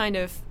some kind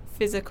of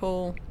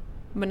physical,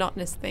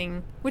 monotonous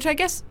thing, which I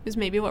guess is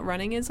maybe what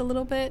running is a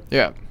little bit.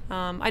 Yeah.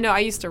 I know I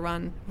used to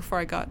run before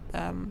I got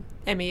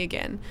ME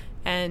again,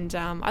 and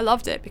I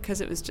loved it because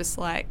it was just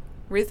like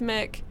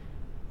rhythmic.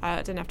 I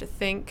didn't have to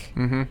think.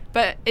 Mm-hmm.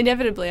 But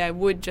inevitably I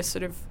would just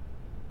sort of,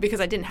 because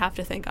I didn't have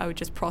to think, I would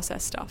just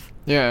process stuff.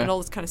 Yeah. And all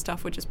this kind of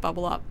stuff would just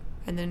bubble up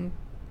and then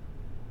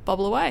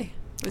bubble away.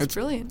 It was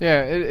brilliant.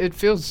 Yeah, it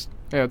feels...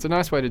 Yeah, it's a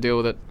nice way to deal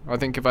with it. I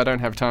think if I don't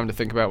have time to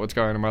think about what's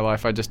going on in my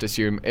life, I just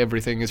assume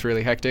everything is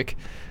really hectic.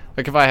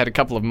 Like if I had a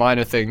couple of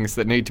minor things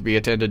that need to be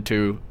attended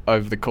to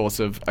over the course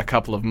of a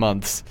couple of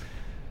months,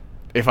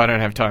 if I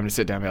don't have time to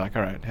sit down and be like,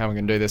 all right, how am I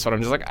going to do this? But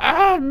I'm just like,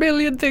 a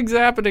million things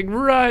happening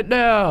right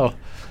now.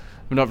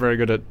 I'm not very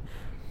good at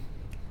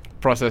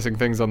processing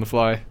things on the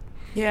fly.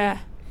 Yeah.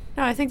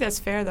 No, I think that's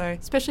fair though,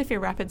 especially if you're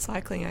rapid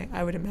cycling,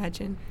 I would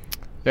imagine.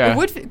 Yeah, It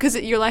would, because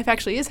your life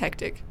actually is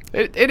hectic.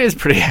 it is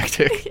pretty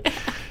hectic.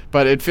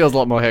 But it feels a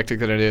lot more hectic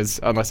than it is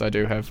unless I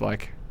do have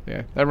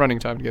that running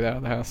time to get out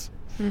of the house.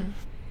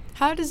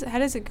 How does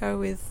it go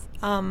with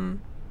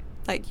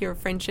your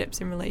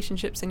friendships and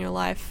relationships in your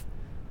life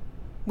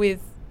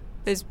with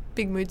those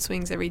big mood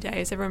swings every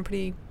day? Is everyone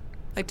pretty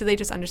do they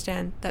just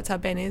understand that's how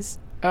Ben is?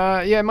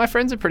 Yeah, my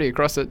friends are pretty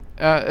across it.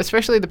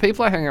 Especially the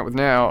people I hang out with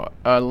now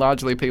are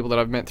largely people that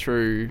I've met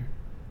through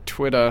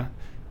Twitter.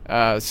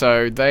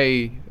 So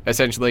they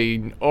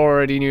essentially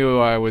already knew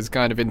I was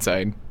kind of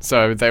insane.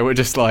 So they were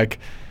just like,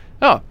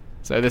 oh,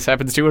 so this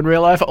happens to you in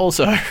real life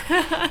also.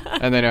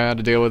 And they know how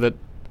to deal with it.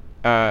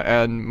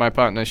 And my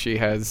partner, she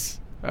has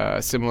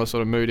similar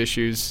sort of mood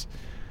issues.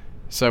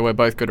 So we're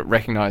both good at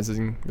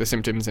recognizing the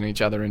symptoms in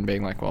each other and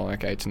being like, well,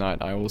 okay, tonight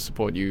I will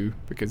support you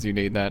because you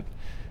need that.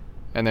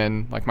 And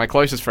then, like, my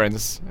closest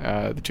friends,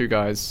 the two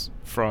guys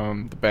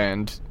from the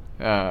band,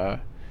 are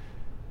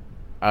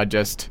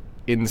just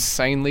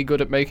insanely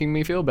good at making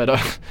me feel better.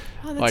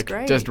 Oh, that's like,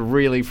 great. just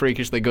really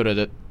freakishly good at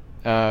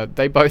it.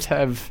 They both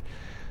have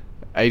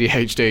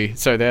ADHD,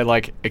 so their,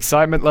 like,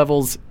 excitement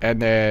levels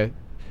and their,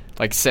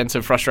 like, sense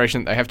of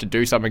frustration that they have to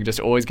do something just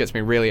always gets me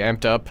really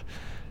amped up.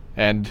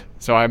 And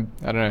so I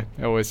don't know,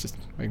 it always just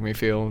make me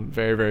feel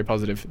very, very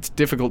positive. It's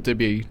difficult to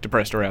be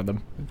depressed around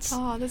them. It's,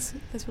 Oh, that's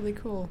really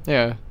cool.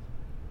 yeah.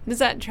 Does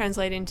that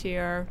translate into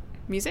your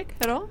music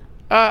at all?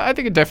 I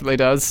think it definitely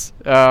does.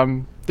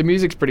 The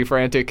music's pretty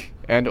frantic,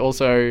 and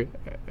also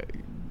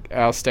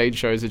our stage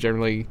shows are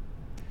generally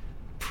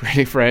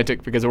pretty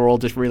frantic because we're all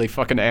just really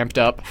fucking amped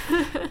up,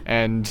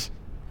 and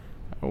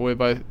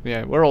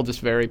we're all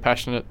just very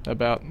passionate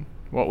about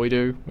what we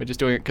do. We're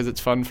just doing it because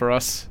it's fun for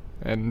us,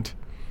 and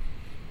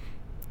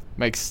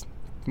makes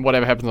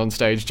whatever happens on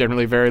stage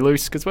generally very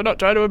loose because we're not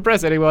trying to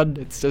impress anyone.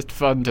 It's just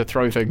fun to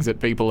throw things at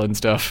people and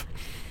stuff.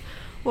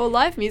 Well,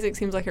 live music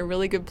seems like a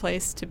really good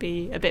place to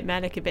be a bit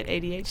manic, a bit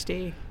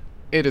ADHD.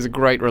 It is a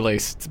great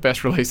release. It's the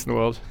best release in the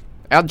world.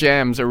 Our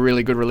jams are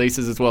really good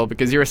releases as well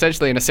because you're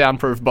essentially in a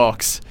soundproof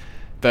box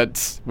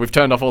that we've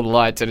turned off all the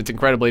lights and it's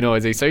incredibly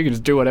noisy, so you can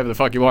just do whatever the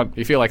fuck you want.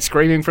 You feel like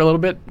screaming for a little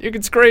bit, you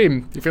can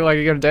scream. You feel like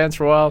you're going to dance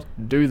for a while,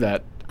 do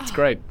that. It's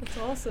great. That's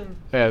awesome.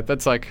 Yeah,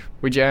 that's like,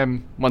 we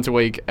jam once a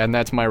week and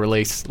that's my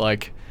release.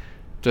 Like,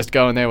 just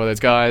go in there with those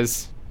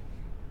guys,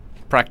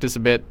 practice a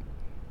bit,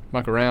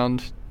 muck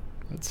around.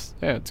 It's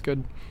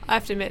good. I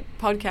have to admit,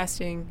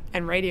 podcasting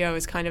and radio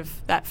is kind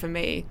of that for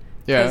me.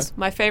 Yeah. Because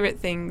my favorite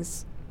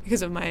things,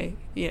 because of my,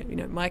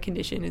 my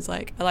condition, is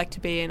like I like to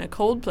be in a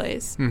cold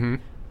place, Mm-hmm.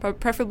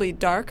 preferably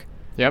dark,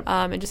 Yep.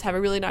 and just have a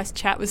really nice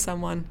chat with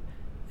someone,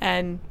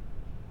 and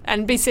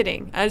be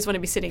sitting. I just want to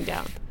be sitting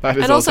down. That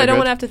is and also, I don't good.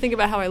 want to have to think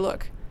about how I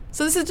look.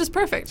 So this is just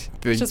perfect.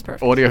 The It's just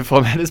perfect. audio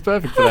format is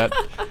perfect for that.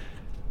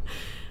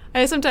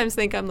 I sometimes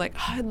think I'm like,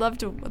 I'd love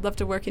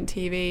to work in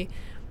TV.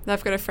 And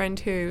I've got a friend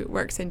who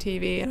works in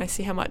TV, and I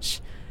see how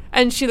much,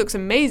 and she looks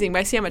amazing, but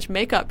I see how much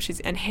makeup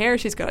and hair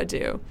she's got to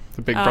do. It's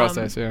a big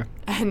process, yeah.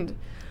 And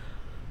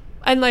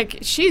like,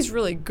 she's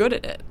really good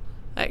at it.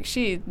 Like,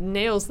 she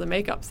nails the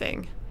makeup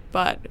thing.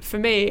 But for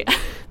me,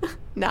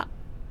 nah.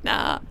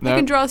 I No?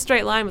 can draw a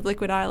straight line with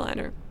liquid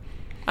eyeliner.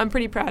 I'm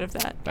pretty proud of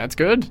that. That's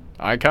good.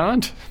 I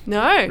can't.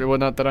 No. Well,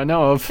 not that I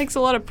know of. Takes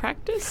a lot of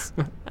practice.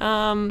 But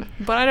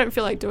I don't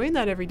feel like doing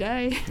that every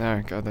day.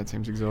 No, God, that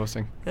seems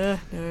exhausting. No.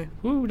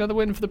 Ooh, another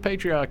win for the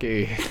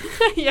patriarchy.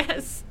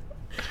 Yes.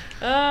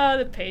 Ah,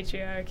 the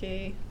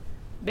patriarchy.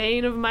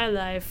 Bane of my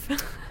life.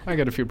 I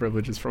get a few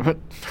privileges from it.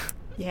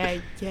 Yeah,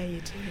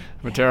 you do.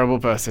 I'm a terrible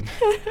person.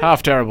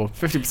 Half terrible.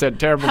 50%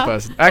 terrible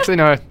person. Actually,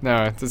 no,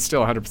 it's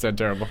still 100%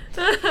 terrible.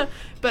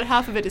 But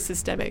half of it is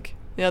systemic.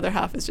 The other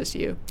half is just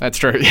you. That's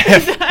true. Yeah,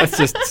 that's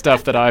just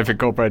stuff that I've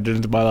incorporated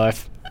into my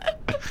life.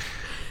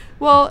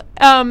 Well,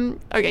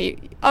 okay,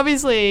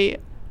 obviously,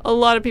 a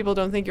lot of people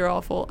don't think you're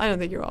awful. I don't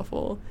think you're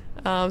awful.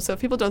 So if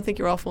people don't think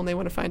you're awful and they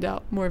want to find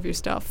out more of your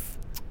stuff,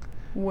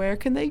 where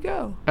can they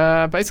go?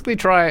 Basically,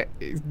 try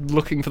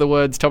looking for the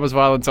words Thomas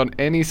Violence on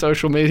any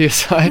social media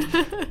site.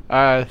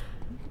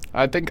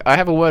 I think I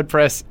have a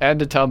WordPress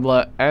and a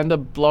Tumblr and a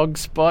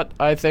Blogspot,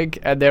 I think,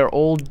 and they're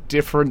all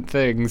different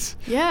things.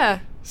 Yeah,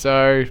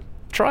 So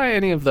try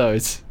any of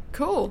those.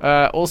 cool.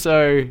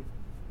 Also,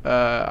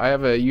 I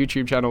have a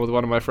YouTube channel with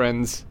one of my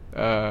friends,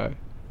 and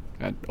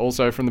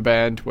also from the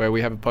band, where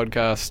we have a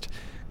podcast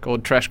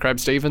called Trash Crab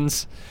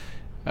Stevens.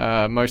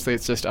 Mostly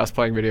it's just us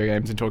playing video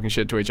games and talking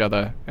shit to each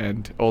other.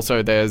 And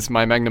also there's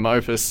my magnum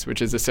opus,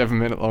 which is a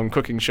 7-minute long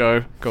cooking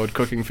show called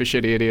Cooking for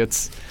Shitty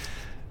Idiots.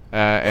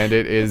 And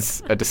it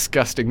is a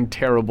disgusting,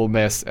 terrible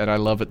mess, and I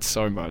love it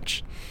so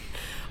much.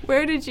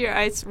 Where did you?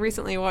 I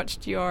recently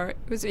watched your.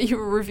 Was it you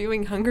were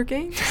reviewing Hunger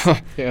Games?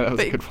 Yeah, that was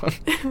a good one.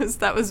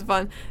 That was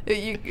fun.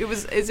 It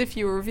was as if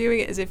you were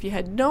reviewing it as if you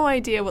had no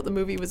idea what the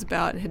movie was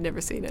about and had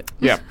never seen it.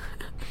 Yeah.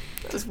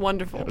 It was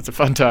wonderful. It was a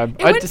fun time.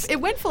 It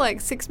went for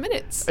like 6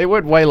 minutes. It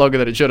went way longer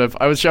than it should have.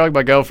 I was showing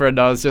my girlfriend,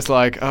 and I was just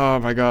like, oh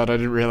my God, I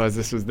didn't realize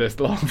this was this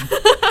long.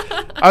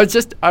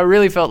 I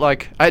really felt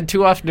like I had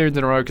 2 afternoons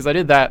in a row because I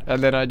did that,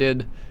 and then I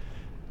did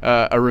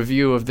a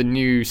review of the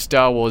new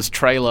Star Wars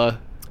trailer,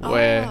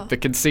 where Oh. the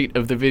conceit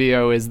of the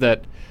video is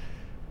that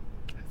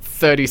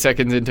 30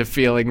 seconds into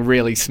feeling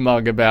really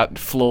smug about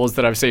flaws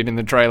that I've seen in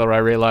the trailer, I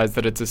realized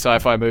that it's a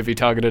sci-fi movie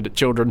targeted at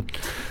children.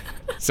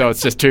 So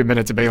it's just 2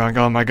 minutes of being like,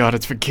 oh my God,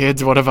 it's for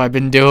kids. What have I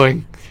been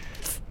doing?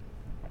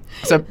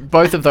 So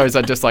both of those,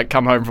 I'd just like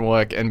come home from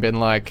work and been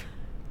like,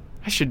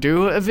 I should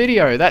do a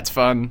video. That's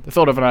fun. I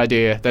thought of an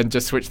idea, then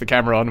just switched the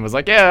camera on and was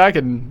like, yeah, I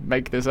can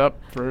make this up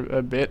for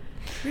a bit.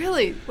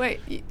 Really?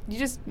 Wait, you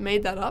just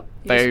made that up?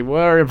 They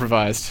were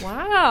improvised.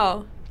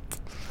 Wow.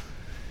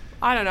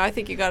 I don't know. I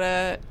think you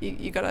gotta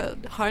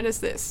harness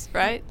this,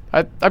 right?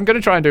 I'm going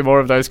to try and do more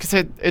of those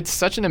because it's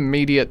such an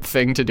immediate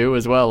thing to do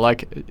as well.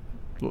 Like,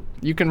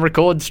 you can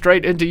record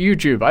straight into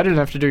YouTube. I didn't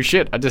have to do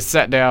shit. I just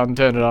sat down,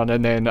 turned it on,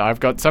 and then I've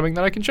got something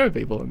that I can show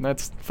people, and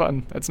that's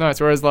fun. That's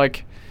nice. Whereas,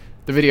 like,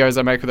 the videos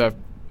I make with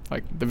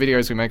the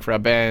videos we make for our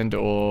band,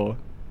 or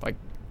like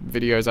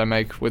videos I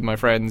make with my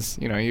friends,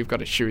 you know, you've got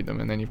to shoot them,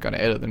 and then you've got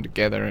to edit them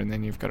together, and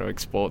then you've got to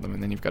export them,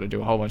 and then you've got to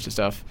do a whole bunch of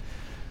stuff.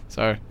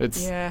 So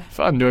it's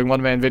fun doing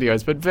one-man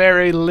videos, but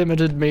very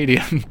limited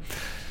medium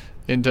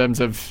in terms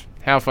of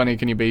how funny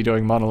can you be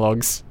doing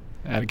monologues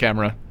at a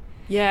camera.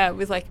 Yeah,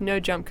 with like no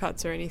jump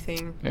cuts or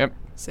anything. Yep.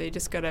 So you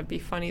just gotta be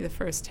funny the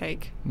first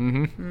take.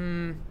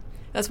 Mm-hmm.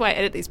 That's why I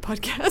edit these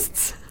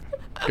podcasts.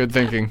 Good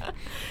thinking.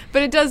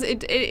 But it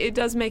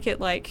does make it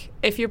like,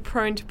 if you're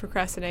prone to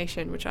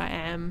procrastination, which I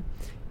am,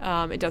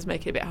 it does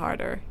make it a bit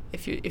harder.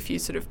 If you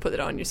sort of put it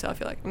on yourself,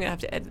 you're like, I'm gonna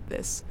have to edit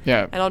this.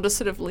 Yeah. And I'll just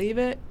sort of leave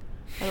it.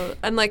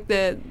 And like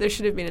there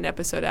should have been an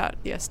episode out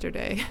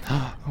yesterday.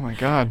 Oh my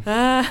god.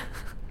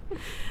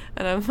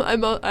 And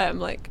I'm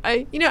like,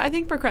 I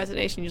think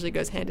procrastination usually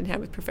goes hand in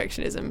hand with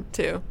perfectionism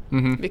too,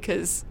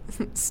 because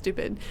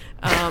stupid.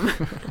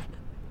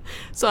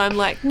 So I'm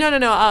like, no,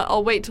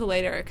 I'll wait till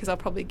later because I'll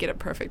probably get it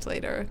perfect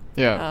later.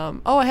 Yeah.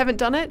 I haven't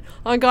done it.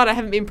 Oh my god, I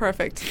haven't been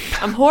perfect.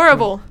 I'm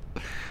horrible.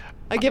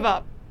 I give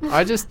up.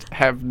 I just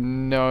have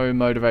no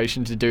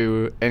motivation to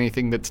do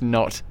anything that's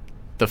not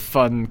the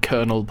fun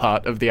kernel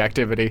part of the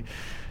activity.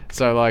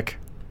 So like,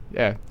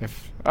 yeah,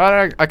 if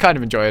I kind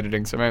of enjoy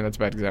editing, so maybe that's a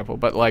bad example,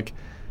 but like,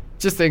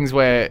 just things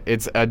where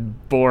it's a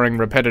boring,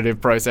 repetitive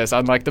process.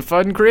 Unlike the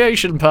fun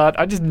creation part,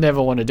 I just never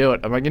want to do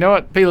it. I'm like, you know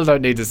what? People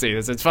don't need to see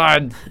this. It's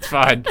fine. It's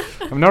fine.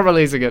 I'm not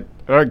releasing it.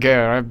 I don't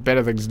care. I have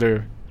better things to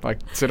do. Like,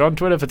 sit on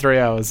Twitter for 3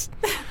 hours.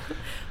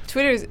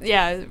 Twitter's,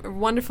 a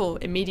wonderful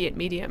immediate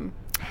medium.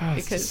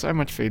 Because so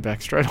much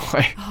feedback straight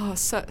away. Oh,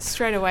 so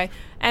straight away.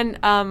 And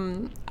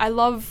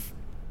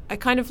I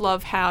kind of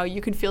love how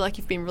you can feel like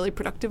you've been really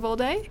productive all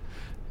day.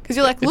 Because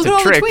you're like, look at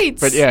all the tweets.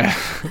 But yeah.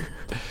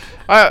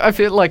 I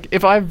feel like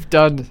if I've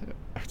done,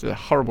 it's a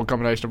horrible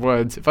combination of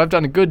words, if I've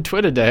done a good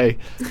Twitter day,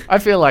 I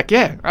feel like,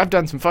 yeah, I've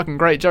done some fucking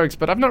great jokes,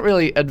 but I've not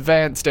really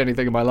advanced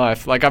anything in my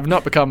life. Like, I've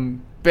not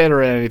become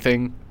better at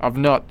anything. I've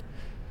not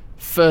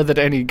furthered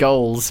any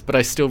goals, but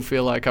I still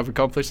feel like I've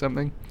accomplished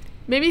something.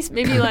 Maybe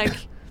like,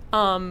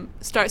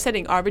 start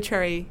setting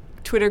arbitrary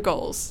Twitter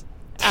goals.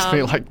 Just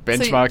feel like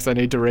benchmarks I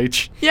need to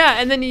reach. Yeah,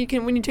 and then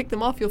when you tick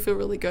them off, you'll feel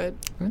really good.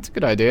 That's a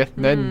good idea.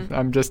 Then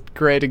I'm just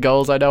creating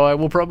goals I know I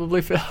will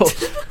probably fill.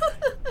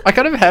 I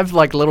kind of have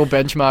like little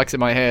benchmarks in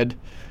my head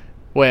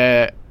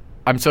where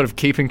I'm sort of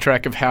keeping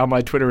track of how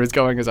my Twitter is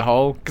going as a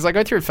whole. Because I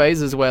go through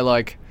phases where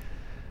like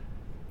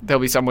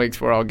there'll be some weeks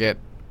where I'll get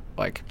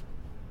like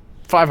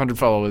 500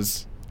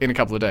 followers in a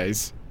couple of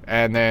days.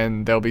 And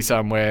then there'll be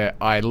some where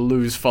I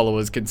lose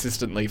followers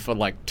consistently for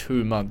like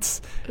 2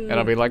 months. And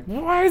I'll be like,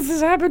 why is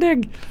this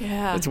happening?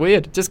 Yeah. It's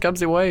weird. It just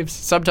comes in waves.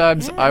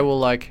 Sometimes I will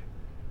like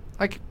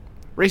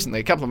recently,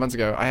 a couple of months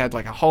ago, I had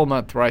like a whole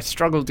month where I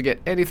struggled to get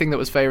anything that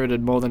was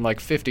favorited more than like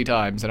 50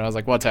 times. And I was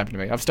like, what's happened to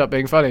me? I've stopped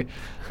being funny.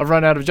 I've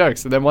run out of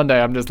jokes. And then one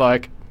day I'm just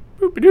like,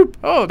 boop-a-doop.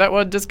 Oh, that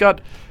one just got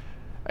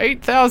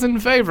 8,000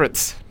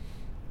 favorites.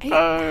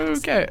 8,000?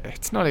 Okay.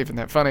 It's not even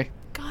that funny.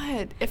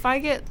 God, if I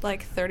get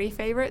like 30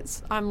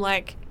 favorites, I'm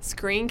like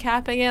screen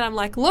capping it. I'm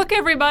like, look,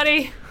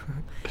 everybody,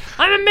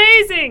 I'm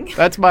amazing.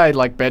 That's my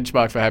like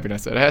benchmark for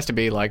happiness. It has to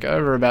be like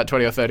over about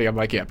 20 or 30. I'm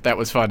like, yep, that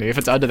was funny. If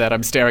it's under that,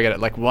 I'm staring at it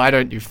like, why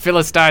don't you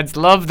Philistines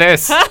love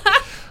this?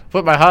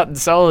 Put my heart and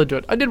soul into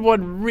it. I did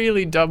one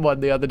really dumb one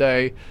the other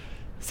day.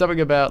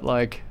 Something about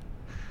like,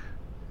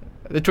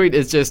 the tweet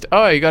is just,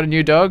 oh, you got a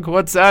new dog?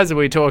 What size are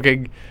we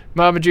talking?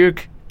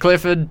 Marmaduke,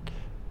 Clifford,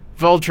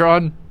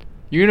 Voltron,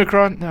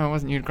 Unicron? No, it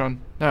wasn't Unicron.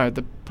 No,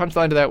 the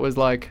punchline to that was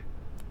like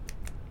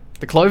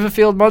the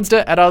Cloverfield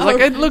monster, and I was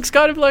like, it looks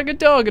kind of like a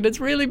dog, and it's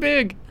really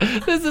big.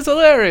 This is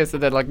hilarious.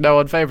 And then like no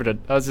one favored it.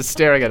 I was just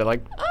staring at it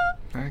like,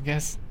 I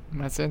guess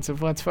my sense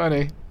of what's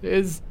funny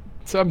is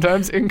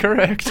sometimes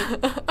incorrect.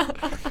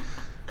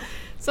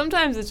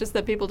 Sometimes it's just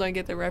that people don't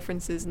get the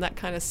references, and that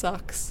kind of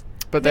sucks.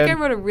 But I think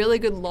I wrote a really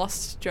good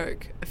Lost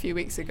joke a few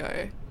weeks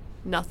ago.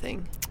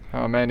 Nothing.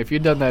 Oh man, if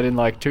you'd done that in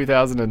like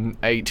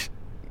 2008,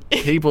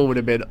 people would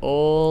have been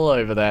all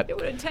over that. It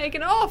would have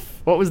taken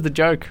off. What was the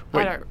joke?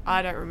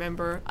 I don't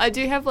remember. I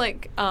do have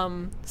like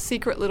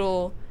secret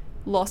little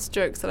Lost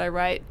jokes that I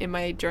write in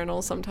my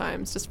journal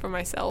sometimes, just for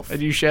myself.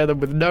 And you share them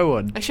with no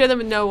one? I share them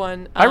with no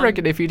one. I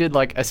reckon if you did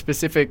like a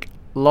specific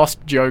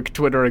Lost joke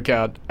Twitter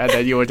account, and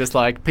then you were just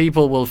like,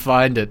 people will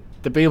find it.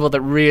 The people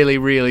that really,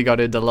 really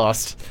got into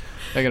Lost,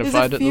 they're going to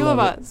find it. There's a few of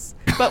us.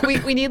 But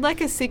we need like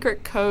a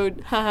secret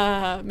code,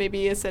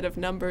 maybe a set of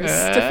numbers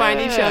to find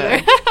each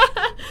other.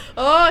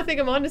 Oh, I think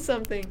I'm onto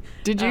something.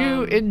 Did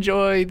you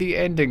enjoy the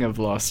ending of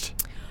Lost?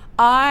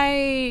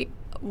 I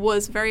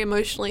was very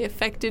emotionally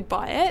affected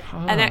by it,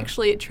 and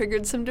actually it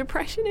triggered some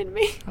depression in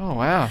me. Oh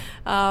wow.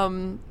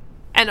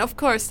 And of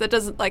course,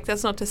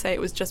 that's not to say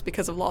it was just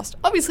because of Lost.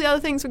 Obviously, other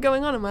things were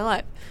going on in my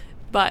life,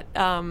 but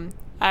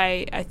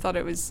I thought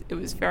it was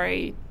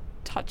very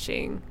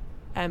touching,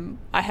 and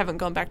I haven't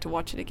gone back to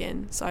watch it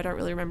again, so I don't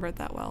really remember it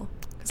that well.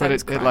 But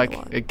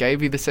it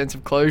gave you the sense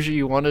of closure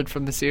you wanted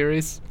from the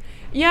series.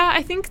 Yeah,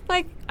 I think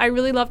I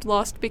really loved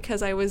Lost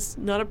because I was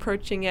not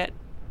approaching it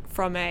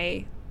from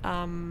I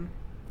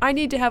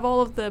need to have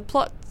all of the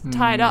plot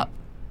tied up.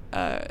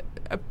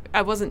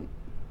 I wasn't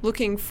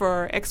looking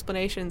for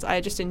explanations.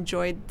 I just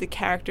enjoyed the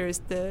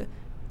characters, the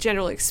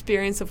general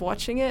experience of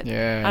watching it.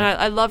 Yeah. And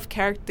I love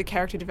the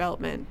character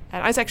development.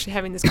 And I was actually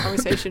having this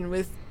conversation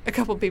with a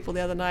couple of people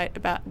the other night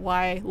about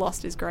why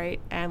Lost is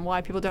great and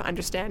why people don't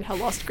understand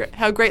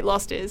how great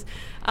Lost is.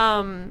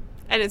 And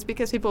it's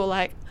because people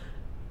are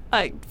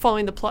like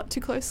following the plot too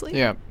closely.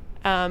 Yeah.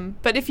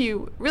 But if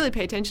you really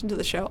pay attention to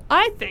the show,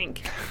 I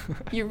think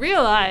you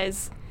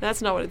realize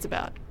that's not what it's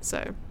about.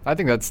 So I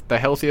think that's the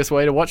healthiest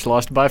way to watch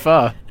Lost by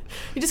far.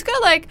 you just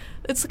gotta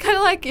it's kind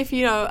of like if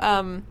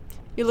you're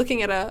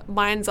looking at a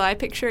mind's eye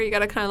picture, you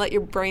gotta kind of let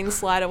your brain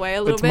slide away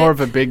a little It's bit. more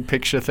of a big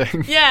picture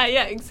thing. Yeah,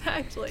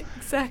 exactly.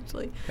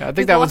 Yeah, I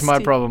think that was my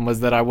Lost, problem,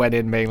 was that I went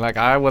in being like,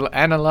 I will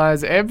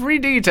analyze every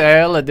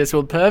detail and this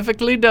will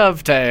perfectly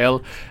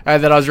dovetail.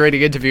 And then I was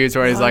reading interviews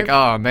where he's like,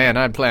 oh man,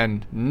 I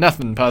planned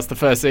nothing past the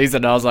first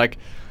season. And I was like,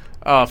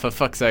 oh, for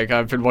fuck's sake,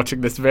 I've been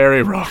watching this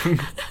very wrong.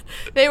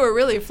 They were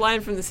really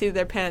flying from the seat of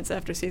their pants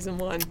after season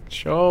 1.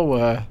 Sure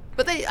were.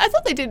 But I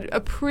thought they did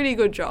a pretty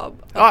good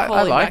job of I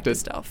calling liked back the it.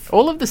 stuff.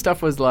 All of the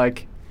stuff was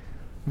like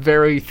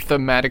very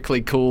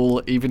thematically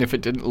cool, even if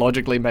it didn't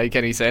logically make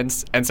any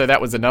sense. And so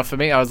that was enough for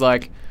me. I was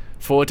like,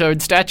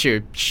 four-toed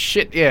statue.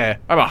 Shit, yeah.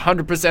 I'm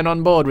 100%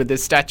 on board with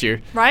this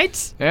statue.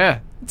 Right? Yeah.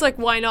 It's like,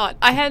 why not?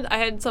 I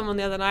had someone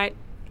the other night.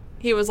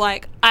 He was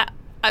like,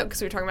 because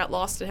we were talking about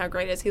Lost and how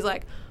great it is. He's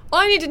like, all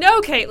I need to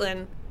know,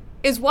 Caitlin,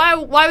 is why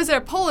was there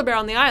a polar bear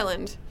on the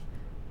island?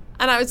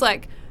 And I was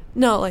like,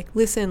 no,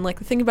 listen, the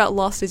thing about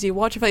Lost is you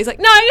watch it. He's like,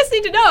 no, I just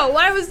need to know,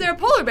 why was there a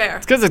polar bear?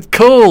 It's because it's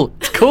cool.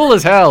 It's cool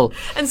as hell.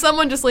 And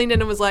someone just leaned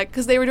in and was like,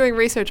 because they were doing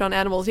research on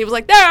animals. He was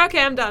like, there,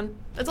 okay, I'm done.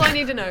 That's all I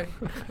need to know.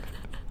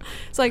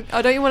 It's like,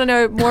 oh, don't you want to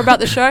know more about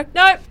the show?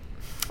 No.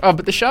 Oh,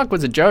 but the shark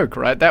was a joke,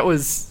 right? That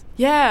was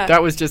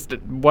just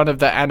one of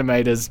the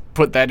animators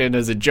put that in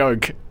as a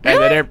joke.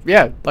 Really? And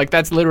then,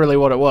 that's literally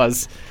what it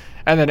was.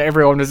 And then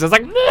everyone was just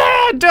like,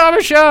 nah,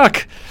 Dharma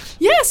shark.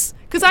 Yes,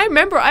 because I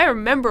remember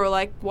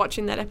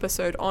watching that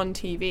episode on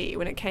TV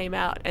when it came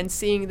out and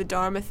seeing the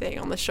Dharma thing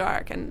on the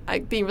shark and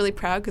being really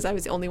proud because I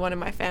was the only one in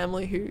my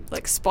family who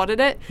spotted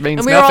it. Means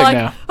and we nothing were all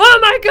now. Oh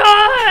my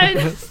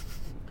god!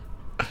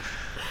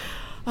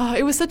 Oh,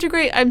 it was such a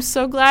great. I'm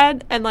so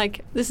glad, and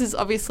this is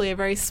obviously a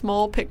very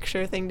small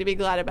picture thing to be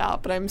glad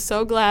about, but I'm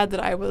so glad that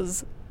I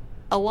was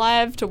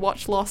alive to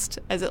watch Lost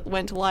as it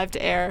went live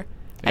to air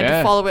and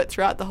to follow it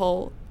throughout the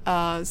whole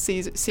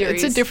series.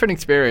 It's a different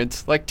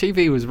experience.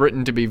 TV was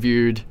written to be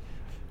viewed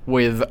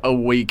with a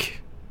week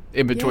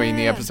in between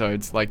the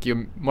episodes.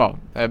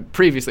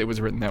 Previously it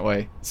was written that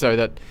way, so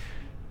that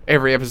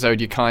every episode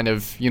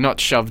you're not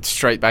shoved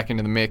straight back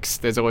into the mix.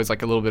 There's always a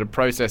little bit of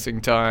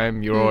processing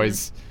time. You're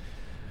always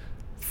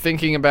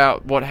thinking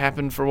about what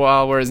happened for a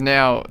while, whereas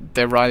now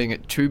they're writing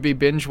it to be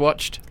binge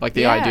watched.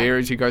 The idea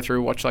is you go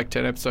through, watch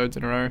 10 episodes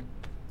in a row.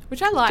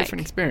 Which I like.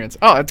 Different experience.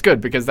 Oh, that's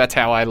good, because that's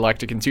how I like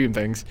to consume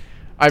things.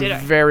 I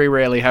very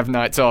rarely have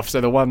nights off,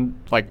 so the one,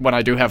 when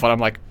I do have one, I'm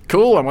like,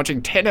 cool, I'm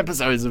watching 10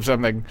 episodes of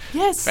something.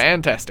 Yes.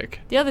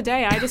 Fantastic. The other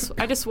day, I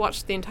just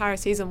watched the entire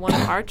season 1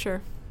 of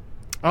Archer.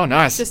 Oh,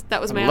 nice.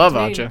 That was my I love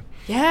afternoon. Archer.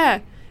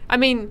 Yeah. I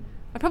mean,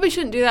 I probably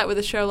shouldn't do that with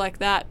a show like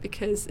that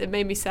because it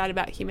made me sad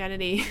about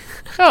humanity.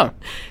 Oh.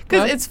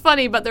 Because it's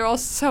funny, but they're all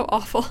so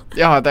awful.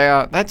 Yeah, they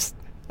are. That's,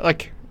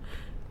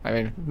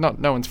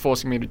 no one's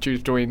forcing me to choose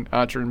between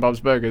Archer and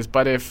Bob's Burgers,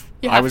 but if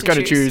You I have was to going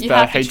to choose. choose You the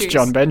have to H. choose.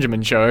 John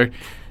Benjamin show,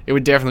 it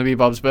would definitely be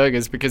Bob's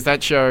Burgers, because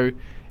that show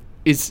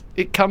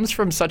it comes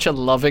from such a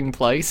loving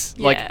place.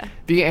 Yeah.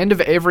 The end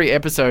of every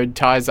episode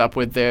ties up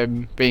with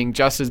them being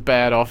just as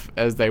bad off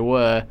as they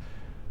were,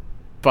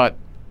 but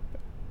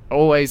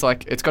always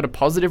it's got a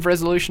positive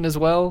resolution as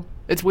well.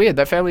 It's weird.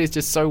 That family is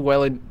just so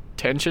well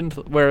intentioned,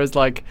 whereas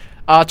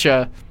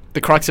Archer,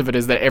 the crux of it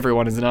is that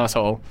everyone is an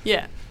asshole.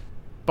 Yeah.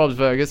 Bob's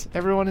Burgers,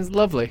 everyone is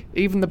lovely.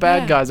 Even the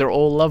bad guys are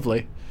all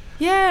lovely.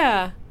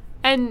 Yeah.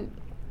 And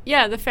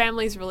yeah, the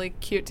family's really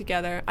cute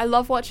together. I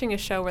love watching a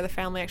show where the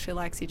family actually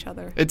likes each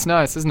other. It's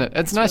nice, isn't it?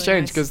 It's a nice really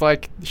change, nice.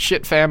 because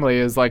shit family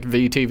is the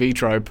TV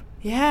trope.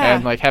 Yeah.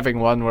 And having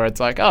one where it's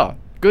oh,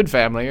 good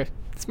family,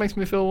 this makes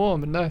me feel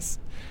warm and nice.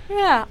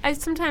 Yeah, I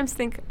sometimes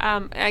think,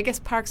 I guess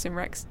Parks and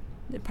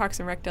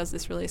Rec does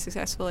this really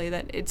successfully,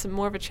 that it's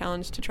more of a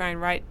challenge to try and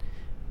write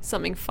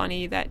something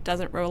funny that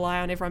doesn't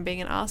rely on everyone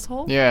being an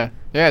asshole. Yeah,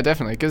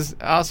 definitely, because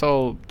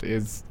asshole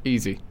is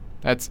easy.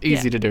 That's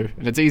easy to do,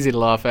 and it's easy to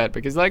laugh at,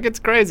 because it's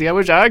crazy. I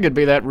wish I could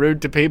be that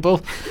rude to people.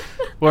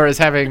 Whereas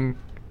having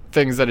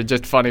things that are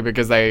just funny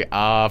because they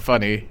are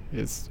funny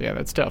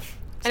that's tough.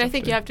 And I stuff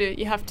think to-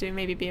 you have to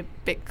maybe be a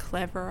bit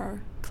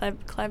cleverer.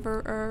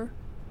 Cleverer.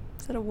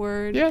 Is that a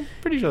word? Yeah,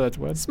 pretty sure that's a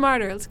word.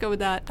 Smarter. Let's go with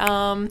that. You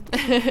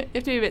have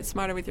to be a bit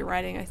smarter with your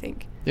writing, I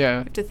think. Yeah.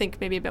 You have to think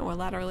maybe a bit more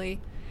laterally.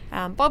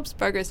 Bob's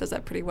Burgers does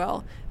that pretty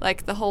well.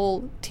 Like the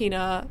whole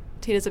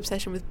Tina's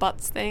obsession with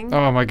butts thing.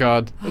 Oh my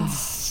god, it's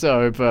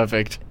so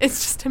perfect.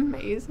 It's just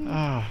amazing.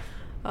 Ah,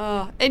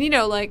 And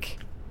like,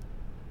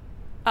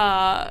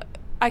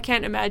 I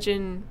can't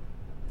imagine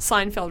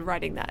Seinfeld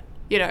writing that.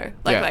 Yeah.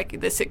 Like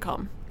the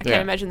sitcom. I Yeah.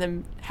 can't imagine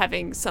them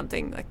having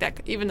something like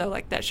that. Even though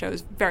like that show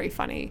is very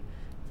funny,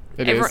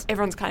 it is.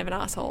 everyone's kind of an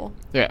asshole.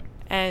 Yeah.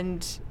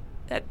 And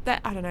that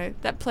I don't know,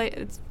 that play.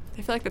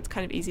 I feel like that's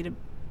kind of easy to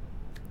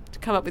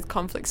come up with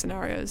conflict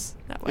scenarios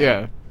that way.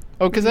 Yeah.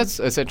 Oh, because that's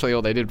essentially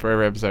all they did for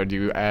every episode.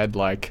 You add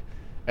like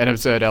an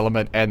absurd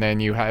element, and then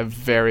you have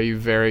very,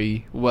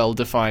 very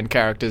well-defined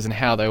characters and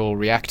how they will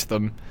react to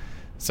them.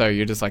 So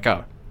you're just like,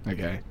 oh,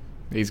 okay,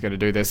 he's going to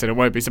do this, and it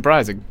won't be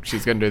surprising.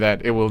 She's going to do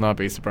that. It will not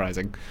be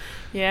surprising.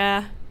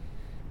 Yeah.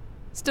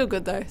 Still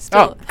good though. Still,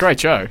 Oh, great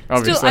show,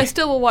 obviously. I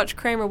still will watch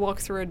Kramer walk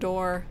through a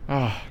door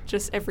Oh,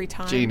 just every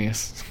time.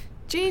 genius.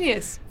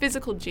 Genius.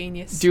 Physical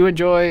genius. Do you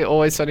enjoy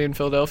Always Sunny in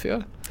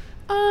Philadelphia?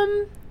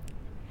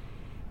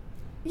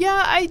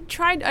 Yeah, I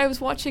tried. I was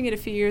watching it a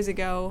few years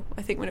ago.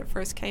 I think when it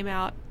first came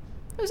out,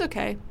 it was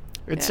okay.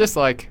 It's Yeah. just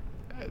like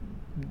a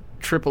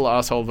triple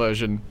asshole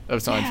version of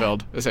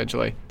Seinfeld,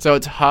 essentially. So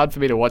it's hard for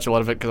me to watch a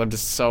lot of it because I'm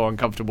just so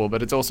uncomfortable,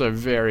 but it's also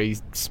very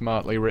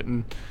smartly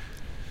written.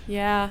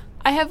 Yeah,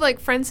 I have like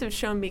friends have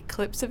shown me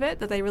clips of it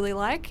that they really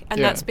like, and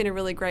Yeah. that's been a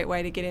really great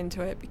way to get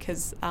into it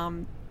because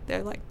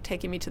they're like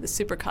taking me to the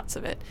supercuts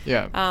of it.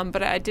 Yeah.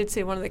 But I did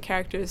see one of the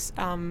characters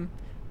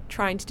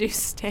trying to do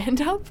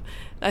stand up.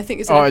 I think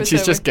it's Oh, and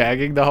she's just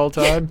gagging the whole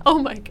time? Oh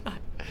my god.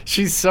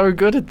 She's so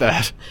good at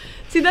that.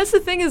 See, that's the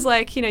thing is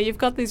like, you've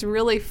got these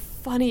really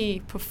funny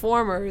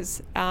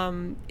performers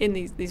in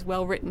these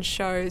well-written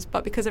shows,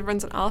 but because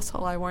everyone's an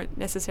asshole, I won't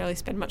necessarily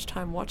spend much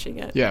time watching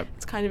it. Yeah.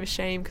 It's kind of a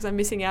shame because I'm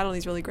missing out on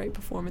these really great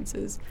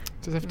performances.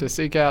 Just have to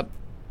seek out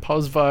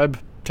pos vibe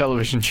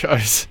television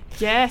shows.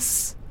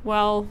 Yes.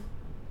 Well,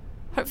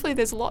 hopefully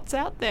there's lots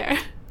out there.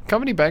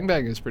 Comedy Bang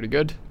Bang is pretty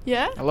good.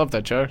 Yeah? I love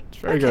that show. It's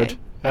very Okay. good.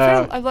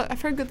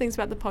 I've heard good things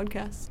about the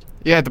podcast.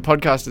 Yeah, the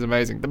podcast is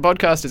amazing. The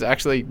podcast is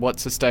actually what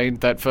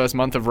sustained that first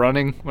month of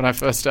running when I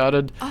first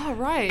started. Oh,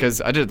 right.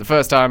 Because I did it the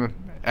first time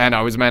and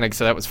I was manic,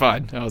 so that was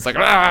fine. I was like,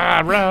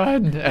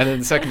 run! And then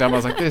the second time I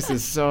was like, this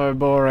is so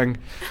boring.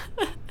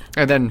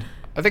 And then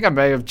I think I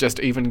may have just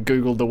even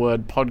Googled the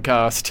word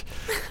podcast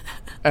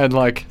and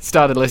like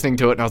started listening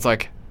to it, and I was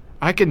like,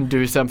 I can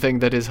do something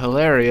that is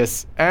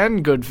hilarious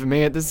and good for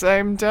me at the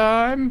same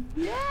time.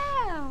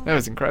 Yeah. That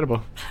was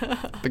incredible.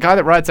 The guy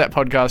that writes that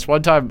podcast,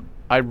 one time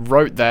I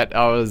wrote that,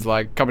 I was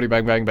like, Comedy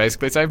Bang Bang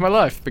basically saved my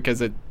life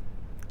because it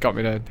got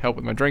me to help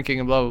with my drinking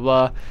and blah, blah,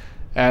 blah.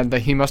 And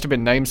he must have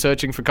been name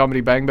searching for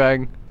Comedy Bang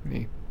Bang. And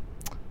he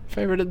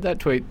favorited that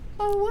tweet.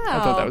 Oh, wow.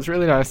 I thought that was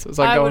really nice. It was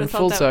like I going would've thought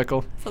full that-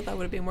 circle. I thought that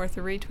would have been worth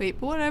a retweet,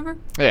 but whatever.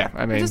 Yeah,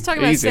 I mean, We're just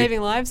talking about easy.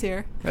 saving lives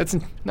here. That's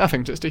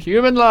nothing, just a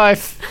human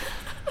life.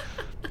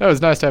 That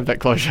was nice to have that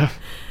closure.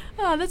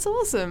 Oh, that's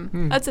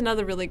awesome. That's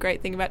another really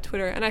great thing about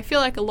Twitter. And I feel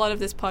like a lot of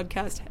this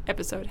podcast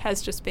episode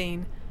has just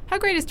been, how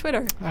great is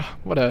Twitter? Ah,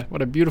 what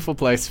a beautiful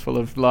place full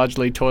of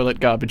largely toilet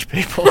garbage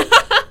people.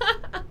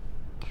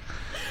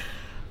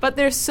 But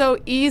they're so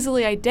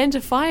easily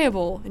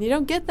identifiable, and you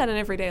don't get that in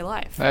everyday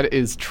life. That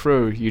is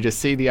true. You just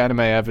see the anime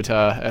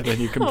avatar and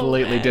then you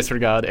completely man.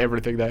 disregard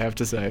everything they have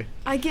to say.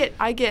 I get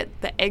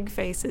the egg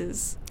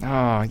faces.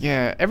 Oh,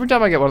 yeah. Every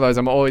time I get one of those,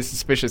 I'm always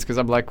suspicious because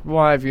I'm like,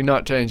 why have you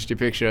not changed your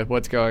picture?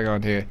 What's going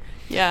on here?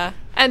 Yeah.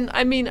 And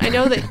I mean, I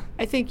know that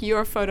I think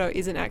your photo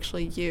isn't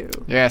actually you.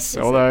 Yes, Is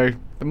it? although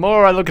the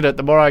more I look at it,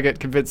 the more I get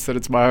convinced that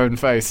it's my own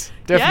face.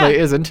 Definitely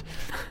Yeah. isn't,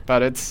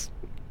 but it's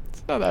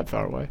not that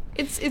far away.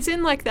 It's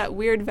in like that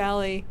weird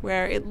valley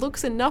where it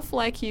looks enough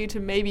like you to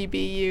maybe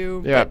be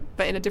you, Yeah.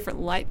 but in a different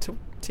light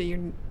to your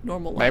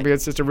normal light. Maybe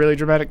it's just a really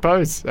dramatic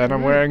pose and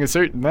I'm wearing a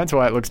suit and that's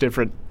why it looks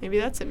different. Maybe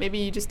that's it. Maybe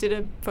you just did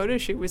a photo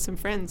shoot with some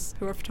friends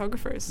who are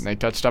photographers. And they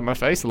touched up my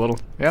face a little.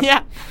 Yep.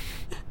 Yeah.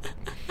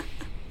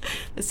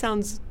 It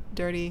sounds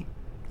dirty.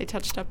 They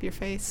touched up your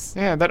face.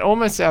 Yeah, that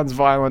almost sounds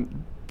violent,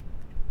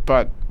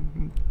 but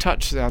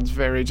touch sounds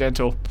very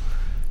gentle.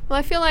 Well,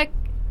 I feel like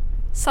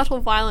subtle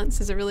violence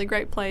is a really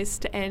great place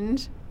to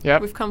end.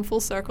 Yep. We've come full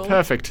circle.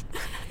 Perfect.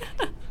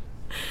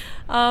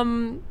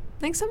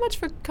 Thanks so much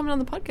for coming on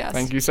the podcast.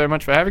 Thank you so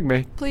much for having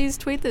me. Please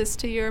tweet this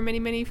to your many,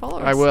 many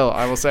followers. I will.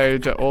 I will say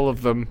to all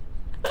of them,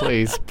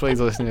 please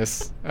listen to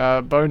this.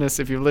 Bonus,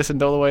 if you've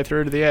listened all the way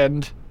through to the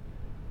end,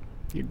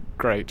 you're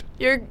great.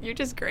 You're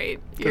just great.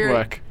 Good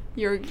work.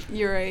 You're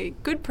a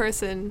good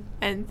person,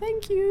 and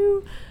thank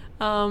you.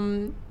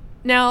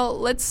 Now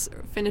let's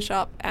finish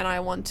up, and I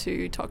want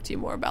to talk to you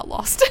more about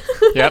Lost.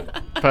 Yep.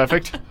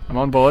 Perfect. I'm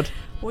on board.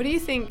 What do you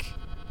think?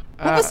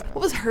 Uh,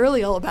 What was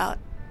Hurley all about?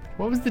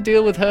 What was the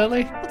deal with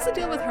Hurley? What's the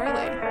deal with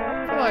Hurley?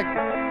 I feel like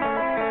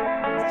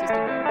it's just a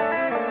guy.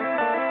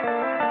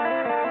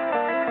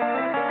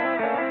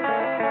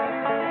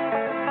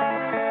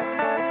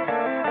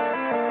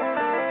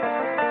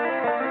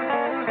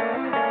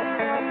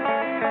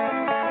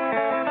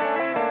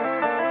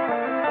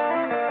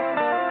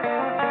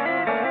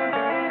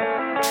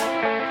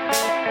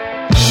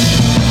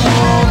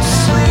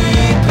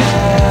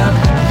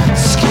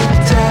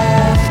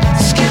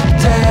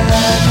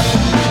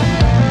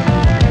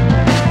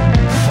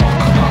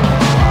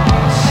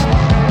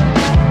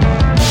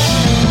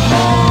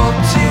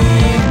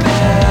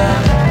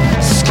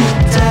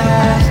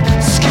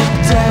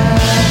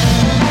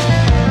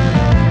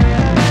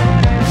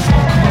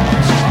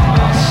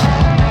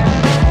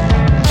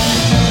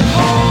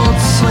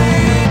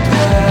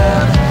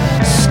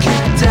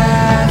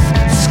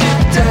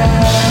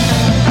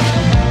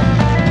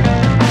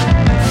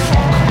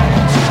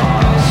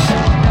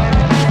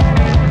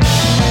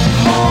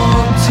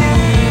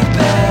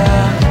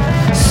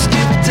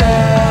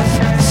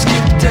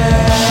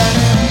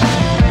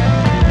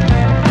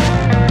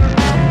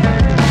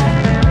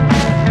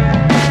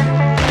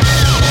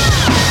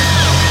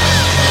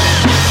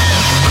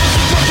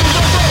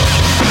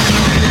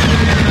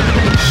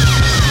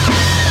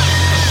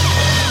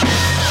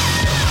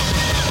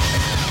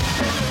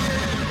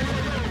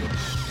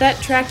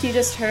 That track you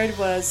just heard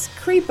was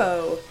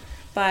Creepo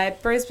by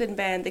Brisbane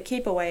band The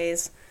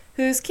Keepaways,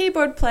 whose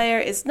keyboard player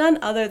is none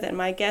other than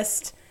my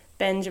guest,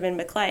 Benjamin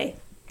McClay.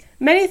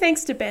 Many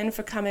thanks to Ben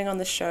for coming on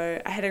the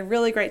show. I had a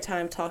really great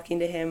time talking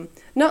to him,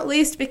 not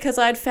least because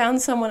I'd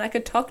found someone I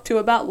could talk to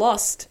about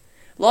Lost.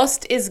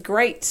 Lost is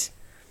great.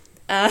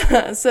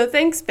 So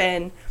thanks,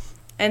 Ben,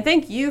 and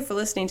thank you for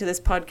listening to this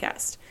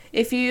podcast.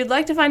 If you'd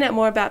like to find out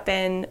more about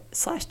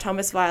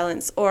Ben/Thomas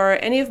Violence or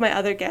any of my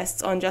other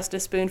guests on Just a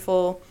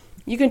Spoonful,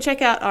 you can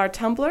check out our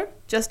Tumblr,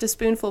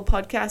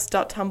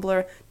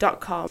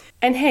 justaspoonfulpodcast.tumblr.com.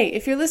 And hey,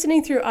 if you're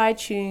listening through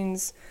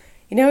iTunes,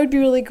 you know, it'd be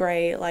really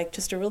great, like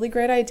just a really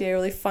great idea,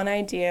 really fun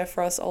idea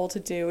for us all to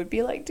do would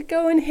be like to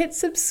go and hit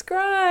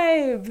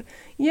subscribe.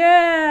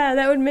 Yeah,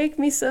 that would make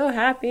me so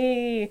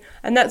happy.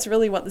 And that's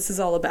really what this is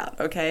all about,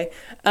 okay?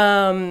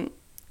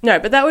 No,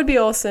 but that would be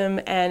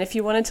awesome. And if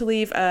you wanted to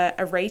leave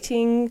a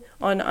rating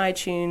on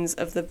iTunes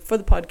for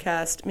the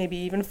podcast, maybe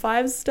even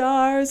 5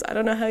 stars, I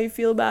don't know how you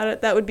feel about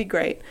it, that would be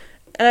great.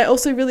 And I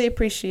also really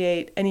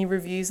appreciate any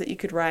reviews that you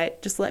could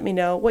write. Just let me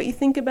know what you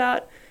think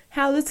about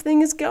how this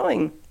thing is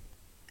going.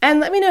 And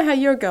let me know how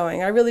you're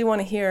going. I really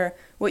want to hear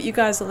what you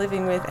guys are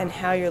living with and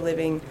how you're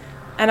living.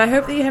 And I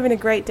hope that you're having a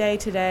great day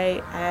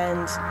today.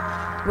 And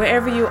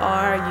wherever you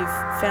are,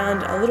 you've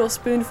found a little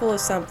spoonful of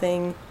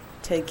something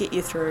to get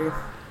you through.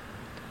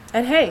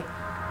 And hey,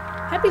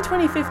 happy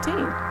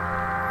 2015.